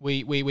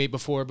 Wait.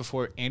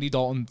 Before Andy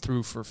Dalton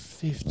threw for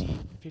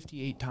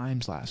 58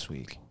 times last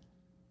week.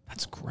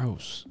 That's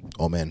gross.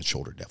 Oh, man, his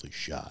shoulder definitely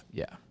shot.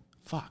 Yeah.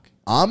 Fuck.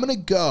 I'm going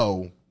to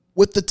go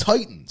with the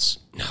Titans.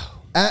 No.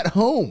 At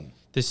home.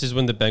 This is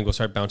when the Bengals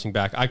start bouncing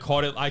back. I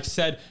called it. I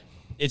said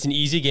it's an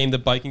easy game. The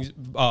Vikings.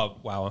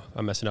 Wow,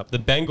 I'm messing up. The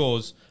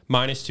Bengals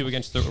 -2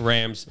 against the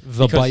Rams.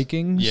 The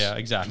Vikings? Yeah,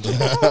 exactly.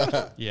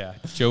 Yeah,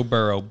 Joe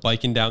Burrow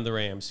biking down the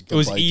Rams. It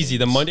was Vikings. easy.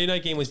 The Monday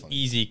night game was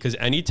easy because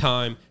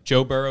anytime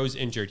Joe Burrow is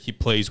injured, he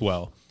plays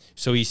well.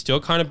 So he's still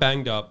kind of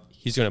banged up.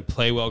 He's going to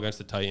play well against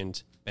the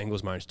Titans.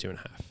 Bengals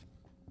 -2.5.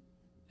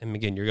 And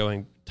again, you're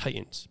going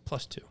Titans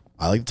 +2.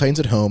 I like the Titans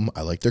at home.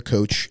 I like their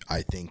coach.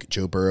 I think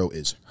Joe Burrow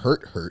is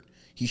hurt.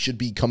 He should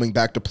be coming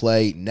back to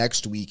play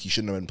next week. He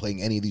shouldn't have been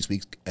playing any of these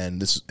weeks. And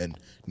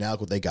now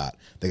look what they got.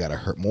 They got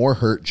a more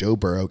hurt Joe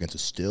Burrow against a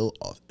still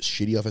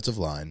shitty offensive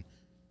line,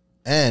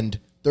 and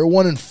they're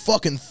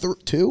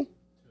 1-2.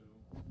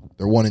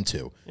 They're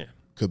 1-2. Yeah,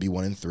 could be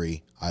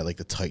 1-3. I like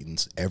the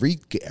Titans. Every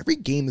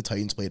game the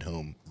Titans play at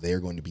home, they are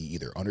going to be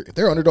either under. If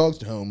they're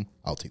underdogs at home,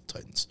 I'll take the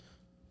Titans.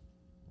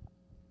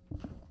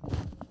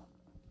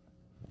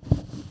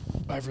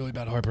 I have really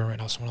bad heartburn right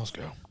now. Someone else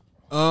go.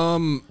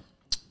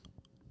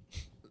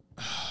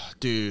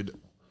 Dude,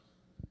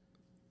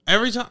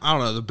 every time, I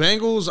don't know, the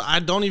Bengals, I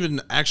don't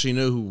even actually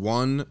know who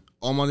won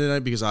on Monday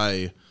night because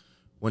I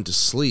went to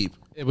sleep.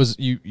 It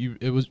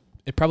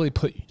probably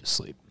put you to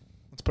sleep.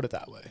 Let's put it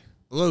that way.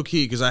 Low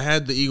key, because I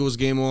had the Eagles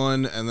game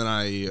on, and then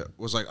I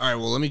was like, all right,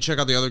 well, let me check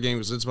out the other game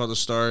because it's about to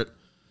start.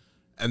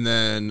 And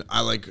then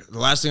the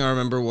last thing I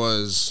remember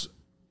was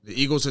the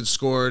Eagles had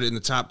scored in the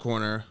top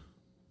corner,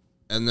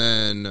 and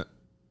then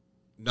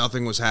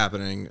nothing was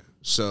happening.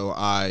 So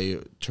I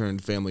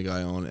turned Family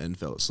Guy on and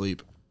fell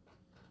asleep.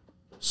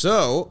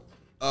 So,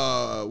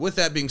 with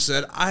that being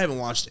said, I haven't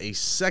watched a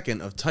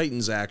second of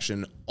Titans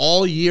action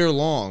all year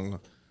long.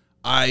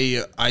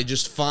 I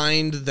just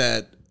find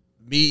that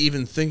me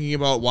even thinking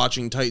about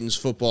watching Titans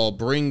football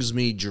brings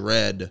me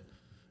dread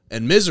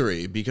and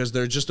misery because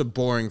they're just a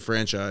boring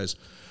franchise.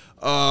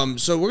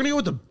 So we're going to go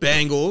with the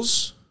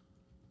Bengals.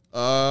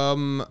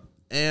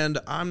 And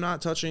I'm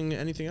not touching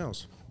anything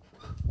else.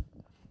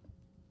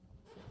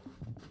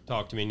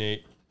 Talk to me,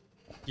 Nate.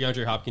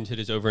 DeAndre Hopkins hit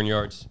his over in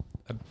yards.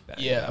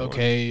 Yeah,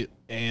 okay.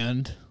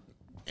 And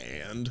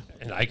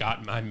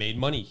I made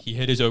money. He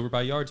hit his over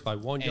by yards by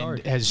 1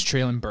 yard. Has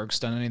Traylon Burks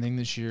done anything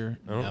this year?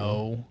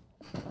 No.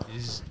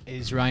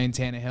 Is Ryan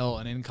Tannehill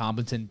an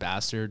incompetent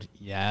bastard?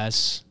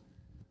 Yes.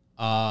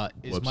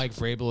 Is Mike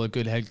Vrabel a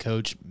good head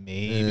coach?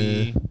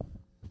 Maybe.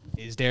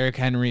 Is Derrick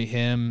Henry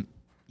him?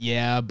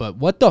 Yeah, but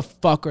what the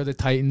fuck are the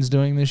Titans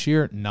doing this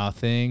year?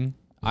 Nothing.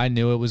 I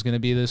knew it was going to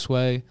be this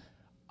way.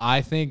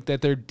 I think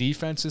that their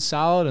defense is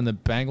solid, and the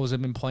Bengals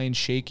have been playing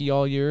shaky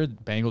all year. The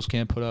Bengals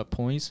can't put up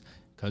points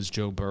because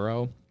Joe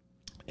Burrow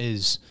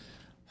is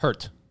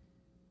hurt.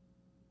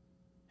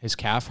 His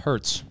calf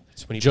hurts.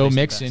 Joe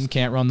Mixon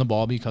can't run the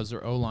ball because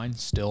their O-line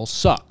still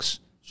sucks.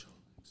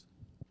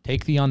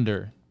 Take the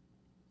under.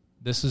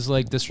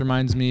 This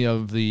reminds me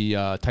of the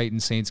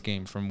Titans-Saints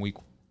game from week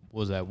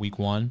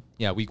 1?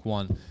 Yeah, week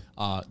 1.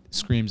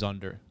 Screams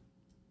under.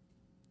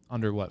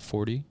 Under what,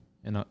 40?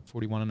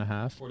 41 and a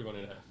half? 41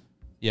 and a half.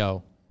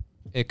 Yo,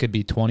 it could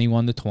be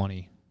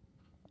 21-20.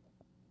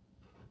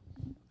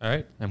 All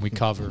right. and we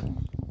cover.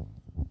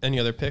 Any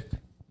other pick?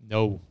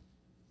 No.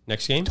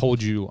 Next game?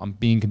 Told you I'm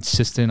being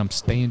consistent. I'm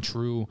staying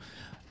true.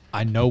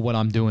 I know what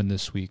I'm doing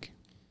this week.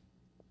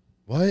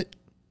 What?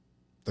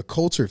 The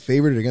Colts are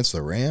favored against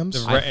the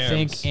Rams? The I Rams.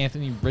 think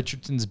Anthony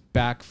Richardson's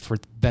back for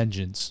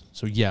vengeance.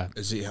 So yeah,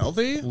 Is he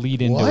healthy?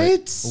 lead into What?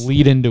 it.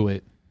 Lead into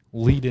it.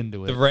 Lead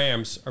into The it.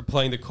 Rams are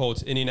playing the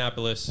Colts.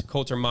 Indianapolis.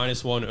 Colts are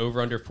 -1,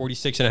 over under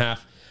 46.5.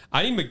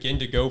 I need McGinn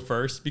to go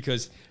first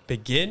because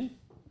McGinn,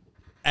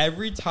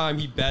 every time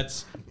he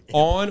bets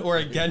on or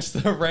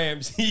against the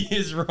Rams, he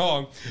is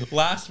wrong.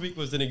 Last week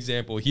was an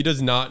example. He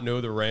does not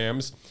know the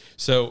Rams.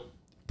 So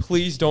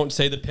please don't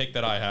say the pick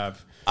that I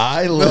have.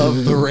 I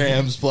love the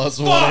Rams plus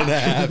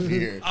 1.5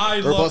 here. I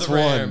Or love plus the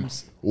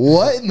Rams.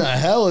 What in the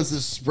hell is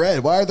this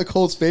spread? Why are the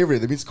Colts favored?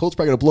 That means the Colts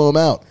probably going to blow them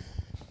out.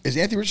 Is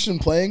Anthony Richardson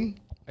playing?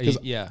 'Cause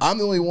Yeah. I'm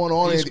the only one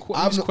on He's it.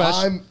 he's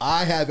question-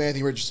 I have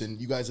Anthony Richardson.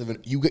 You guys have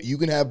you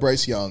can have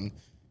Bryce Young.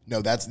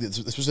 No,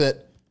 this was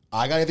it.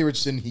 I got Anthony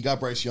Richardson. He got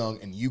Bryce Young,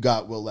 and you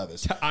got Will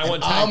Levis. I And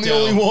want I'm Tank the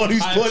only Dell. one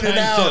who's I have putting it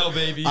Tank out, Dell,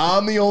 baby.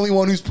 I'm the only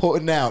one who's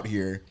putting out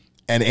here.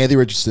 And Anthony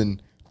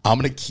Richardson, I'm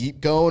gonna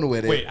keep going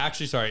with it. Wait,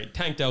 actually, sorry.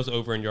 Tank Dell's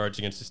over in yards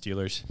against the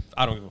Steelers.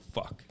 I don't give a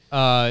fuck.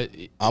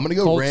 I'm gonna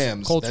go Colts,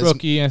 Rams. Colts That's-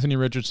 Rookie Anthony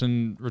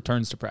Richardson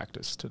returns to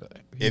practice today.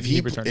 If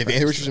returned to Anthony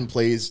practice Richardson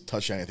plays,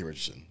 touchdown Anthony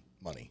Richardson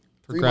money.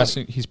 Free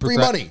progressing, money. he's free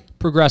money.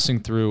 progressing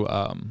through.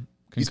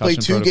 He's Concussion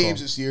played 2 protocol.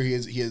 games this year.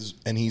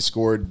 And he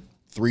scored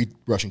 3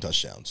 rushing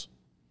touchdowns.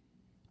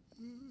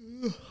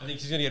 I think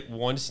he's going to get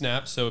 1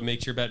 snap, so it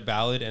makes your bet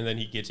valid, and then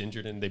he gets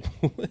injured and they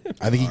pull him.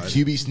 I think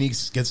he QB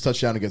sneaks, gets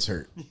touchdown, and gets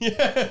hurt.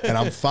 Yeah. And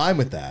I'm fine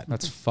with that.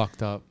 That's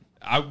fucked up.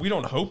 We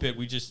don't hope it.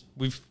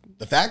 We've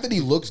The fact that he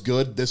looks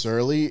good this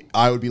early,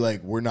 I would be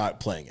like, we're not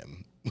playing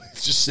him.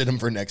 Just sit him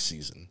for next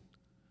season.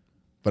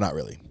 But not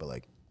really. But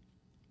like,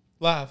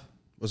 laugh.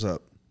 What's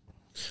up?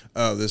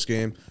 Oh, this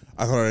game.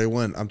 I thought I already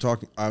won.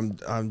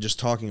 I'm just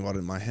talking about it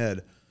in my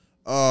head.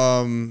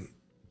 I'm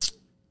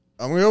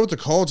gonna go with the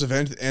Colts if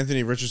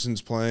Anthony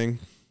Richardson's playing,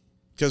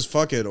 because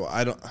fuck it,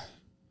 I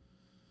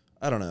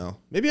don't know.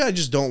 Maybe I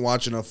just don't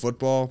watch enough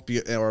football,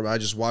 or I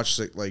just watch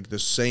like the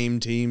same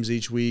teams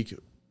each week.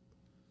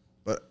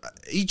 But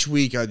each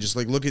week I just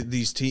like look at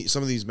these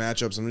some of these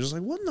matchups, and I'm just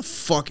like, what in the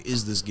fuck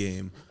is this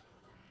game?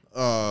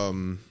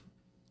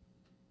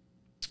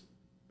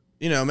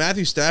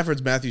 Matthew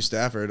Stafford's Matthew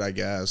Stafford, I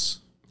guess.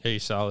 Hey,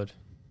 solid.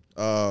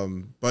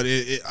 But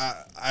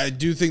I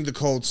do think the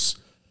Colts.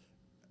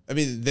 I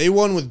mean, they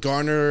won with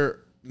Garner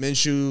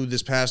Minshew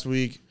this past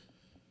week.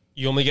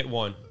 You only get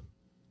 1.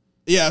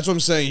 Yeah, that's what I'm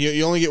saying.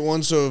 You only get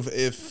 1. So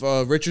if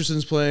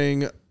Richardson's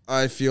playing,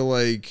 I feel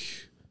like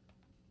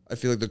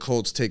the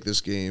Colts take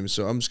this game.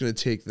 So I'm just gonna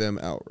take them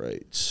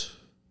outright.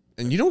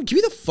 And give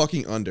me the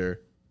fucking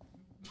under.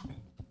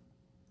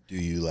 do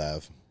you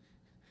laugh?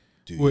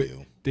 Do Wait,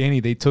 you? Danny,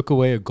 they took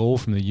away a goal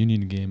from the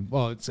Union game.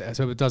 Well,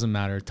 so it doesn't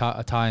matter.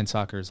 A tie in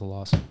soccer is a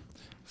loss.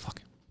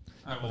 Fuck.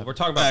 All right, well, we're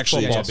talking about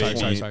Actually, football, yeah,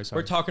 baby. sorry.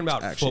 We're talking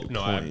about Actually,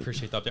 football. No, I point.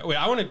 appreciate the update. Wait,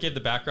 I want to give the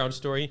background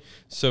story.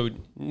 So,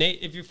 Nate,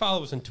 if you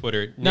follow us on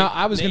Twitter, No, Nate,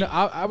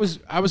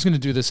 I was gonna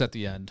do this at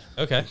the end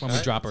Okay. when all we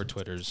right. drop our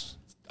Twitters.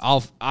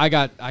 I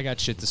got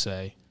shit to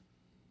say.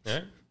 All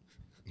right.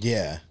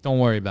 Yeah. Don't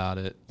worry about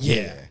it.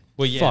 Yeah.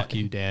 Well, yeah. Fuck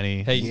you,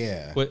 Danny. Hey,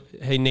 Yeah.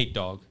 Hey, Nate,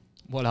 dog.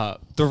 What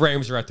up? The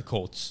Rams are at the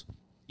Colts.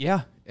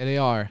 Yeah, they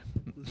are.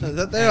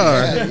 That they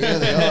are. Yeah,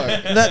 they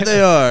are. That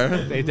they are.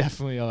 They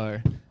definitely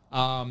are.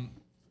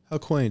 How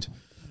quaint.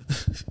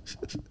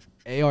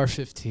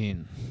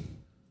 AR-15.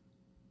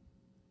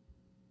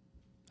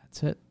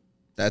 That's it.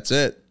 That's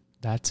it.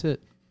 That's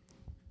it.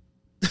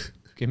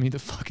 Give me the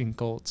fucking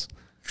Colts.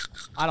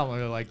 I don't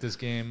really like this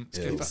game.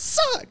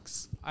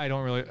 Sucks. I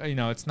don't really,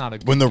 it's not a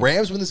good When the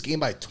Rams win this game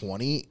by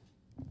 20,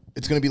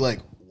 it's going to be like,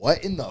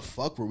 what in the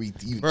fuck were we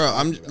even Bro,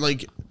 I'm talking about?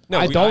 like No,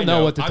 I don't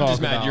know what to I'm talk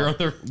just mad about. you're on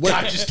the.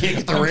 I just can't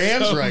get the I'm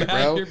Rams so right,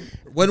 mad bro. you're-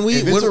 when we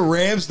If it's a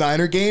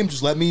Rams-Niner game,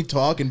 just let me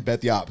talk and bet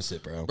the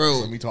opposite, bro.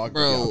 Let me talk about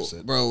the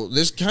opposite. Bro,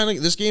 this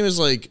game is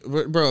like,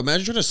 bro,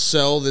 imagine trying to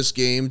sell this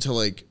game to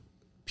like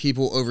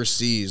people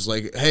overseas.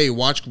 Like, hey,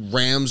 watch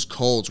Rams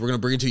Colts. We're gonna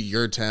bring it to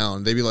your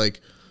town. They'd be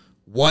like,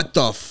 what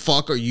the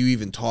fuck are you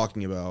even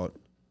talking about?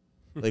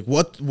 Like,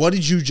 what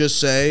did you just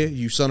say,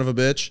 you son of a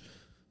bitch?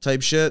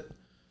 Type shit.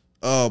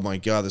 Oh my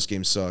god, this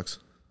game sucks.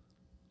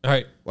 All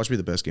right, Watch me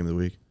the best game of the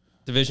week.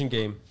 division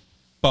game.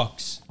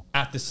 Bucks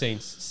at the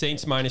Saints.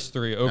 Saints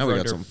 -3 Now over we got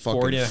under some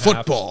 40.5. fucking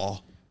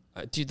football.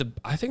 Dude,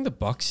 I think the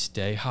Bucks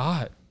stay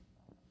hot,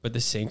 but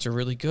the Saints are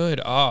really good.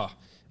 I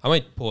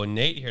might pull a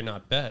Nate here,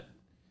 not bet.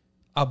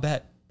 I'll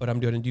bet, but I'm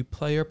going to do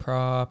player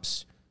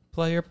props.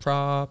 Player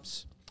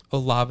props.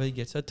 Olave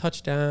gets a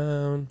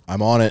touchdown.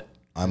 I'm on it.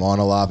 I'm on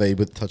Olave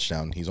with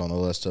touchdown. He's on the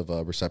list of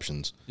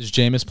receptions. Is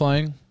Jameis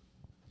playing?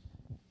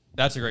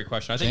 That's a great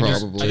question. I think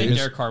Probably.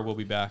 Derek Carr will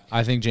be back.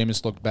 I think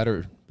Jameis looked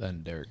better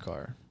than Derek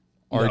Carr.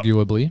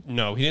 Arguably.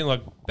 No, he didn't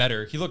look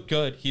better. He looked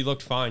good. He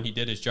looked fine. He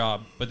did his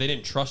job, but they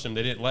didn't trust him.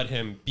 They didn't let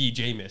him be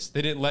Jameis.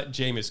 They didn't let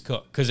Jameis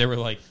cook because they were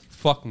like,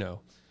 fuck no.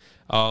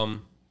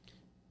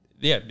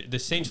 Yeah, the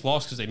Saints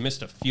lost because they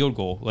missed a field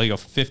goal, like a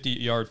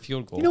 50-yard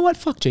field goal. You know what?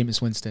 Fuck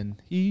Jameis Winston.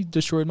 He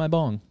destroyed my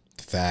bong.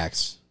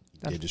 Facts.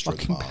 That They destroyed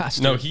the fucking ball.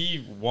 bastard. No,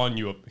 he won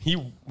you. He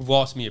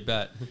lost me a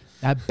bet.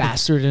 That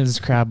bastard and his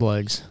crab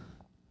legs.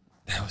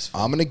 That was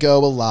fun. I'm gonna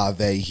go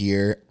Olave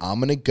here. I'm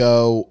gonna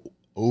go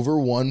over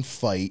one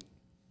fight,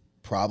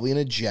 probably an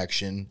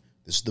ejection.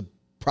 This is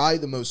probably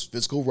the most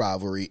physical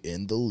rivalry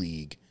in the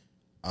league.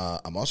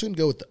 I'm also gonna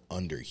go with the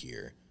under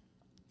here.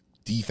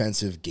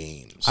 Defensive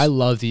games. I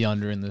love the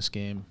under in this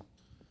game.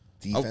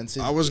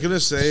 Defensive. I was gonna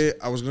games.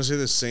 say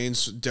the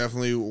Saints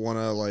definitely want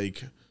to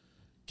like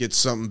get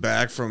something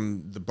back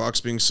from the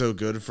Bucks being so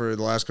good for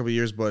the last couple of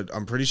years, but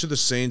I'm pretty sure the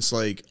Saints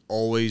like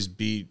always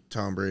beat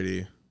Tom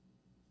Brady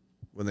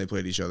when they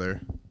played each other.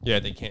 Yeah,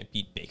 they can't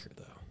beat Baker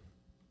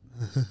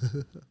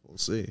though. We'll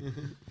see.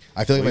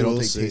 I feel like if I We don't will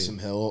take see. Taysom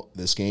Hill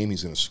this game,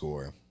 he's gonna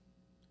score.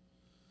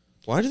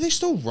 Why do they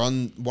still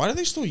run? Why do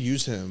they still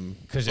use him?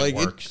 'Cause it like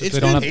works. it's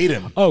They don't been, have- Hate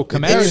him. Oh, They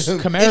Kamara's paid him.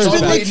 Kamara's it's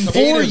been back. like They 4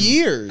 paid him.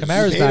 years.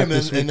 Kamara's They back paid him,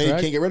 this and week, they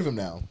correct? can't get rid of him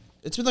now.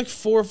 It's been like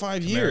 4 or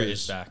 5 Kamara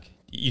years. is back.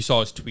 You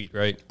saw his tweet,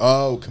 right?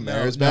 Oh,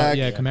 Kamara's back.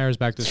 Yeah, Kamara's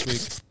back this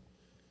week.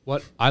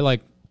 What I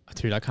like,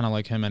 dude, I kind of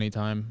like him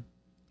anytime.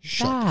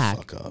 Shut the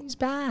fuck up. He's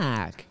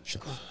back.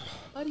 Shut the fuck up.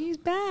 But he's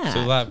back. So,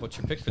 Lav, what's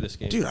your pick for this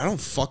game? Dude, I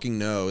don't fucking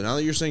know. Now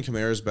that you're saying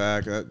Kamara's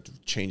back, that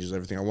changes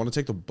everything. I want to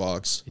take the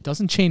Bucks. It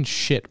doesn't change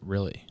shit,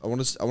 really. I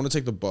want to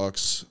take the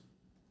Bucks.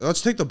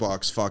 Let's take the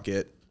Bucks. Fuck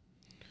it.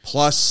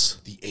 Plus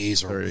The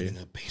A's are 30.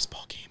 winning a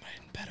baseball game. I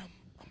didn't bet them.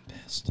 I'm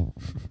pissed.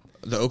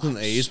 the Oakland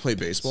A's play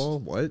baseball.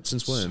 What?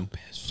 Since when? So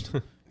pissed.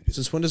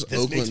 Since when does This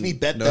Oakland makes me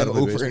bet know how them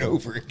to play over and baseball?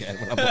 over again.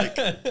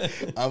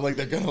 When I'm like,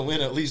 they're gonna win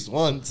at least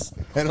once,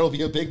 and it'll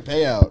be a big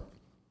payout.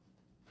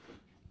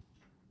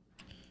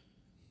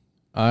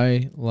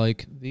 I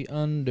like the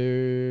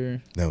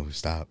under. No,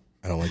 stop.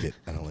 I don't like it.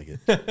 I don't like it.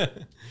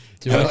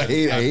 Do I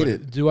hate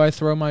it. Do I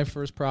throw my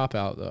first prop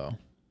out though?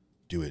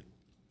 Do it,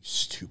 you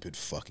stupid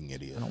fucking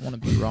idiot. I don't want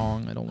to be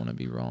wrong. I don't want to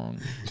be wrong.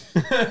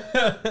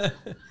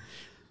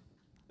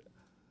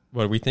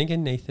 What are we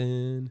thinking,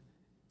 Nathan?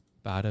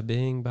 Bada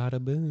bing, bada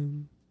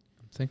boom.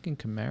 I'm thinking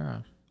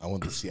Kamara. I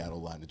want the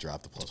Seattle line to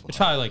drop the plus one. It's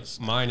probably like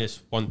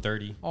minus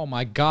 130. Oh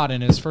my god!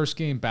 In his first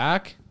game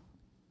back,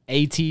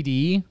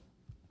 ATD.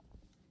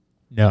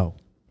 No,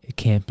 it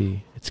can't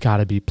be. It's got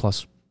to be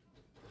plus.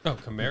 Oh,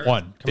 Kamara.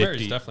 150. Kamara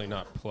is definitely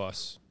not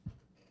plus.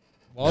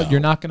 Well, No. you're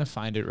not going to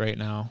find it right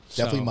now.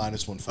 Definitely so.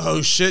 minus 140.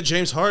 Oh shit!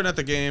 James Harden at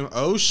the game.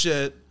 Oh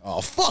shit! Oh,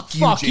 fuck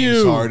you, Fuck James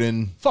you.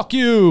 Harden. Fuck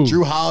you.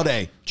 Drew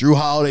Holiday. Drew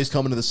Holiday's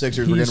coming to the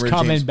Sixers. We're He's getting rid of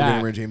coming James. We're getting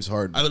back. rid of James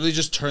Harden. I literally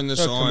just turned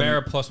this No, on.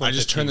 Kamara plus I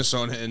just 150. turned this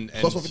on and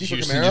Plus 150 for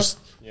Houston Kamara? just.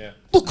 Yeah.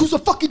 Look who's a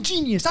fucking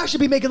genius. I should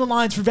be making the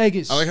lines for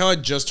Vegas. I like how I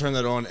just turned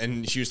that on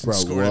and Houston Bro,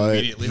 scored what?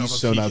 immediately. He's off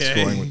so a not PK.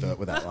 scoring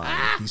with that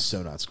line. He's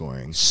so not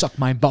scoring. Suck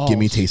my balls. Give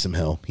me Taysom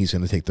Hill. He's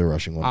going to take the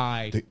rushing one.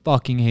 I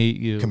fucking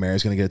hate you.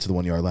 Kamara's going to get it to the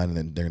 1 yard line, and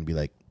then they're going to be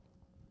like,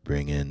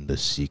 bring in the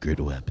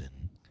secret weapon.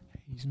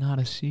 He's not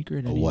a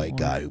secret A anymore. white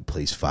guy who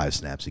plays 5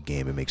 snaps a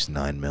game and makes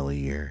 $9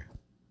 million a year.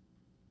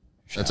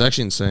 That's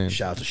actually insane.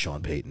 Shout out to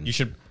Sean Payton. You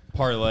should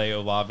parlay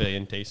Olave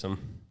and Taysom.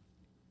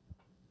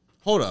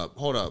 Hold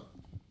up.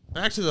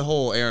 Back to the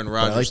whole Aaron But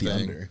I like Rodgers the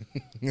thing.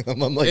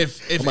 under. I'm like,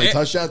 If I'm like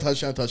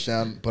A-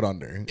 touchdown, put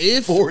under.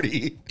 If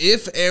 40.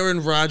 If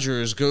Aaron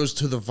Rodgers goes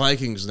to the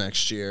Vikings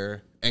next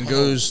year and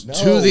goes no,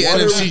 to the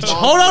what are we NFC, talking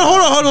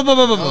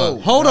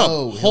hold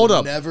No, hold he'll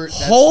up, never-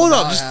 that's hold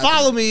up, not just happening.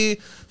 follow me,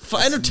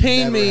 entertain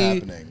never me.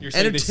 happening. You're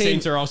saying the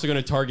Saints are also going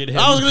to target him.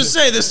 I was gonna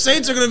say the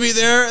Saints are gonna be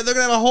there. They're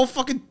gonna have a whole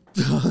fucking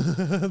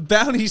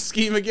bounty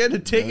scheme again to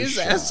take No his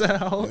shot. ass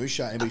out. No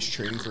shot. Anybody's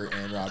trading for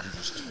Aaron Rodgers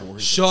just tore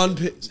his Sean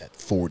Achilles at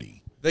 40.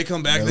 They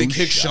come back, No they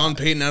kick shot. Sean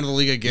Payton out of the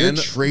league You're again.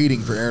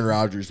 trading for Aaron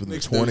Rodgers with a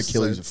Makes torn no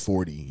Achilles sense. at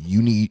 40.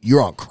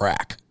 You're on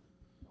crack.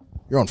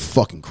 You're on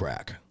fucking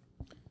crack.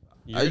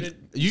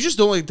 You just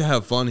don't like to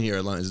have fun here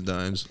at Lions and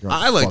Dimes. You're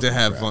on I like to fucking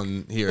have crack.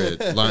 fun here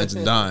at Lions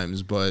and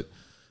Dimes, but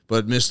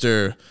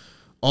Mr.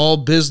 All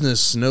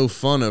business, no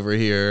fun over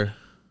here.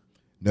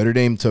 Notre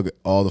Dame took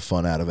all the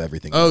fun out of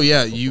everything. Oh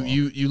yeah, Football.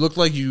 you look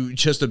like you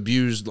just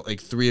abused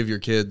like 3 of your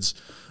kids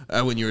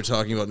when you were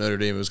talking about Notre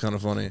Dame. It was kind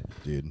of funny.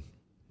 Dude,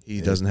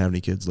 He doesn't have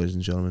any kids, ladies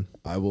and gentlemen.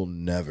 I will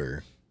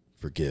never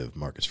forgive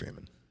Marcus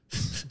Freeman.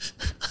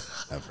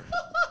 Ever.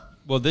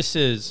 Well, this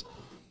is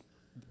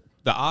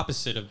the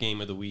opposite of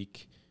game of the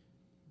week.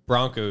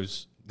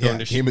 Broncos going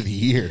Yeah, to game of the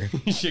year.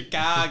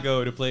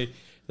 Chicago to play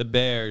the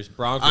Bears.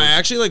 Broncos. I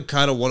actually like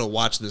kind of want to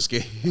watch this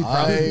game.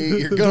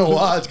 You're going to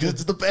watch because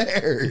it's the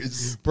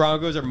Bears.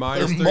 Broncos are They're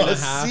minus 3.5.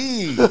 must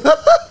see.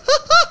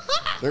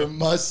 They're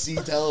must see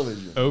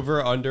television.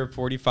 Over under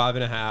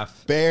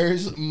 45.5.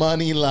 Bears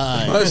money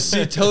line. Must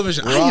see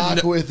television. I Rock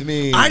didn't know, with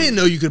me. I didn't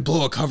know you could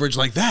blow a coverage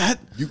like that.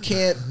 You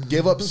can't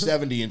give up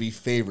 70 and be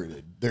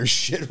favorited. There's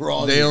shit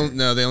wrong. They here. don't.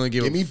 No, they only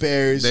give. Give me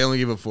Bears. They only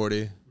give up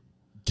 40.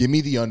 Give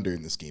me the under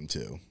in this game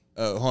too.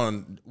 Hold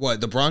on.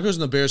 What? The Broncos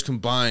and the Bears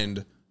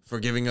combined for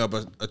giving up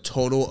a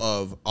total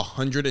of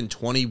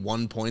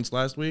 121 points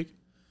last week.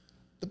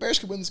 The Bears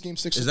could win this game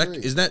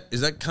 6-3.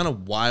 Is that kind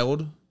of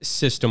wild?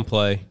 System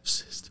play.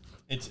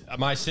 It's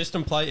my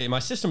system play. My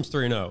system's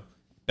 3-0.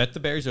 Bet the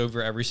Bears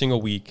over every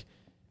single week,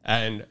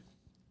 and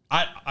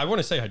I want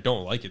to say I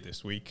don't like it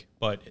this week,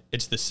 but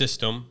it's the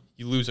system.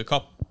 You lose a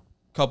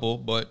couple,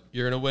 but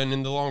you're gonna win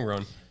in the long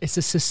run. It's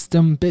a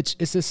system, bitch.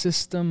 It's a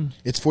system.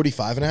 It's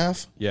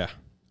 45.5. Yeah.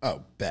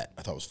 Oh, bet.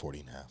 I thought it was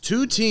 40.5.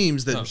 Two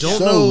teams that don't So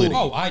know. litty.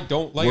 Oh, I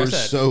don't like. We're I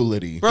said, so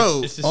litty,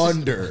 Bro, It's the system.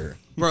 under.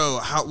 bro,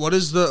 what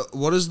is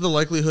the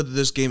likelihood that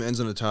this game ends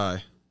in a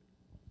tie?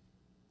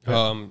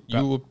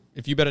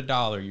 If you bet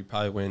 $1, you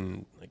probably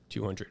win like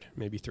 200,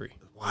 maybe 3.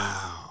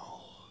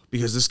 Wow.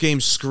 Because this game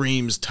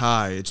screams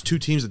tie. It's two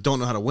teams that don't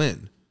know how to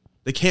win.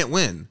 They can't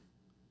win.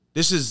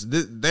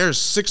 There's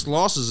 6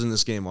 losses in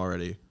this game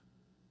already.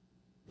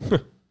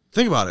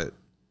 Think about it.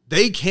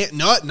 They can't.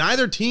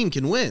 Neither team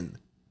can win.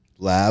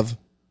 Lav,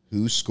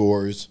 who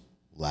scores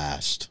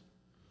last?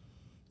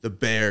 The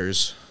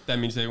Bears. That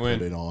means they Put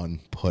win. it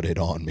on. Put it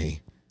on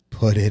me.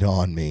 Put it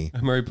on me.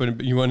 I'm already putting.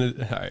 You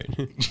wanted. All right.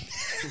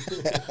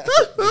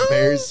 The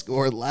Bears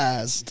score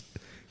last.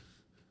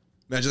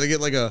 Imagine they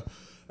get like a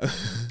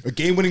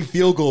game-winning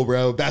field goal,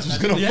 bro. That's what's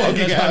gonna Yeah, fucking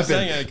that's what I'm happen.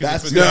 saying, 'cause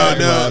That's it's what's gonna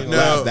No, happen. no,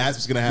 Lav, no. That's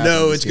what's gonna happen.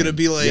 No, in this it's gonna game.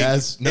 be like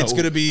yes. No, it's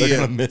gonna be they're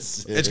gonna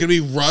miss it. It's gonna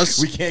be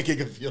Russ. We can't kick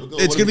a field goal.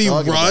 It's What gonna are we be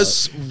talking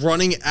Russ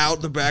running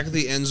out the back of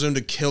the end zone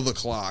to kill the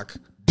clock,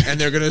 and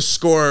they're gonna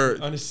score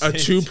On a a safety.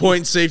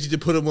 2-point safety to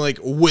put them like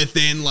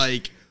within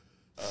like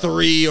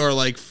 3 or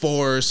like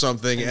 4 or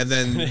something, and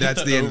then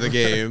that's the end of the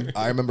game. about?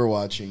 I remember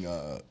watching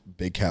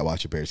Big Cat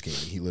watch a Bears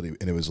game,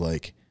 and it was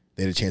like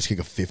they had a chance to kick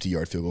a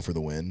 50-yard field goal for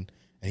the win,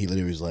 and he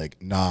literally was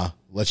like, "Nah,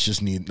 let's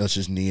just knee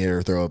it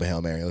or throw up a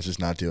Hail Mary. Let's just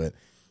not do it."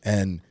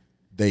 And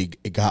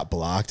it got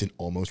blocked and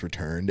almost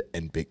returned,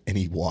 and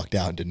he walked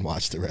out and didn't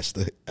watch the rest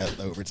of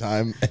the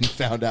overtime, and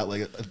found out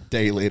like a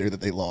day later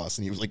that they lost,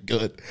 and he was like,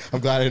 "Good,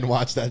 I'm glad I didn't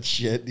watch that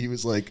shit." He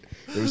was like,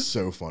 "It was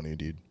so funny,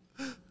 dude."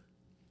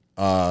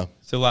 So,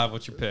 Lav,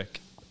 what's your pick?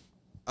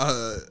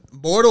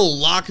 Mortal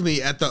lock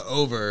me at the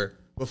over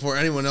before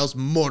anyone else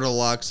mortal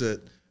locks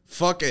it.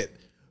 Fuck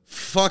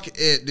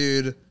it,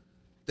 dude.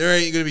 There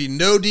ain't gonna be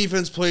no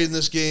defense played in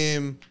this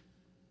game.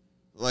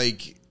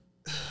 Like,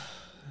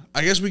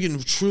 I guess we can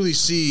truly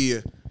see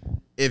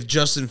if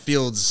Justin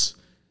Fields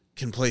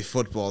can play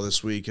football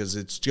this week, because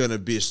it's gonna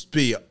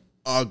be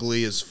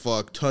ugly as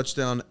fuck.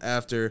 Touchdown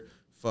after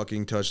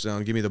fucking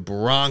touchdown. Give me the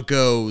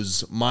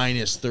Broncos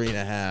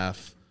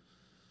 -3.5.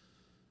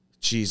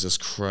 Jesus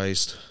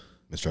Christ.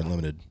 Mr.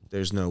 Unlimited.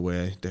 There's no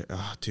way.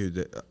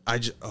 Dude,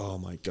 oh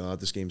my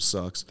God, this game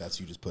sucks. That's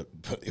you just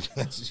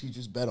that's what you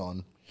just bet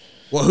on.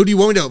 Well, who do you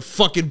want me to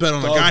fucking bet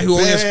on? A guy who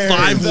only has Bears.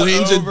 5 The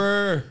wins in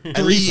over.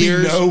 3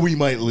 years? We know we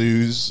might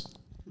lose.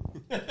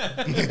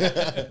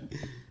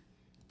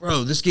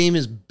 Bro, this game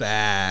is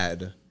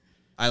bad.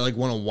 I like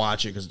want to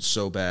watch it because it's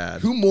so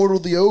bad. Who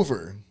mortaled the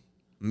over?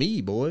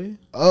 Me, boy.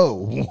 Oh,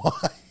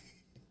 what?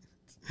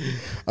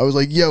 I was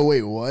like, yo,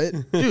 wait, what?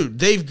 Dude,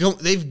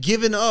 they've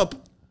given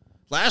up.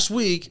 Last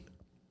week,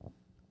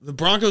 the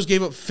Broncos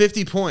gave up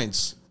 50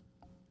 points.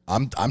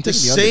 I'm taking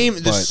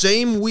The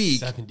same week.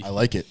 70. I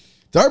like it.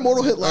 Did our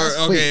mortal hit last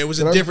week? Okay, it was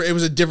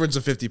a difference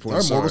of 50 Did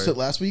points. our mortals Sorry. hit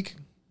last week?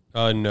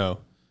 No,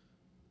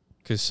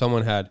 because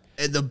someone had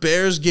And the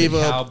Bears the gave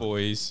up.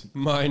 Cowboys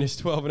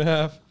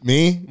 -12.5.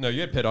 Me? No, you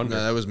had Pitt under.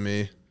 No, that was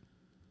me.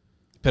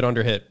 Pitt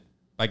under hit.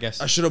 I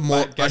guess I should have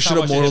guess how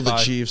much it mortaled hit the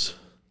by? Chiefs.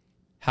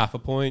 Half a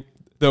point.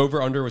 The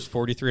over under was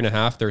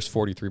 43.5. There's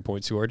 43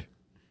 points scored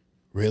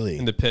Really?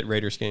 in the Pitt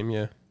Raiders game.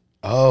 Yeah.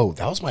 Oh,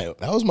 that was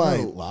my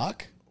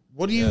lock.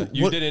 What do you?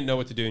 You what, didn't know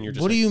what to do, and you're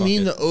just. What do like, you fuck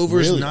mean it. the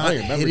over's Really? I not don't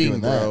remember hitting,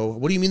 doing that. bro?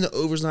 What do you mean the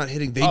over's not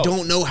hitting? They Oh.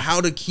 don't know how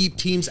to keep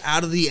teams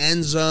out of the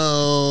end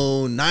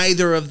zone.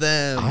 Neither of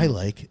them. I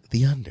like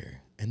the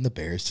under and the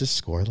Bears to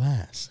score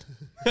last.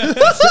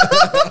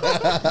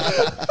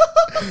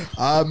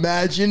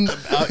 Imagine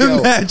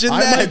Imagine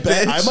I that, might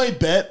bet, bitch. I might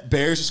bet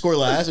Bears to score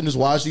last and just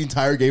watch the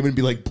entire game and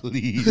be like,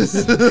 please.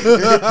 Get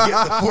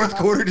the fourth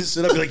quarter to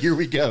sit up and be like, here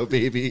we go,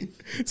 baby.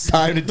 It's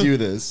time to do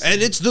this.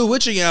 And it's the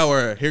witching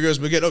hour. Here goes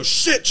McGinn. Oh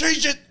shit!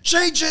 Change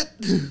it!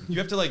 You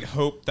have to like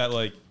hope that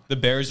like the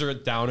Bears are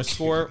down a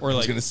score or I was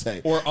like gonna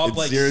say or up it's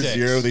like 0-0.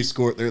 6. They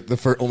score the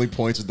first only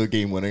points of the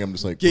game winning. I'm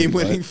just like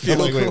Game-winning wait, field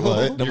what? I'm like, wait, goal. what?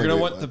 I'm You're like, gonna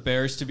wait, want what? the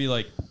Bears to be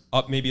like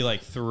up maybe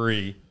like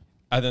 3,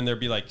 and then there'd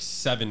be like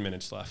 7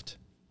 minutes left.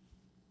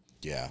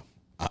 Yeah.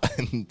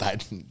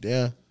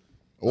 Yeah.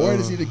 Or I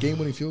just need a game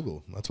winning field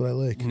goal. That's what I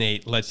like.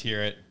 Nate, let's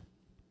hear it.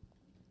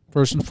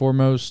 First and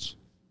foremost,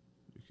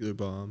 Nuclear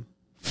bomb.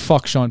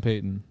 fuck Sean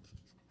Payton.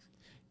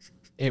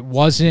 It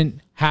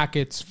wasn't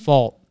Hackett's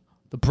fault.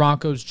 The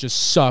Broncos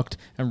just sucked,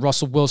 and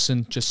Russell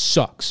Wilson just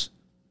sucks.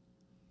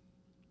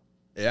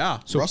 Yeah.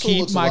 So Russell keep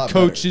looks a my lot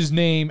coach's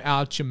name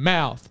out your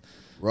mouth.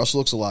 Russell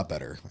looks a lot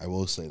better. I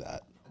will say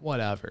that.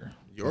 Whatever.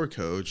 Your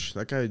coach.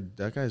 That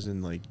guy's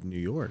in like New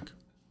York.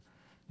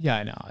 Yeah,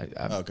 I know.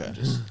 Okay.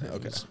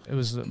 Okay. It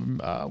was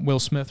Will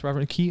Smith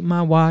reference. Keep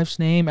my wife's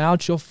name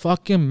out your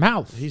fucking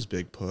mouth. He's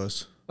big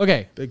puss.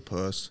 Okay. Big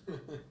puss.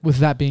 With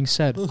that being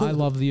said, I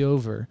love the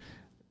over.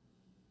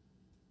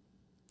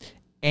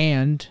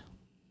 And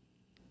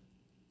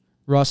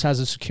Russ has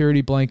a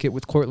security blanket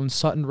with Cortland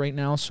Sutton right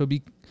now, so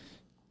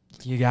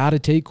you got to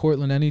take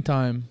Cortland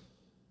anytime.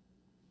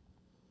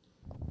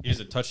 He has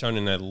a touchdown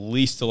in at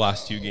least the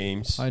last 2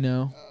 games. I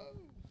know.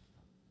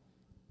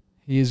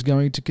 He is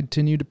going to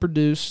continue to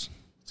produce.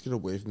 Let's get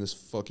away from this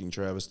fucking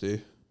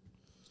travesty.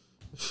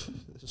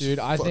 Dude,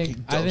 I think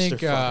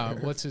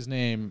what's his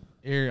name?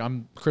 Here,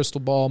 I'm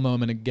crystal ball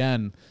moment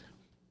again.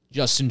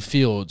 Justin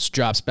Fields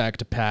drops back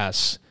to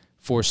pass,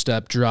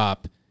 4-step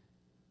drop.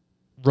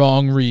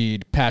 Wrong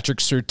read, Patrick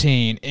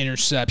Surtain,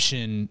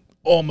 interception,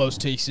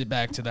 almost takes it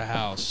back to the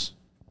house.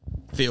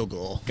 Field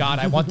goal. God,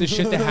 I want this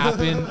shit to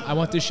happen. I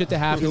want this shit to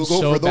happen Field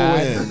goal so for the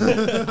bad.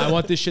 win. I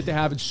want this shit to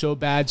happen so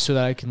bad so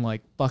that I can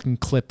like fucking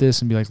clip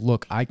this and be like,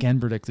 look, I can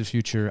predict the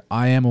future.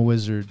 I am a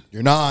wizard.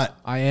 You're not.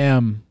 I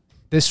am.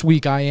 This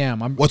week I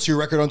am. What's your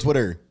record on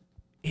Twitter?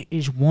 It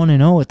is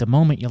 1-0 at the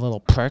moment, you little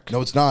prick.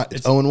 No, it's not.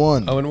 It's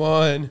 0-1.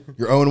 0-1.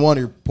 You're 0-1.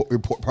 Your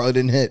probably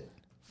didn't hit.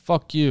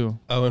 Fuck you.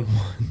 0-1.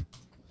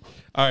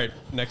 All right,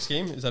 next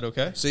game. Is that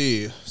okay?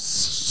 See.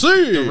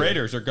 The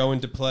Raiders are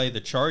going to play the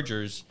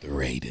Chargers. The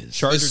Raiders.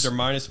 Chargers are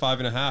minus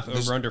 5.5,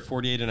 over under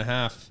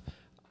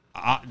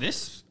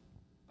 48.5.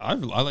 I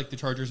like the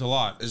Chargers a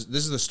lot. This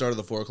is the start of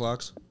the 4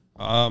 o'clocks?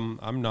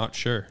 I'm not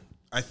sure.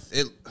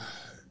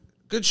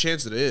 Good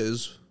chance it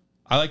is.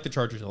 I like the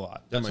Chargers a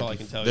lot. That's all I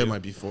can tell you. There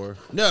might be 4.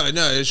 No,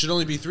 it should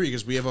only be 3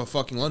 because we have a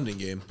fucking London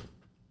game.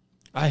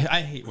 I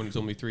hate when it's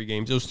only 3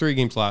 games. It was 3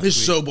 games last It's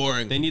week. so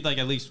boring. They need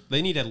at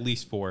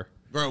least 4.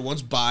 Bro,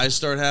 once buys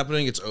start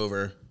happening, it's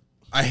over.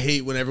 I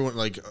hate when everyone,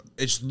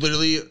 it's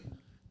literally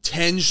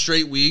 10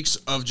 straight weeks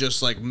of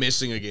just,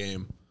 missing a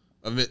game.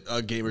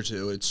 A game or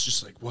 2. It's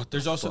just what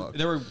There's the also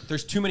fuck?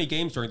 there's too many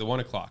games during the 1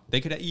 o'clock. They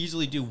could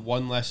easily do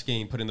 1 less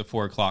game, put in the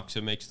 4 o'clock, so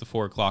it makes the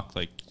 4 o'clock so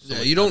Yeah,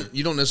 much you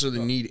better. don't necessarily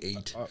need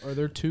 8. Are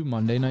there 2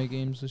 Monday night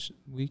games this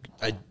week?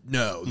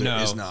 No,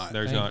 there is not.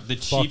 There's Thank not. The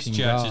fucking Chiefs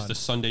Jets is God. the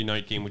Sunday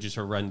night game, which is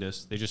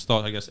horrendous. They just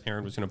thought, I guess,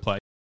 Aaron was going to play.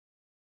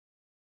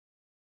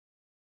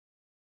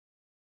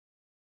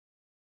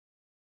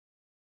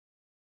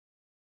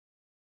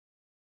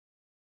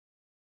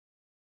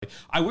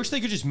 I wish they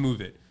could just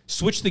move it.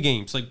 Switch the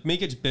games.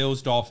 Make it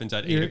Bills Dolphins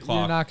at 8 You're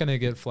o'clock. not going to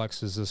get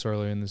flexes this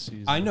early in the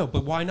season. I know,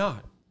 but why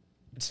not?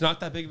 It's not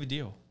that big of a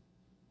deal.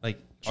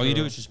 All you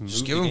do is just move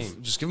Just the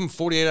game. give them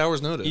 48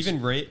 hours notice.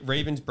 Even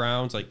Ravens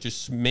Browns,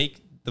 just make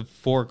the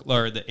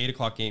 8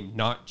 o'clock game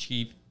not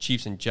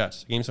Chiefs and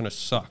Jets. The game's gonna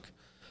suck.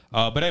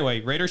 But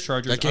anyway, Raiders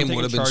Chargers. that game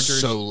would have been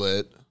Chargers, so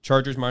lit.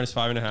 Chargers minus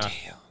 5.5.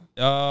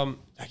 Damn.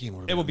 That game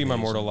would have It will be my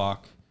mortal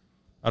lock.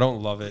 I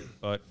don't love it,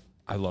 but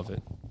I love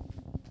it.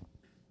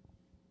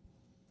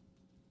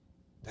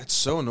 That's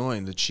so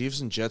annoying. The Chiefs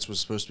and Jets was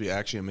supposed to be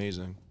actually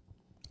amazing.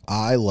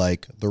 I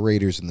like the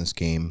Raiders in this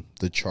game.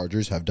 The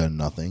Chargers have done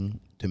nothing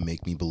to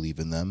make me believe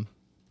in them.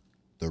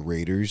 The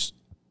Raiders,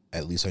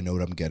 at least I know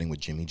what I'm getting with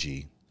Jimmy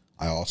G.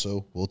 I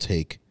also will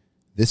take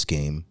this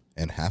game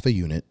and half a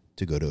unit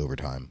to go to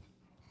overtime.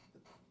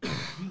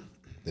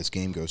 This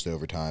game goes to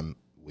overtime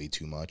way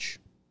too much,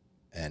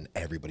 and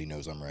everybody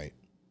knows I'm right.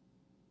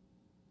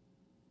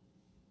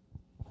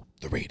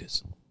 The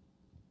Raiders.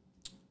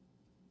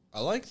 I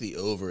like the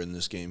over in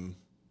this game.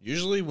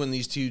 Usually when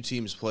these two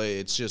teams play,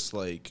 it's just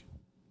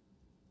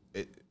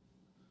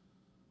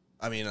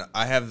I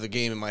have the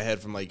game in my head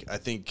from I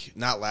think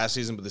not last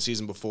season, but the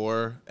season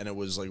before, and it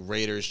was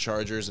Raiders,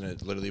 Chargers, and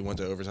it literally went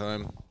to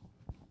overtime.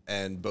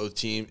 And both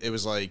teams, it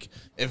was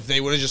if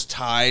they would have just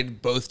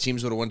tied, both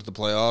teams would have went to the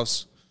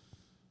playoffs.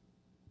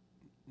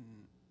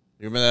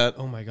 You remember that?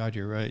 Oh my God,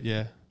 you're right.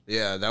 Yeah.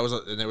 Yeah, that was,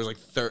 and there was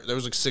there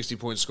was 60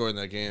 points scored in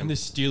that game. And the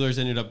Steelers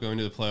ended up going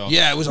to the playoffs.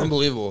 Yeah, it was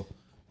unbelievable.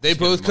 They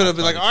both them could have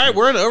off been by all the right, feet.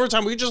 we're in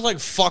overtime. We can just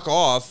fuck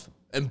off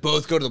and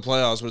both go to the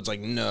playoffs. But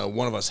it's no,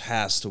 one of us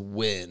has to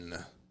win.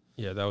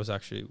 Yeah, that was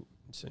actually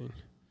insane.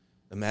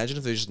 Imagine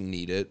if they just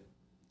need it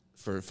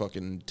for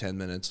fucking 10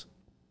 minutes.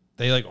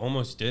 They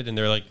almost did, and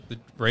the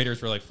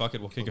Raiders were fuck it,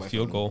 we'll kick a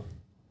field goal.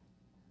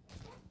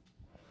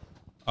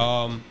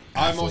 I'm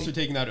also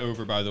taking that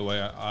over, by the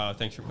way.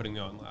 Thanks for putting me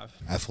on, Lav.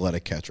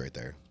 Athletic catch right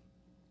there.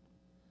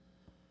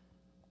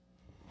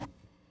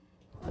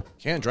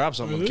 Can't drop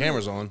something with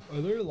cameras on.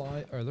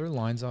 Are there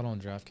lines out on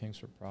DraftKings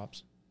for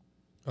props?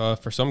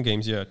 For some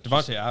games, yeah.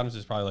 Devontae Adams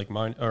is probably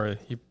mine, or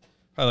he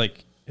probably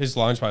his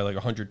line's probably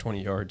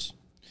 120 yards.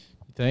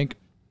 You think?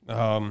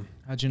 How'd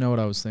you know what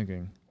I was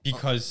thinking?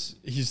 Because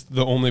he's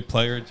the only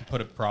player to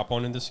put a prop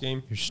on in this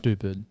game. You're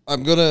stupid.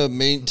 I'm gonna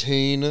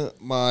maintain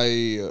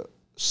my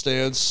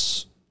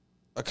stance.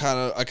 I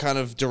kind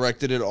of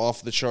directed it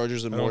off the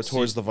Chargers and I more don't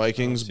towards see- the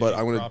Vikings, I don't see but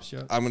any I'm props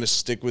yet. gonna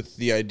stick with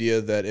the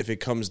idea that if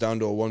it comes down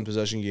to a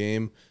 1-possession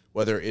game,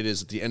 whether it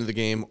is at the end of the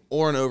game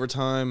or in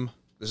overtime,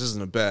 this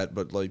isn't a bet,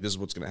 but this is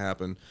what's gonna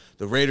happen.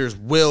 The Raiders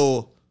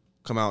will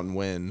come out and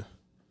win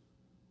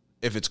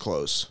if it's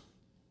close.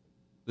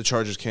 The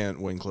Chargers can't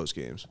win close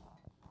games.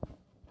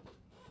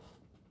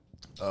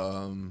 Did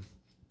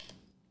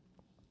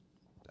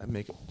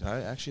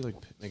I actually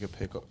make a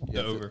pick?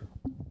 The over.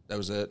 That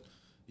was it.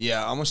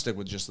 Yeah, I'm gonna stick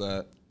with just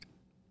that.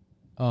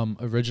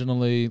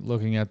 Originally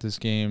looking at this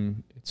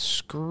game, it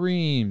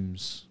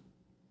screams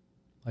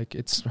Like,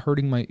 it's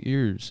hurting my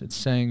ears. It's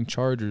saying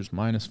Chargers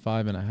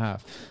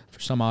 -5.5. For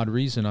some odd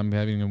reason, I'm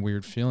having a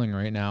weird feeling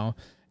right now.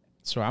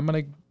 So I'm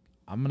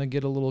gonna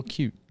get a little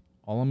cute.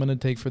 All I'm gonna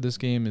take for this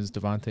game is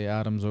Devontae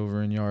Adams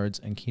over in yards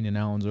and Keenan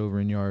Allen's over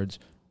in yards.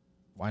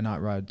 Why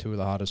not ride two of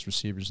the hottest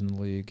receivers in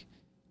the league?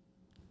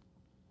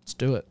 Let's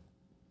do it.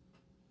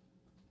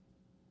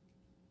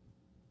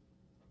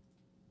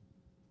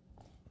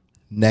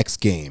 Next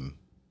game,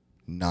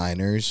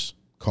 Niners,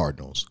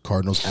 Cardinals.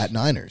 Cardinals at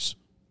Niners.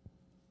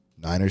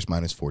 Niners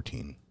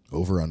 -14.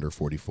 Over under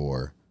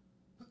 44.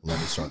 Let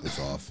me start this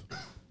off.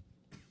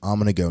 I'm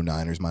going to go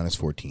Niners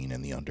 -14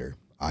 and the under.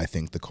 I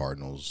think the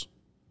Cardinals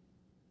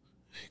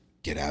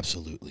get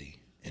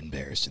absolutely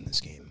embarrassed in this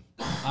game.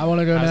 I want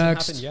to go Hasn't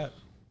next. happened yet.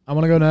 I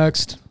want to go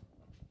next.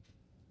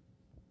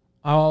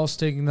 I was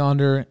taking the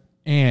under,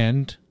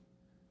 and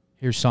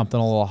here's something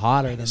a little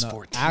hotter than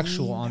the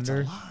actual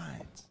under.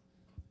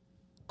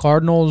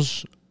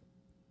 Cardinals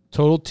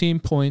total team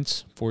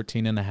points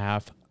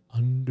 14.5.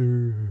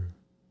 Under.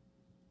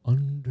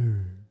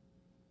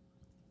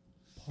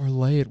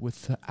 Parlay it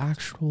with the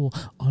actual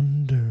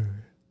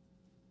under.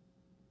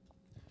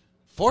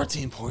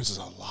 14 points is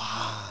a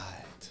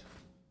lot.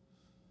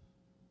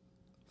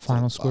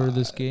 Final score of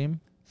this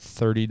game: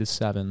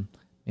 30-7,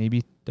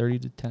 maybe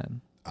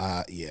 30-10.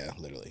 Yeah,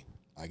 literally.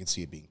 I can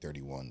see it being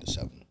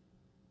 31-7.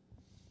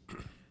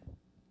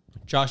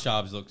 Josh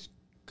Dobbs looks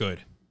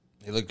good.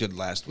 He looked good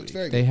last week. It's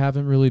very They good.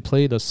 haven't really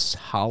played a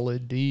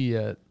solid D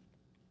yet.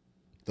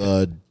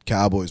 The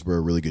Cowboys were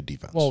a really good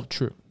defense. Well,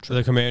 true. For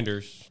the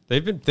Commanders,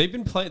 they've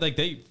been playing like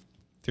they're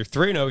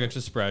 3-0 against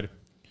the spread.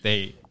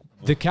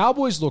 The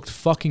Cowboys looked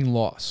fucking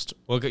lost.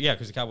 Well, yeah,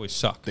 because the Cowboys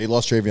suck. they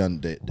lost Travion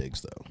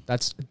Diggs, though.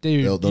 That's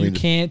dude. They'll You need to-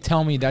 can't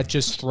tell me that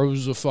just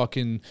throws a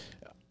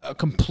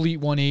complete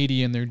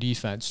 180 in their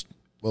defense.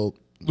 Well,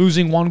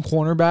 Losing one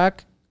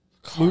cornerback.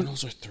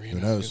 Cardinals are 3-0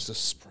 knows? against the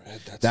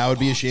spread. That's that would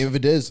be a shame if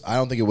it is. I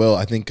don't think it will.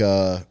 I think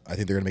they're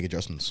going to make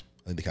adjustments.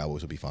 I think the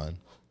Cowboys will be fine.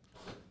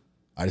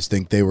 I just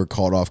think they were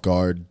caught off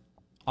guard.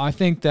 I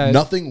think that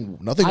Nothing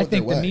I went their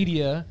think way.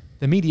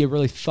 the media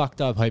really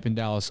fucked up hyping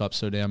Dallas up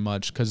so damn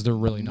much because they're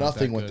really not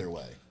Nothing that went good. their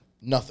way.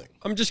 Nothing.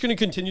 I'm just gonna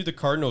continue the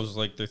Cardinals.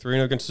 Like they're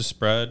 3-0 against the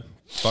spread.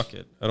 Fuck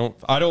it. I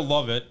don't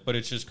love it, but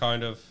it's just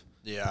kind of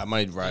Yeah, I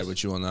might ride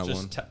with you on that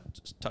one.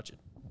 just touch it.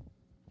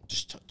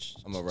 Just touch.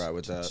 I'm going to ride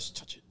with that. Just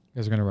touch it. You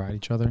guys are gonna ride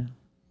each other.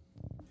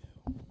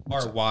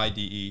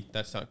 RYDE.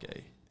 That's not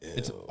gay.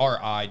 It's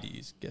RIDE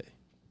is gay.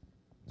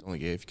 It's only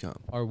gay if you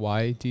come.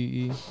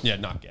 RYDE. Yeah,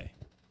 not gay.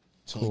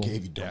 It's only Cool.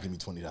 gave you don't Yeah. give me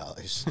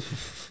 $20.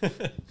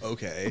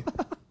 Okay.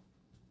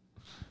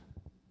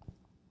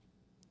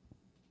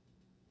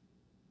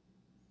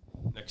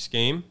 Next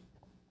game,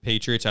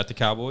 Patriots at the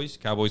Cowboys.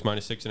 Cowboys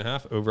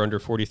 -6.5. Over under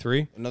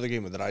 43. Another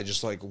game that I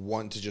just like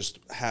want to just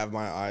have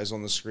my eyes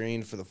on the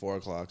screen for the 4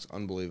 o'clocks.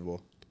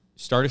 Unbelievable.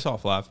 Start us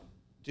off, Lav.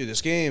 Dude,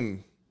 this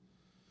game.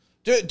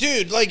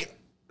 Dude, like,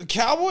 the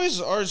Cowboys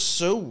are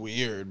so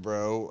weird,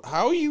 bro.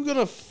 How are you going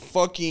to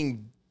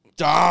fucking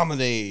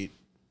dominate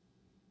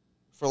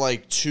for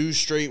like 2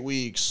 straight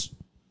weeks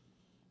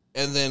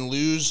and then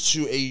lose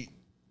to a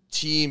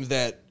team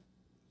that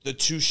the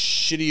 2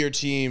 shittier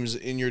teams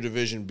in your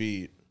division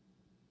beat?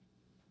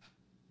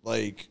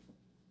 Like,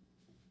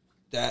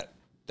 that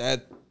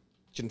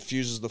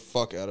confuses the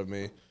fuck out of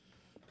me.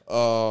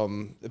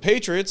 The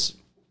Patriots,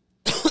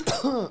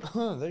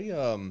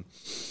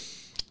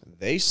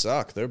 they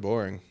suck. They're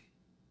boring.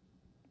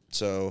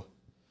 So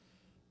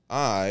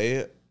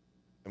I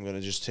am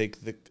gonna just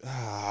take the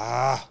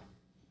I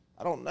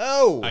don't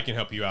know. I can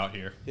help you out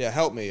here. Yeah,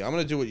 help me. I'm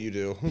gonna do what you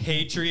do.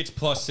 Patriots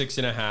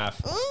 +6.5.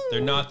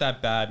 They're not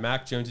that bad.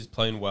 Mac Jones is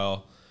playing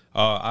well.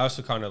 I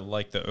also kind of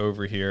like the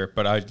over here,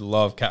 but I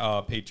love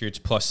Patriots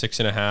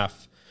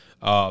 +6.5.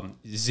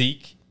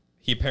 Zeke,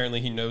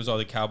 he knows all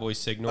the Cowboys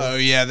signals. Oh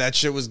yeah, that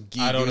shit was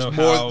geek. I don't It was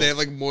know how- they have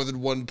like more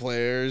than one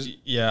players.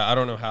 Yeah, I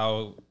don't know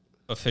how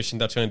efficient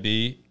that's going to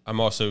be. I'm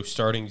also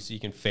starting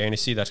Zeke in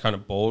fantasy. That's kind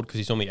of bold because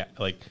he's only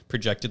like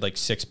projected like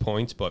 6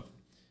 points, but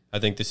I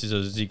think this is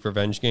a Zeke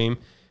revenge game.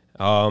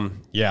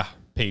 Yeah,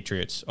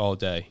 Patriots all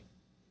day.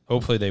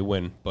 Hopefully they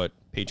win, but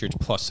Patriots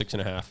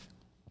 +6.5.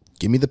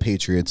 Give me the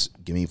Patriots.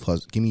 Give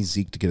me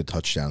Zeke to get a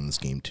touchdown in this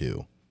game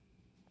too.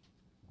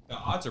 The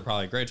odds are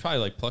probably great. It's probably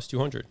like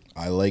 +200.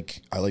 I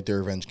like their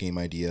revenge game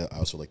idea. I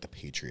also like the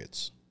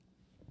Patriots.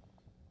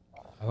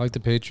 I like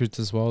the Patriots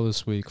as well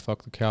this week.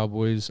 Fuck the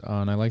Cowboys.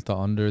 And I like the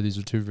under. These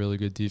are 2 really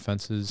good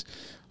defenses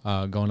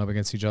going up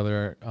against each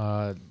other.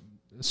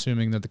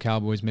 Assuming that the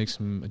Cowboys make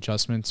some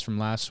adjustments from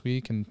last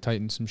week and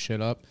tighten some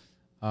shit up.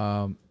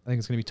 I think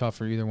it's going to be tough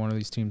for either one of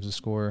these teams to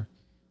score.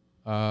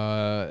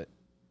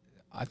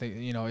 I think,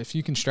 if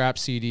you can strap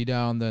CD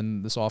down,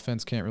 then this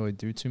offense can't really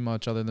do too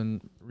much other than,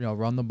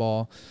 run the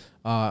ball.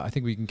 I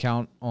think we can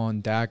count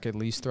on Dak at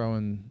least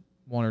throwing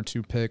 1 or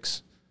 2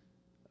 picks.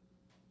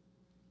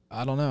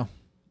 I don't know.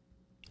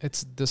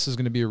 This is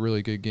going to be a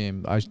really good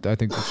game. I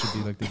think this should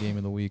be like the game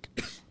of the week.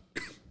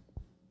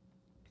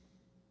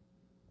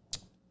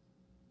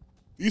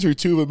 These are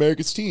 2 of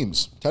America's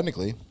teams,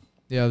 technically.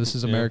 Yeah, this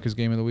is America's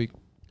game of the week.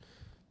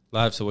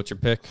 Lav, so what's your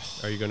pick?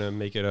 Are you going to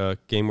make it a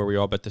game where we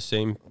all bet the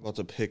same? I'm about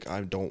to pick.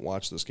 I don't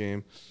watch this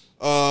game.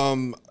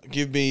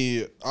 Give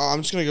me.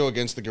 I'm just gonna go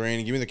against the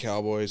grain. Give me the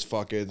Cowboys.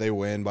 Fuck it. They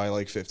win by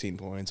like 15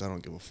 points. I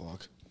don't give a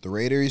fuck. The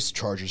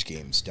Raiders-Chargers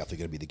game is definitely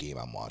going to be the game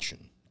I'm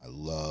watching. I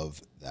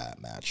love that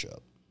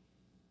matchup.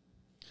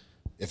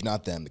 If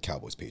not them, the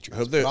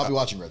Cowboys-Patriots. I'll be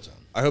watching Red Zone.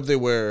 I hope they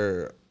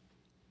wear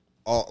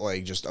all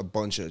like just a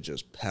bunch of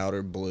just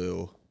powder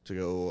blue to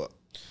go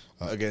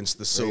against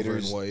the silver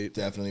Raiders and white.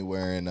 Definitely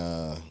wearing.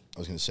 I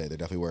was going to say they're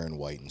definitely wearing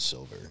white and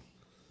silver.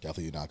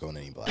 Definitely not going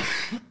any black.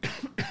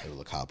 They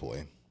look hot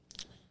boy.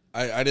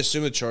 I'd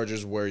assume the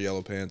Chargers wear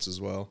yellow pants as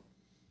well.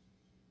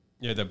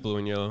 Yeah, that blue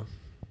and yellow.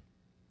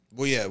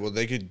 Well, yeah. Well,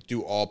 they could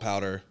do all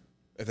powder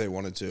if they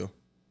wanted to,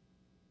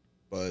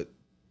 but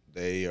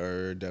they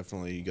are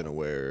definitely gonna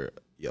wear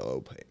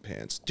yellow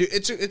pants. Dude,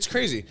 it's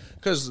crazy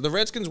because the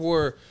Redskins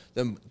wore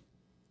them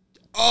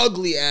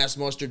ugly ass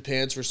mustard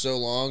pants for so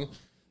long,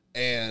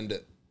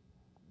 and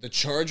the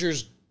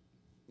Chargers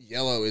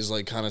yellow is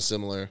like kind of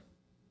similar,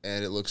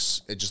 and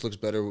it just looks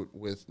better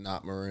with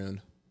not maroon.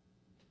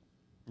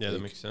 Yeah,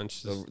 that makes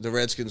sense. The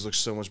Redskins look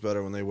so much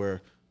better when they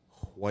wear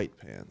white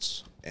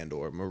pants and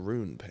or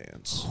maroon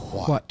pants.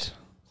 What?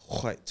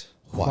 White.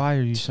 Why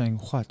are you saying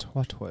what?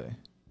 What way?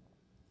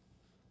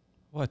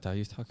 What are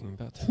you talking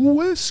about?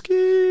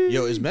 Whiskey.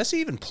 Yo, is Messi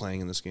even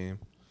playing in this game?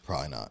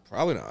 Probably not.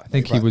 Probably not. I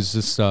think he was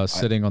just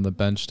sitting on the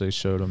bench. They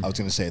showed him. I was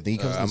going to say, I think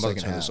he comes in I'm the about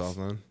to second turn half.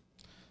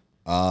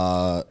 this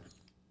off, man.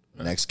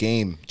 Next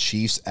game,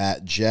 Chiefs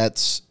at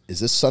Jets. Is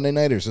this Sunday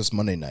night or is this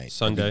Monday night?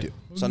 Sunday.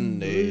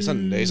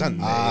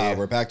 Sunday.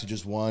 We're back to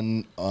just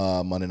one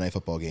Monday night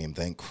football game.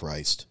 Thank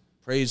Christ.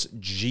 Praise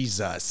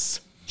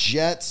Jesus.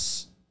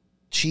 Jets,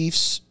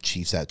 Chiefs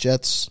at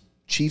Jets.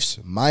 Chiefs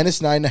minus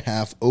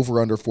 9.5, over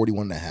under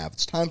 41.5.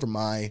 It's time for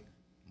my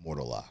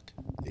mortal lock,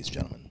 ladies and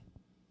gentlemen.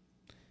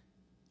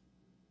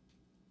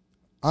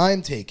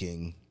 I'm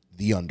taking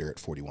the under at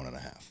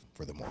 41.5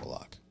 for the mortal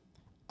lock.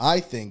 I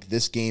think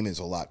this game is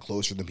a lot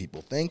closer than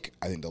people think.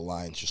 I think the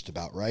line's just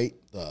about right.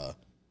 The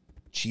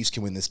Chiefs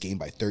can win this game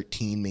by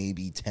 13,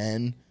 maybe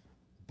 10.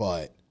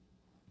 But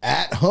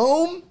at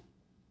home,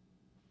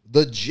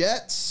 the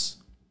Jets,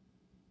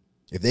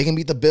 if they can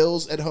beat the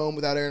Bills at home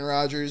without Aaron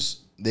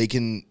Rodgers, they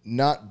can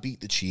not beat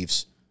the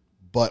Chiefs,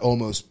 but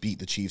almost beat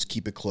the Chiefs.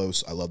 Keep it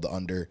close. I love the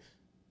under.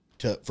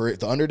 For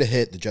the under to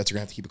hit, the Jets are going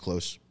to have to keep it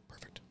close.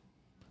 Perfect.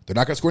 They're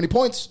not going to score any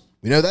points.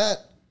 We know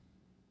that.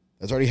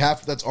 That's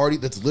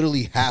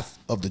literally half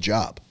of the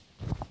job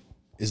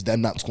is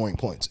them not scoring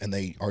points. And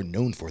they are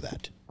known for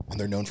that. And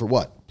they're known for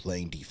what?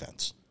 Playing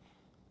defense.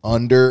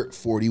 Under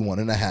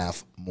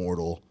 41.5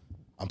 mortal.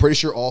 I'm pretty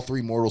sure all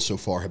three mortals so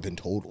far have been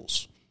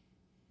totals.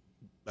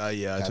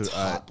 Yeah, That's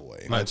hot,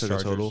 boy. I took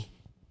a total.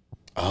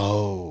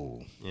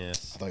 Oh.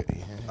 Yes.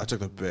 I took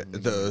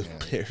the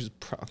Bears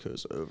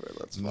Broncos over.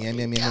 Let's go.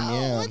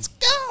 Let's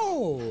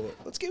go.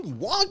 Let's get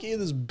wonky in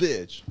this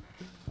bitch.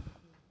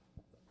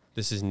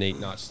 This is Nate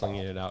not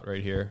slinging it out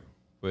right here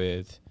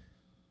with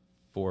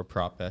 4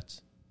 prop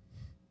bets.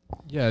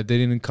 Yeah, they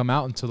didn't even come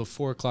out until the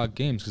 4 o'clock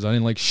games because I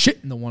didn't like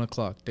shit in the 1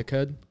 o'clock,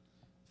 dickhead.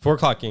 4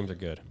 o'clock games are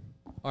good.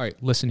 All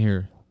right, listen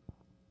here.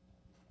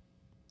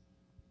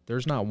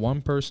 There's not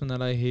one person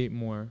that I hate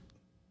more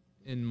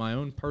in my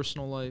own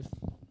personal life,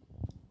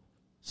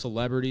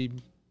 celebrity,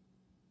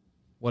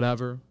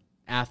 whatever,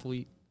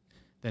 athlete,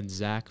 than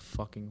Zach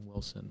fucking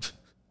Wilson.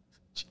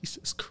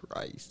 Jesus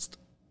Christ.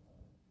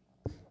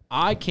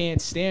 I can't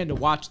stand to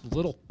watch the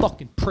little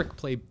fucking prick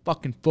play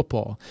fucking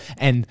football.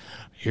 And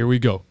here we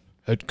go.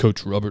 Head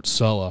coach Robert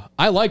Saleh.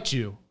 I liked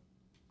you.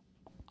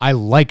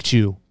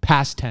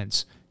 Past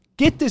tense.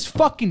 Get this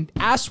fucking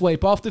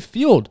asswipe off the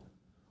field.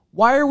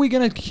 Why are we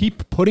going to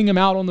keep putting him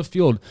out on the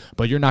field?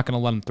 But you're not going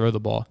to let him throw the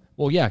ball.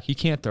 Well, yeah, he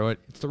can't throw it.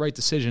 It's the right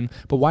decision.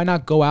 But why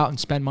not go out and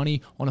spend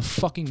money on a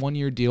fucking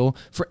 1-year deal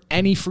for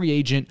any free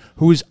agent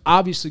who is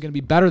obviously going to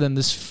be better than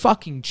this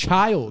fucking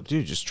child?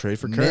 Dude, just trade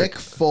for Kirk. Nick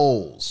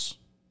Foles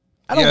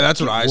That's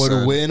what I would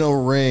said. win a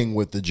ring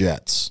with the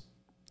Jets.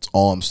 That's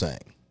all I'm saying.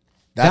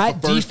 That's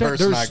That the first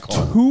defense, person I there's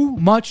call. too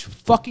much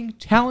fucking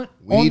talent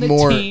on the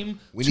team.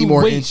 We to need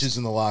more waste. inches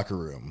in the locker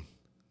room.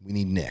 We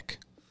need Nick.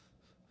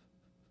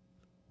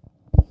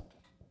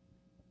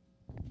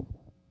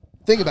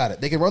 Think about it.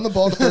 They can run the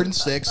ball to 3rd and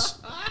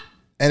 6,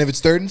 and if it's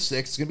 3rd and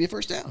 6, it's going to be a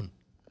first down.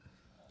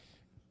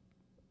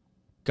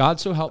 God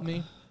so help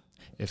me.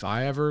 If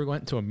I ever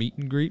went to a meet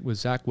and greet with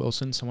Zach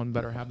Wilson, someone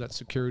better have that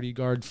security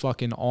guard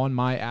fucking on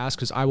my ass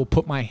because I will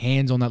put my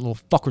hands on that little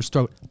fucker's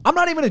throat. I'm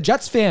not even a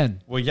Jets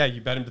fan. Well, yeah,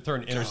 you bet him to throw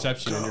an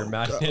interception, and you're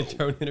mad at him to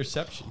throw an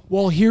interception.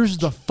 Well, here's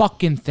the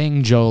fucking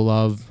thing, Joe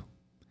Love.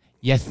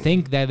 You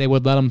think that they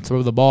would let him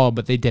throw the ball,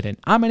 but they didn't.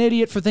 I'm an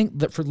idiot for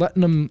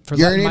letting them.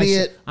 You're an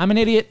idiot. I'm an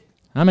idiot.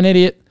 I'm an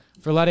idiot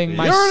for letting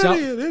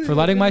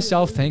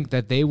myself think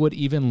that they would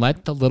even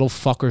let the little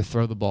fucker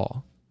throw the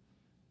ball.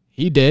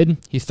 He did.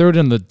 He threw it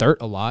in the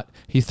dirt a lot.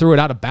 He threw it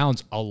out of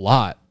bounds a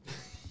lot.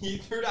 He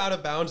threw it out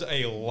of bounds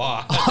a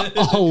lot.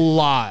 A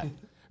lot.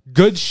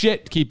 Good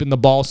shit keeping the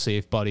ball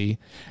safe, buddy.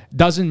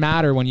 Doesn't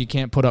matter when you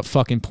can't put up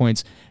fucking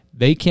points.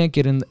 They can't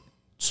get in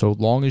so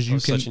long as you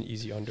can. Such an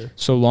easy under.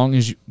 So long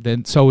as you,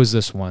 then so is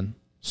this one.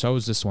 So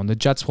is this one. The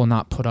Jets will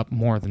not put up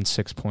more than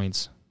 6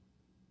 points.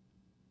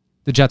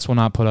 The Jets will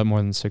not put up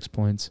more than 6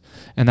 points.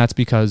 And that's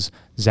because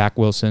Zach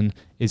Wilson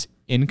is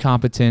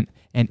incompetent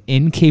and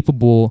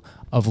incapable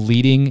of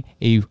leading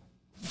a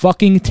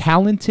fucking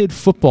talented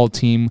football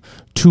team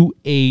to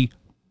a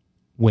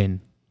win.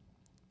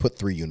 Put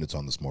 3 units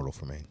on this mortal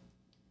for me.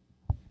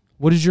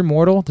 What is your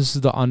mortal? This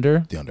is the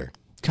under? The under.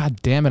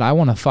 God damn it. I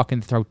want to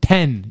fucking throw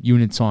 10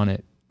 units on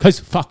it. Because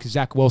fuck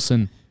Zach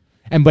Wilson.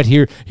 But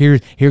here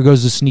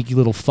goes the sneaky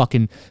little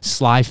fucking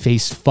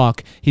sly-faced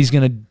fuck. He's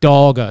going to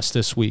dog us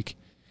this week.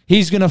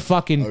 He's going to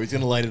fucking... Oh, he's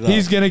going to light it up.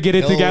 He's going to get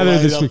it together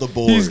this week.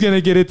 He's going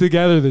to get it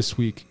together this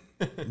week.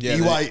 Yeah,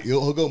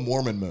 he'll go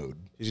Mormon mode.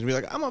 he's gonna be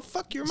like, I'm gonna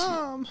fuck your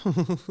mom.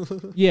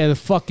 Yeah, the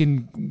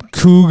fucking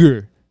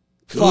Cougar.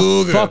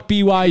 Fuck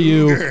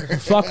BYU.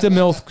 Fuck the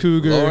MILF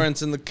Cougar.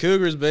 Lawrence and the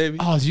Cougars, baby.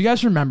 Oh, do you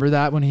guys remember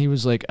that when he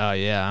was like, "Oh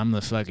yeah, I'm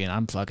fucking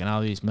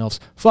all these MILFs."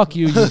 Fuck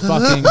you, you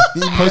fucking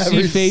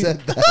pussy face.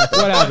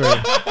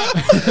 Whatever.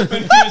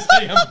 When he was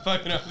saying, I'm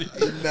fucking up these.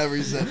 He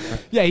never said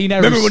that. Yeah, he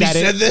never Remember when said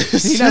he it. said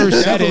this? He never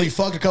said Definitely it.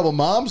 fucked a couple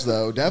moms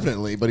though,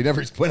 definitely. But he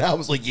never went out and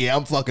was like, "Yeah,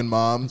 I'm fucking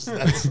moms."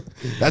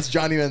 That's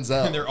Johnny And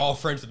Manziel. they're all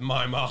friends with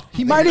my mom.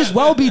 He might as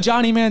well be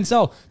Johnny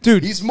Manziel,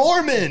 dude. He's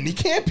Mormon. He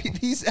can't be.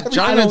 He's every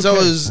Johnny I don't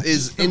Manziel care.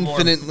 is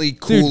infinitely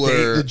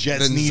cooler the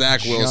Jets than need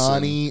Zach Wilson.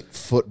 Johnny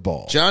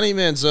football. Johnny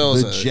Manziel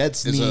The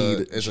Jets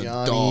need is a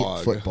Johnny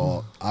dog.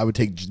 football. I would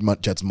take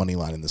Jets money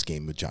line in this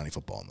game with Johnny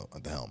football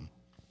at the helm.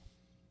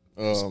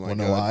 Oh my Wanna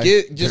know god!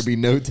 why? There'd be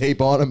no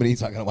tape on him, and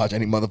he's not gonna watch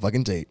any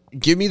motherfucking tape.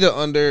 Give me the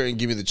under and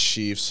give me the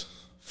Chiefs.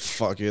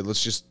 Fuck it.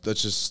 Let's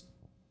just.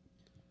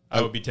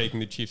 I would be taking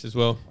the Chiefs as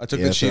well. I took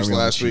Yeah, the Chiefs throw me on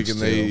the last week,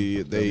 Chiefs, and too. Throw me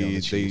on they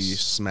the Chiefs.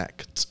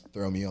 smacked.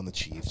 Throw me on the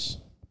Chiefs.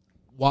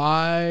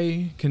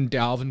 Why can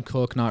Dalvin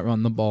Cook not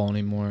run the ball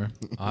anymore?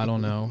 I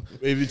don't know.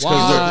 Maybe it's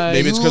Why?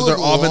 because their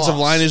You look offensive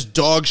lost. line is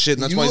dog shit,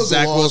 and that's You why look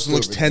Zach lost Wilson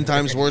looks over 10 there.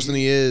 times worse than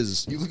he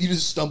is. You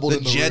just stumbled The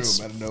in Jets,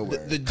 the room out of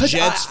nowhere. the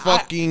Jets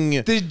fucking.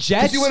 The Because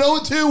Jets. you went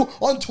 0-2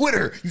 on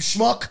Twitter, you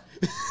schmuck.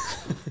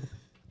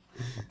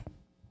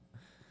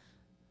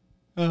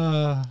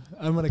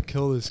 I'm gonna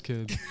kill this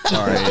kid.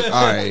 all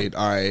right.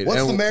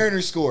 What's and, the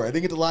Mariners score? I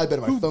didn't get to lie bet.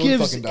 My Who phone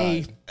gives fucking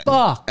a died.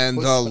 fuck? and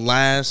the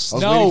last. I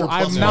was waiting No, for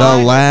plus I'm money. not.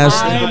 The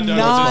last- I'm I'm done with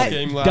not this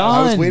game last. done.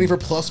 I was waiting for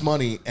plus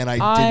money, and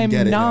I didn't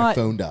get it, and my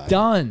phone died.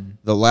 Done.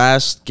 The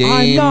last game.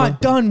 I'm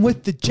not done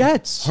with the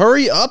Jets.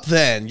 Hurry up,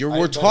 then.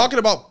 We're talking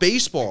about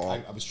baseball.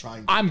 I was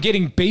trying. I'm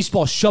getting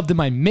baseball shoved in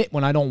my mitt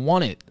when I don't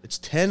want it. It's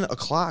 10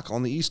 o'clock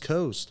on the East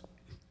Coast.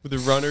 With the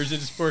runners in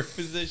scoring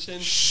position.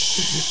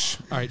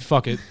 All right,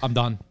 fuck it. I'm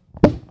done.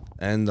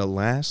 And the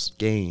last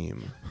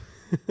game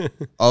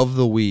of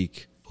the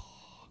week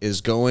is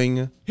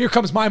going Here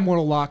comes my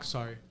mortal lock.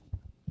 Sorry.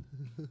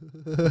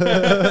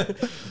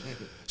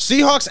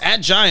 Seahawks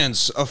at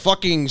Giants, a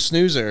fucking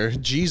snoozer.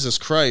 Jesus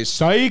Christ.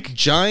 Psych.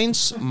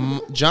 Giants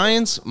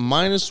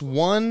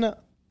 -1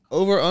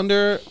 over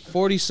under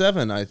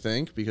 47, I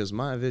think, because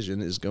my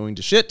vision is going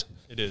to shit.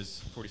 It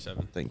is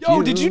 47. Thank Yo,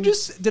 you.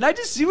 did I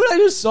just see what I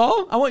just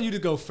saw? I want you to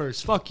go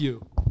first. Fuck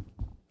you.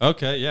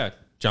 Okay, yeah.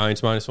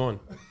 Giants -1.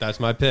 That's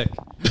my pick.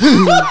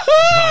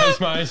 Giants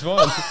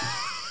 -1.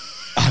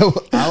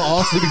 I'll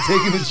also be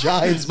taking the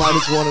Giants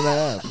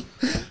 -1.5.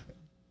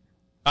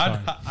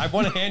 I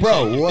want a handshake.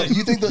 Bro, what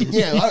you think?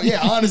 Yeah.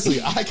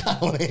 Honestly, I kind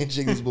of want to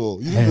handshake this bull.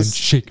 You think this?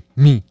 Handshake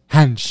me.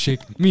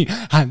 Handshake me.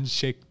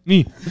 Handshake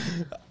me.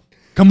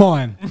 Come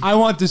on. I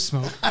want to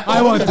smoke.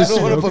 I want to I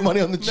don't want to smoke. put money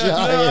on the No,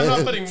 Giants. I'm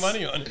not putting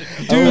money on it.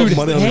 Dude,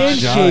 money on the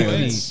handshake me.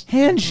 Giants.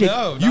 Handshake.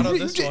 No, not on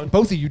this one.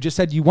 Both of you just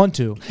said you want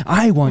to.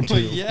 I want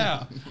to.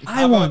 Yeah.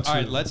 I want All to.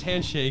 right, let's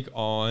handshake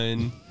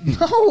on.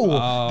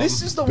 No,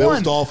 this is the Bills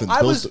one. Dolphins.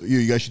 I was.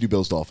 You guys should do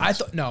Bills Dolphins. I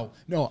thought no.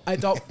 I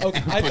thought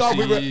okay. I thought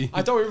we were. Pussy.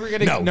 I thought we were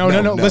gonna. No,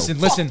 No. no. Listen.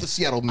 Fuck the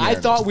Seattle I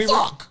Mariners. thought we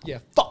Fuck. were. Yeah.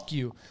 Fuck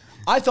you.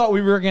 I thought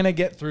we were gonna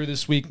get through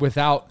this week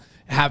without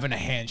having a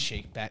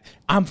handshake bet.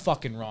 I'm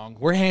fucking wrong.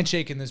 We're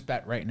handshaking this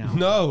bet right now.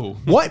 No.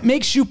 What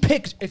makes you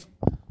pick?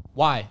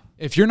 Why?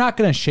 If you're not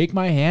gonna shake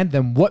my hand,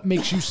 then what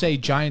makes you say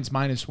Giants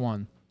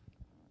 -1?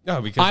 No,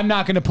 because I'm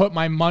not going to put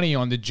my money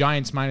on the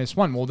Giants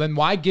 -1. Well, then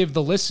why give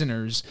the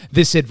listeners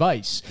this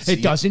advice?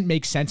 It doesn't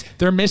make sense.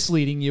 They're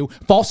misleading you.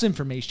 False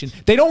information.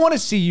 They don't want to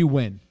see you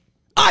win.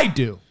 I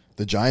do.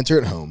 The Giants are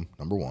at home,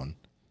 number one.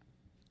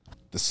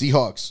 The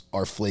Seahawks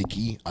are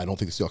flaky. I don't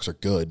think the Seahawks are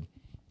good.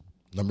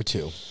 Number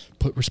two.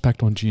 Put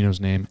respect on Gino's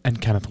name and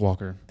Kenneth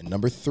Walker. And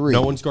number three.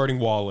 no one's guarding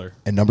Waller.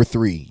 And number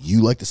three,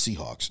 you like the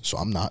Seahawks, so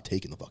I'm not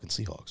taking the fucking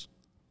Seahawks.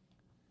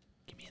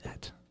 Give me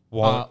that.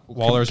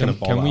 Waller's going to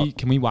ball out.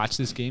 Can we watch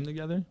this game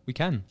together? We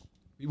can.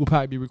 We will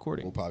probably be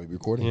recording. We'll probably be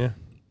recording. Yeah.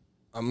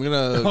 I'm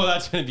gonna Oh,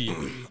 that's going to be.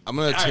 I'm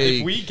gonna All right, take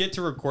if we get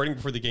to recording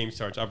before the game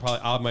starts,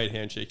 I might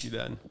handshake you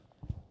then.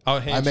 I'll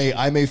handshake.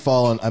 I may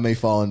fall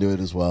into it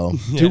as well.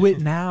 Do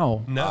it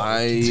now. No.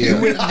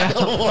 Bro,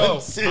 Bro.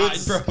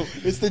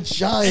 it's the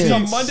Giants. It's a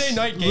Monday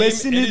night game.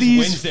 Listen It to is these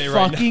Wednesday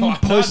right fucking now. I'm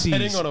not pussies.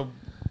 betting on a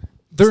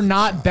They're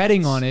not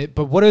betting on it,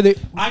 but what are they?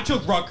 I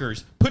took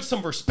Rutgers. Put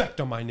some respect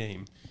on my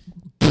name.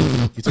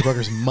 You took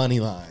Rutgers money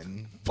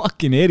line.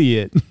 Fucking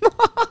idiot.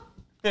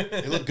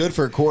 It looked good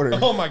for a quarter.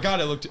 Oh my god,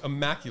 it looked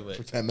immaculate.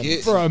 For 10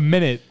 minutes. For a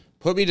minute.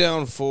 Put me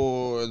down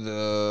for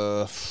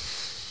the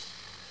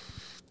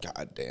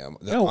goddamn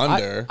the No,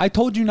 under. I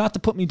told you not to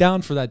put me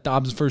down for that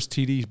Dobbs first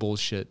TD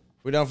bullshit.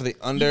 We're down for the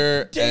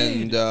under.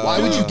 And Why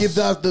would you give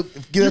that to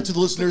the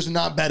listeners and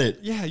not bet it?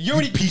 Yeah, you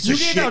already piece you of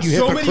gave shit. out You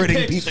so many hypocritic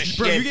picks. piece of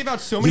Bro, shit. you gave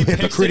out so many You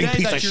picks hypocritic today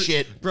piece that of you're,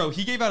 shit. Bro,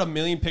 he gave out a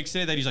million picks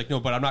today that he's like, no,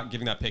 but I'm not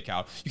giving that pick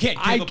out. You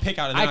can't give a pick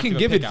out. And then I not can a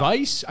give pick out.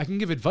 advice. I can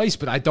give advice,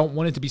 but I don't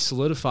want it to be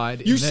solidified.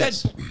 You in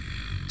this. said,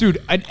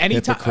 dude,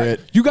 anytime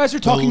Hypocrite. you guys are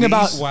talking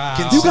about, Wow.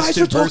 you guys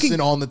are Consistent talking.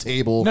 person on the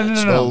table. No.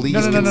 The least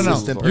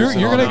consistent You're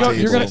person gonna on the go.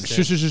 You're table. gonna.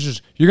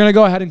 Shush. You're gonna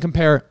go ahead and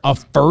compare a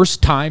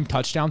first-time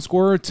touchdown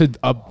scorer to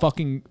a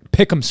fucking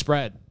pick'em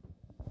spread.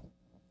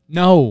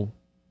 No,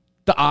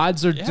 the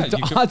odds are Yeah, the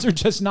you could- odds are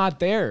just not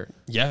there.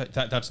 yeah,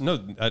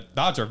 the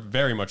odds are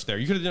very much there.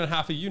 You could have done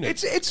half a unit.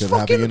 It's Couldn't have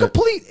fucking a unit.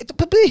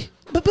 complete.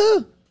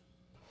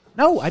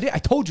 No, I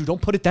told you,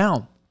 don't put it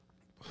down.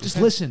 Just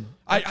listen.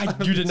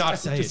 You did not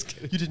say it.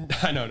 You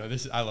didn't. I know.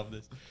 I love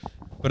this.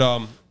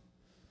 But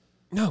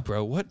no,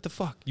 bro. What the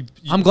fuck?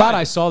 I'm glad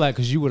I saw that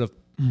because you would have.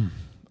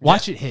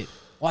 Watch it hit.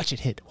 Watch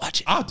it.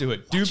 I'll do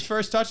it. Dude's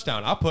first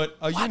touchdown. I'll put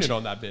a unit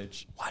on that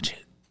bitch. Watch it.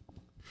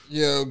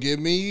 Yo, give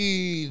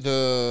me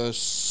the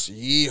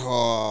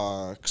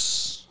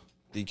Seahawks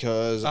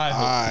because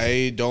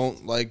I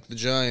don't like the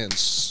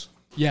Giants.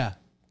 Yeah.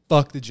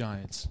 Fuck the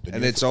Giants.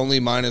 And it's only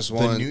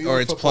 -1 New York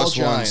or it's Football +1,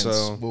 Giants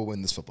so will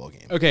win this football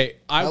game. Okay,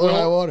 I Hell or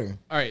high will. water.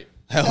 All right.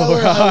 Hell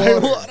or high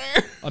water.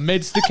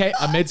 Amidst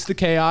the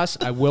chaos,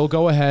 I will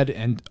go ahead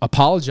and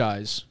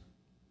apologize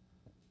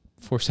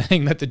for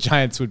saying that the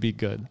Giants would be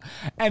good.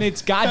 And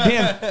it's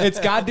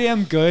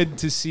goddamn good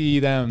to see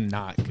them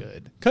not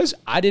good. Because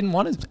I didn't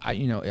want to,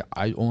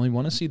 I only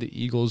want to see the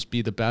Eagles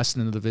be the best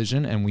in the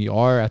division, and we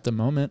are at the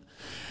moment.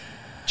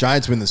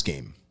 Giants win this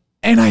game.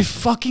 And I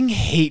fucking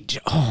hate.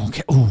 Oh,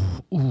 okay.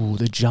 Ooh,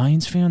 the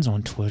Giants fans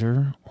on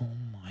Twitter. Oh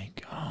my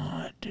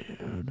god,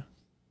 dude.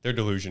 They're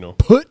delusional.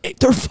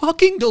 They're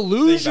fucking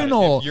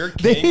delusional. If your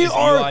king They is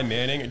are. Eli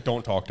Manning,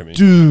 don't talk to me.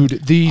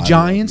 Dude, the I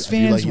Giants do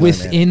like fans Eli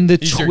within the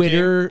He's your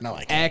Twitter king? No,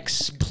 I can't.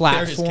 X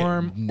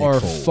platform Nick are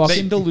Foles.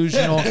 fucking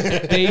delusional.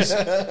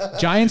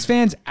 Giants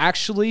fans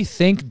actually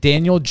think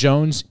Daniel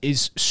Jones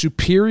is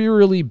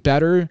superiorly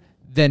better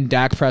than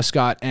Dak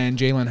Prescott and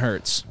Jalen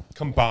Hurts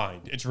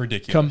Combined, it's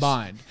ridiculous.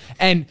 combined.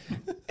 And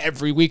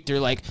every week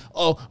they're like,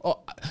 oh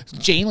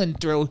Jalen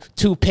threw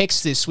 2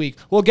 picks this week.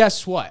 Well,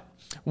 guess what?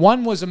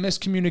 One was a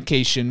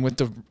miscommunication with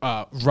the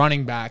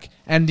running back,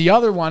 and the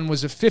other one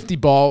was a 50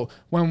 ball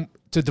to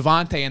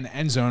Devontae in the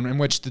end zone, in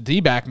which the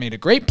D-back made a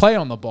great play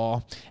on the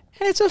ball.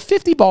 And it's a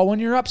 50 ball when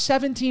you're up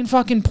 17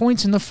 fucking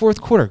points in the fourth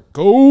quarter.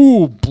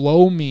 Go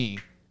blow me.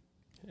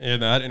 Yeah,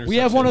 that We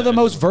have one of the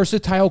most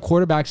versatile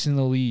quarterbacks in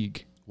the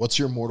league. What's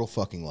your mortal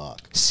fucking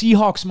lock?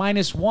 Seahawks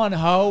 -1,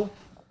 ho.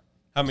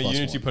 How many Plus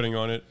units one. you putting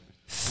on it?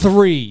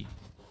 3.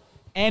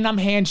 And I'm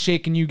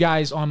handshaking you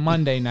guys on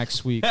Monday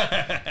next week.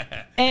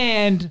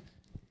 And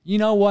you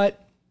know what?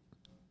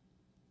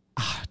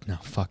 No,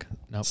 fuck.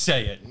 No.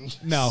 Say it.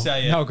 No,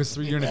 Say it. no, because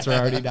 3 units are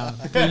already down.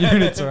 3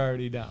 units are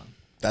already down.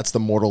 That's the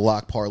mortal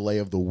lock parlay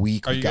of the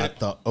week. Are We you got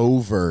the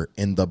over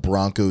in the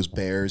Broncos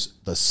Bears,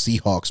 the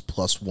Seahawks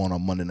 +1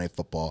 on Monday Night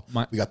Football.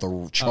 We got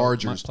the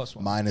Chargers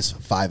 +1.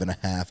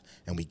 -5.5,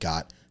 and we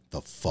got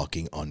the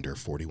fucking under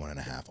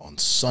 41.5 on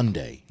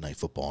Sunday Night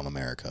Football in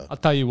America. I'll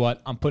tell you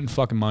what. I'm putting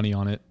fucking money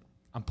on it.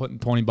 I'm putting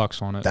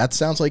 $20 on it. That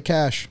sounds like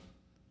cash.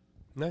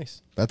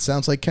 Nice. That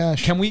sounds like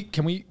cash. Can we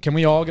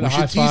all get a We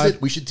high should tease five?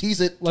 it. We should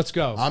tease it. Let's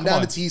go. I'm Come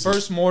down on. to tease it.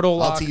 First mortal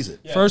lock. I'll tease it.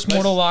 Yeah, First let's-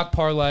 mortal lock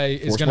parlay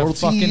is First gonna mortal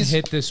fucking tease.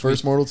 hit this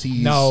First week. mortal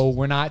tease. No,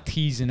 we're not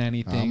teasing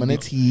anything. I'm gonna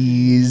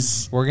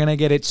tease. We're gonna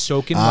get it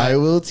soaking wet. I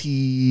will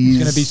tease.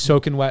 It's gonna be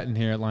soaking wet in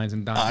here at Lines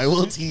and Dimes. I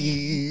will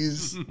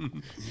tease.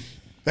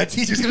 That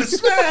teaser's gonna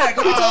smack.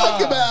 What are you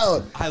talking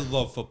about? I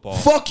love football.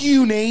 Fuck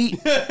you,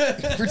 Nate,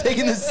 for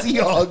taking the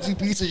Seahawks, you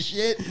piece of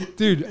shit.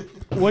 Dude,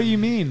 what do you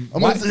mean?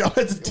 I'm Why- gonna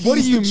tease what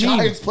do you the mean?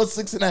 Giants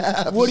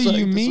 +6.5. What do Just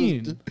you like,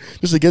 mean?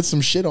 Just to get some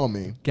shit on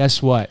me.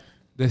 Guess what?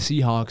 The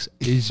Seahawks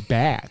is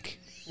back.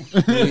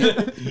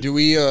 do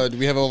we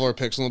have all of our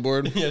picks on the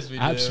board? Yes, we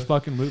do.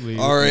 Absolutely.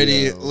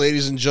 Alrighty,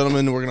 ladies and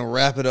gentlemen, we're gonna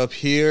wrap it up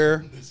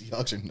here. The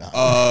Seahawks are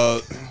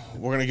not.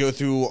 We're gonna go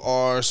through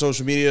our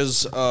social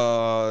medias,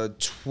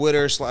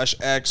 Twitter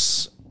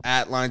 /X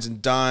 @Lines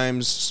and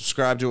Dimes.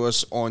 Subscribe to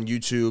us on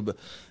YouTube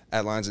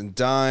 @Lines and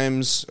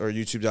Dimes or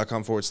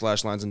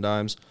youtube.com/Lines and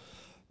Dimes.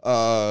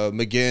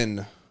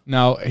 McGinn.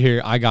 No,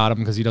 here, I got him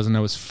because he doesn't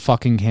know his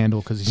fucking handle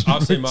because he's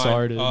I'll say mine.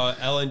 retarded.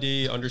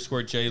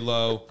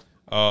 LND_JLo.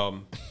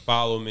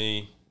 Follow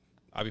me.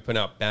 I'll be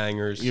putting out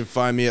bangers. You can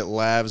find me at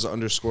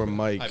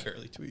lavs_Mike. I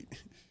barely tweet.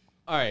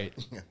 All right.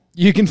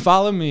 You can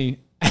follow me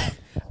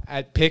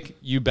at Pick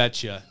You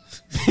Betcha.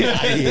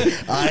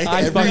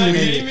 I fucking every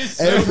hate week, it.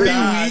 So every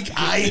bad, week dude.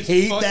 I It's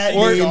hate fucking that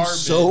or name garbage.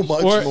 so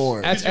much Or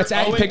more. That's You're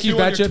at Pick You 0-2 on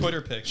your Betcha.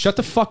 Twitter picks. Shut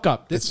the fuck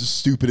up. It's the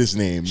stupidest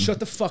name. Shut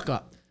the fuck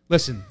up.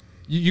 Listen,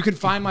 you can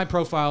find my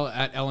profile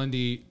at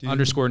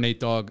LND_Nate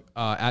Dogg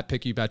at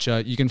Pick You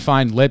Betcha. You can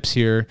find Lips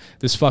here,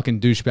 this fucking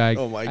douchebag.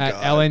 Oh my at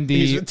God.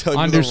 He's been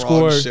telling you the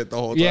wrong shit the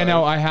whole Yeah, time.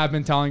 no, I have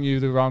been telling you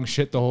the wrong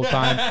shit the whole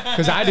time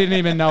because I didn't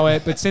even know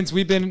it. But since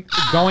we've been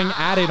going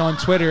at it on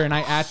Twitter, and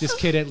I at this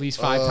kid at least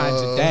 5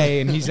 times a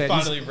day, and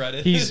Finally read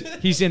it.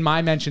 he's in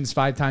my mentions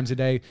 5 times a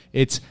day.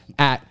 It's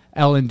at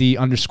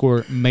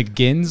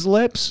LND_McGinn's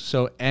Lips.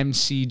 So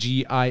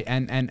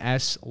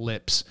MCGINNS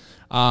Lips.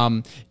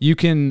 You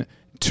can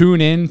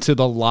tune in to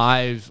the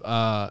live.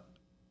 What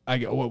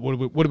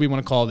do we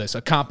want to call this?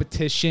 A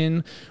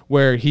competition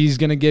where he's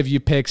gonna give you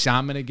picks.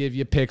 I'm gonna give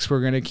you picks.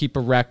 We're gonna keep a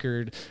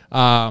record.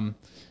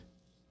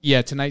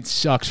 Yeah, tonight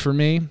sucks for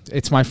me.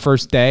 It's my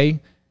first day.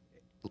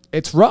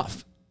 It's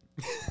rough.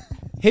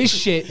 His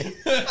shit.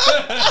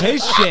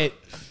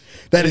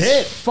 That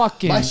hit.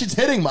 Fucking. My shit's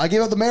hitting. I gave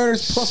out the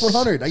Mariners plus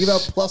 100. I give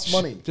out plus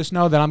money. Just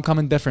know that I'm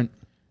coming different.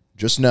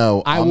 Just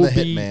know I I'm will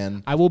the be.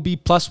 hitman. I will be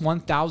plus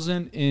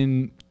 1,000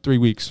 in 3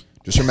 weeks.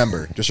 Just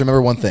remember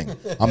one thing.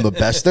 I'm the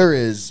best there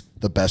is,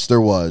 the best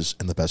there was,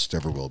 and the best there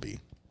ever will be.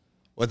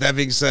 With that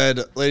being said,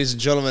 ladies and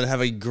gentlemen,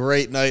 have a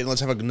great night, and let's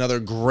have another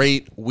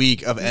great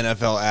week of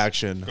NFL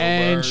action.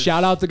 And Birds.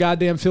 shout out the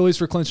goddamn Phillies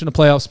for clinching a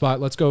playoff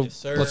spot. Let's go.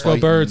 sir. Let's go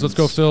Birds. Let's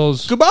go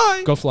Phils.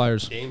 Goodbye. Go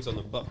Flyers. Games on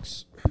the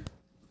Bucks.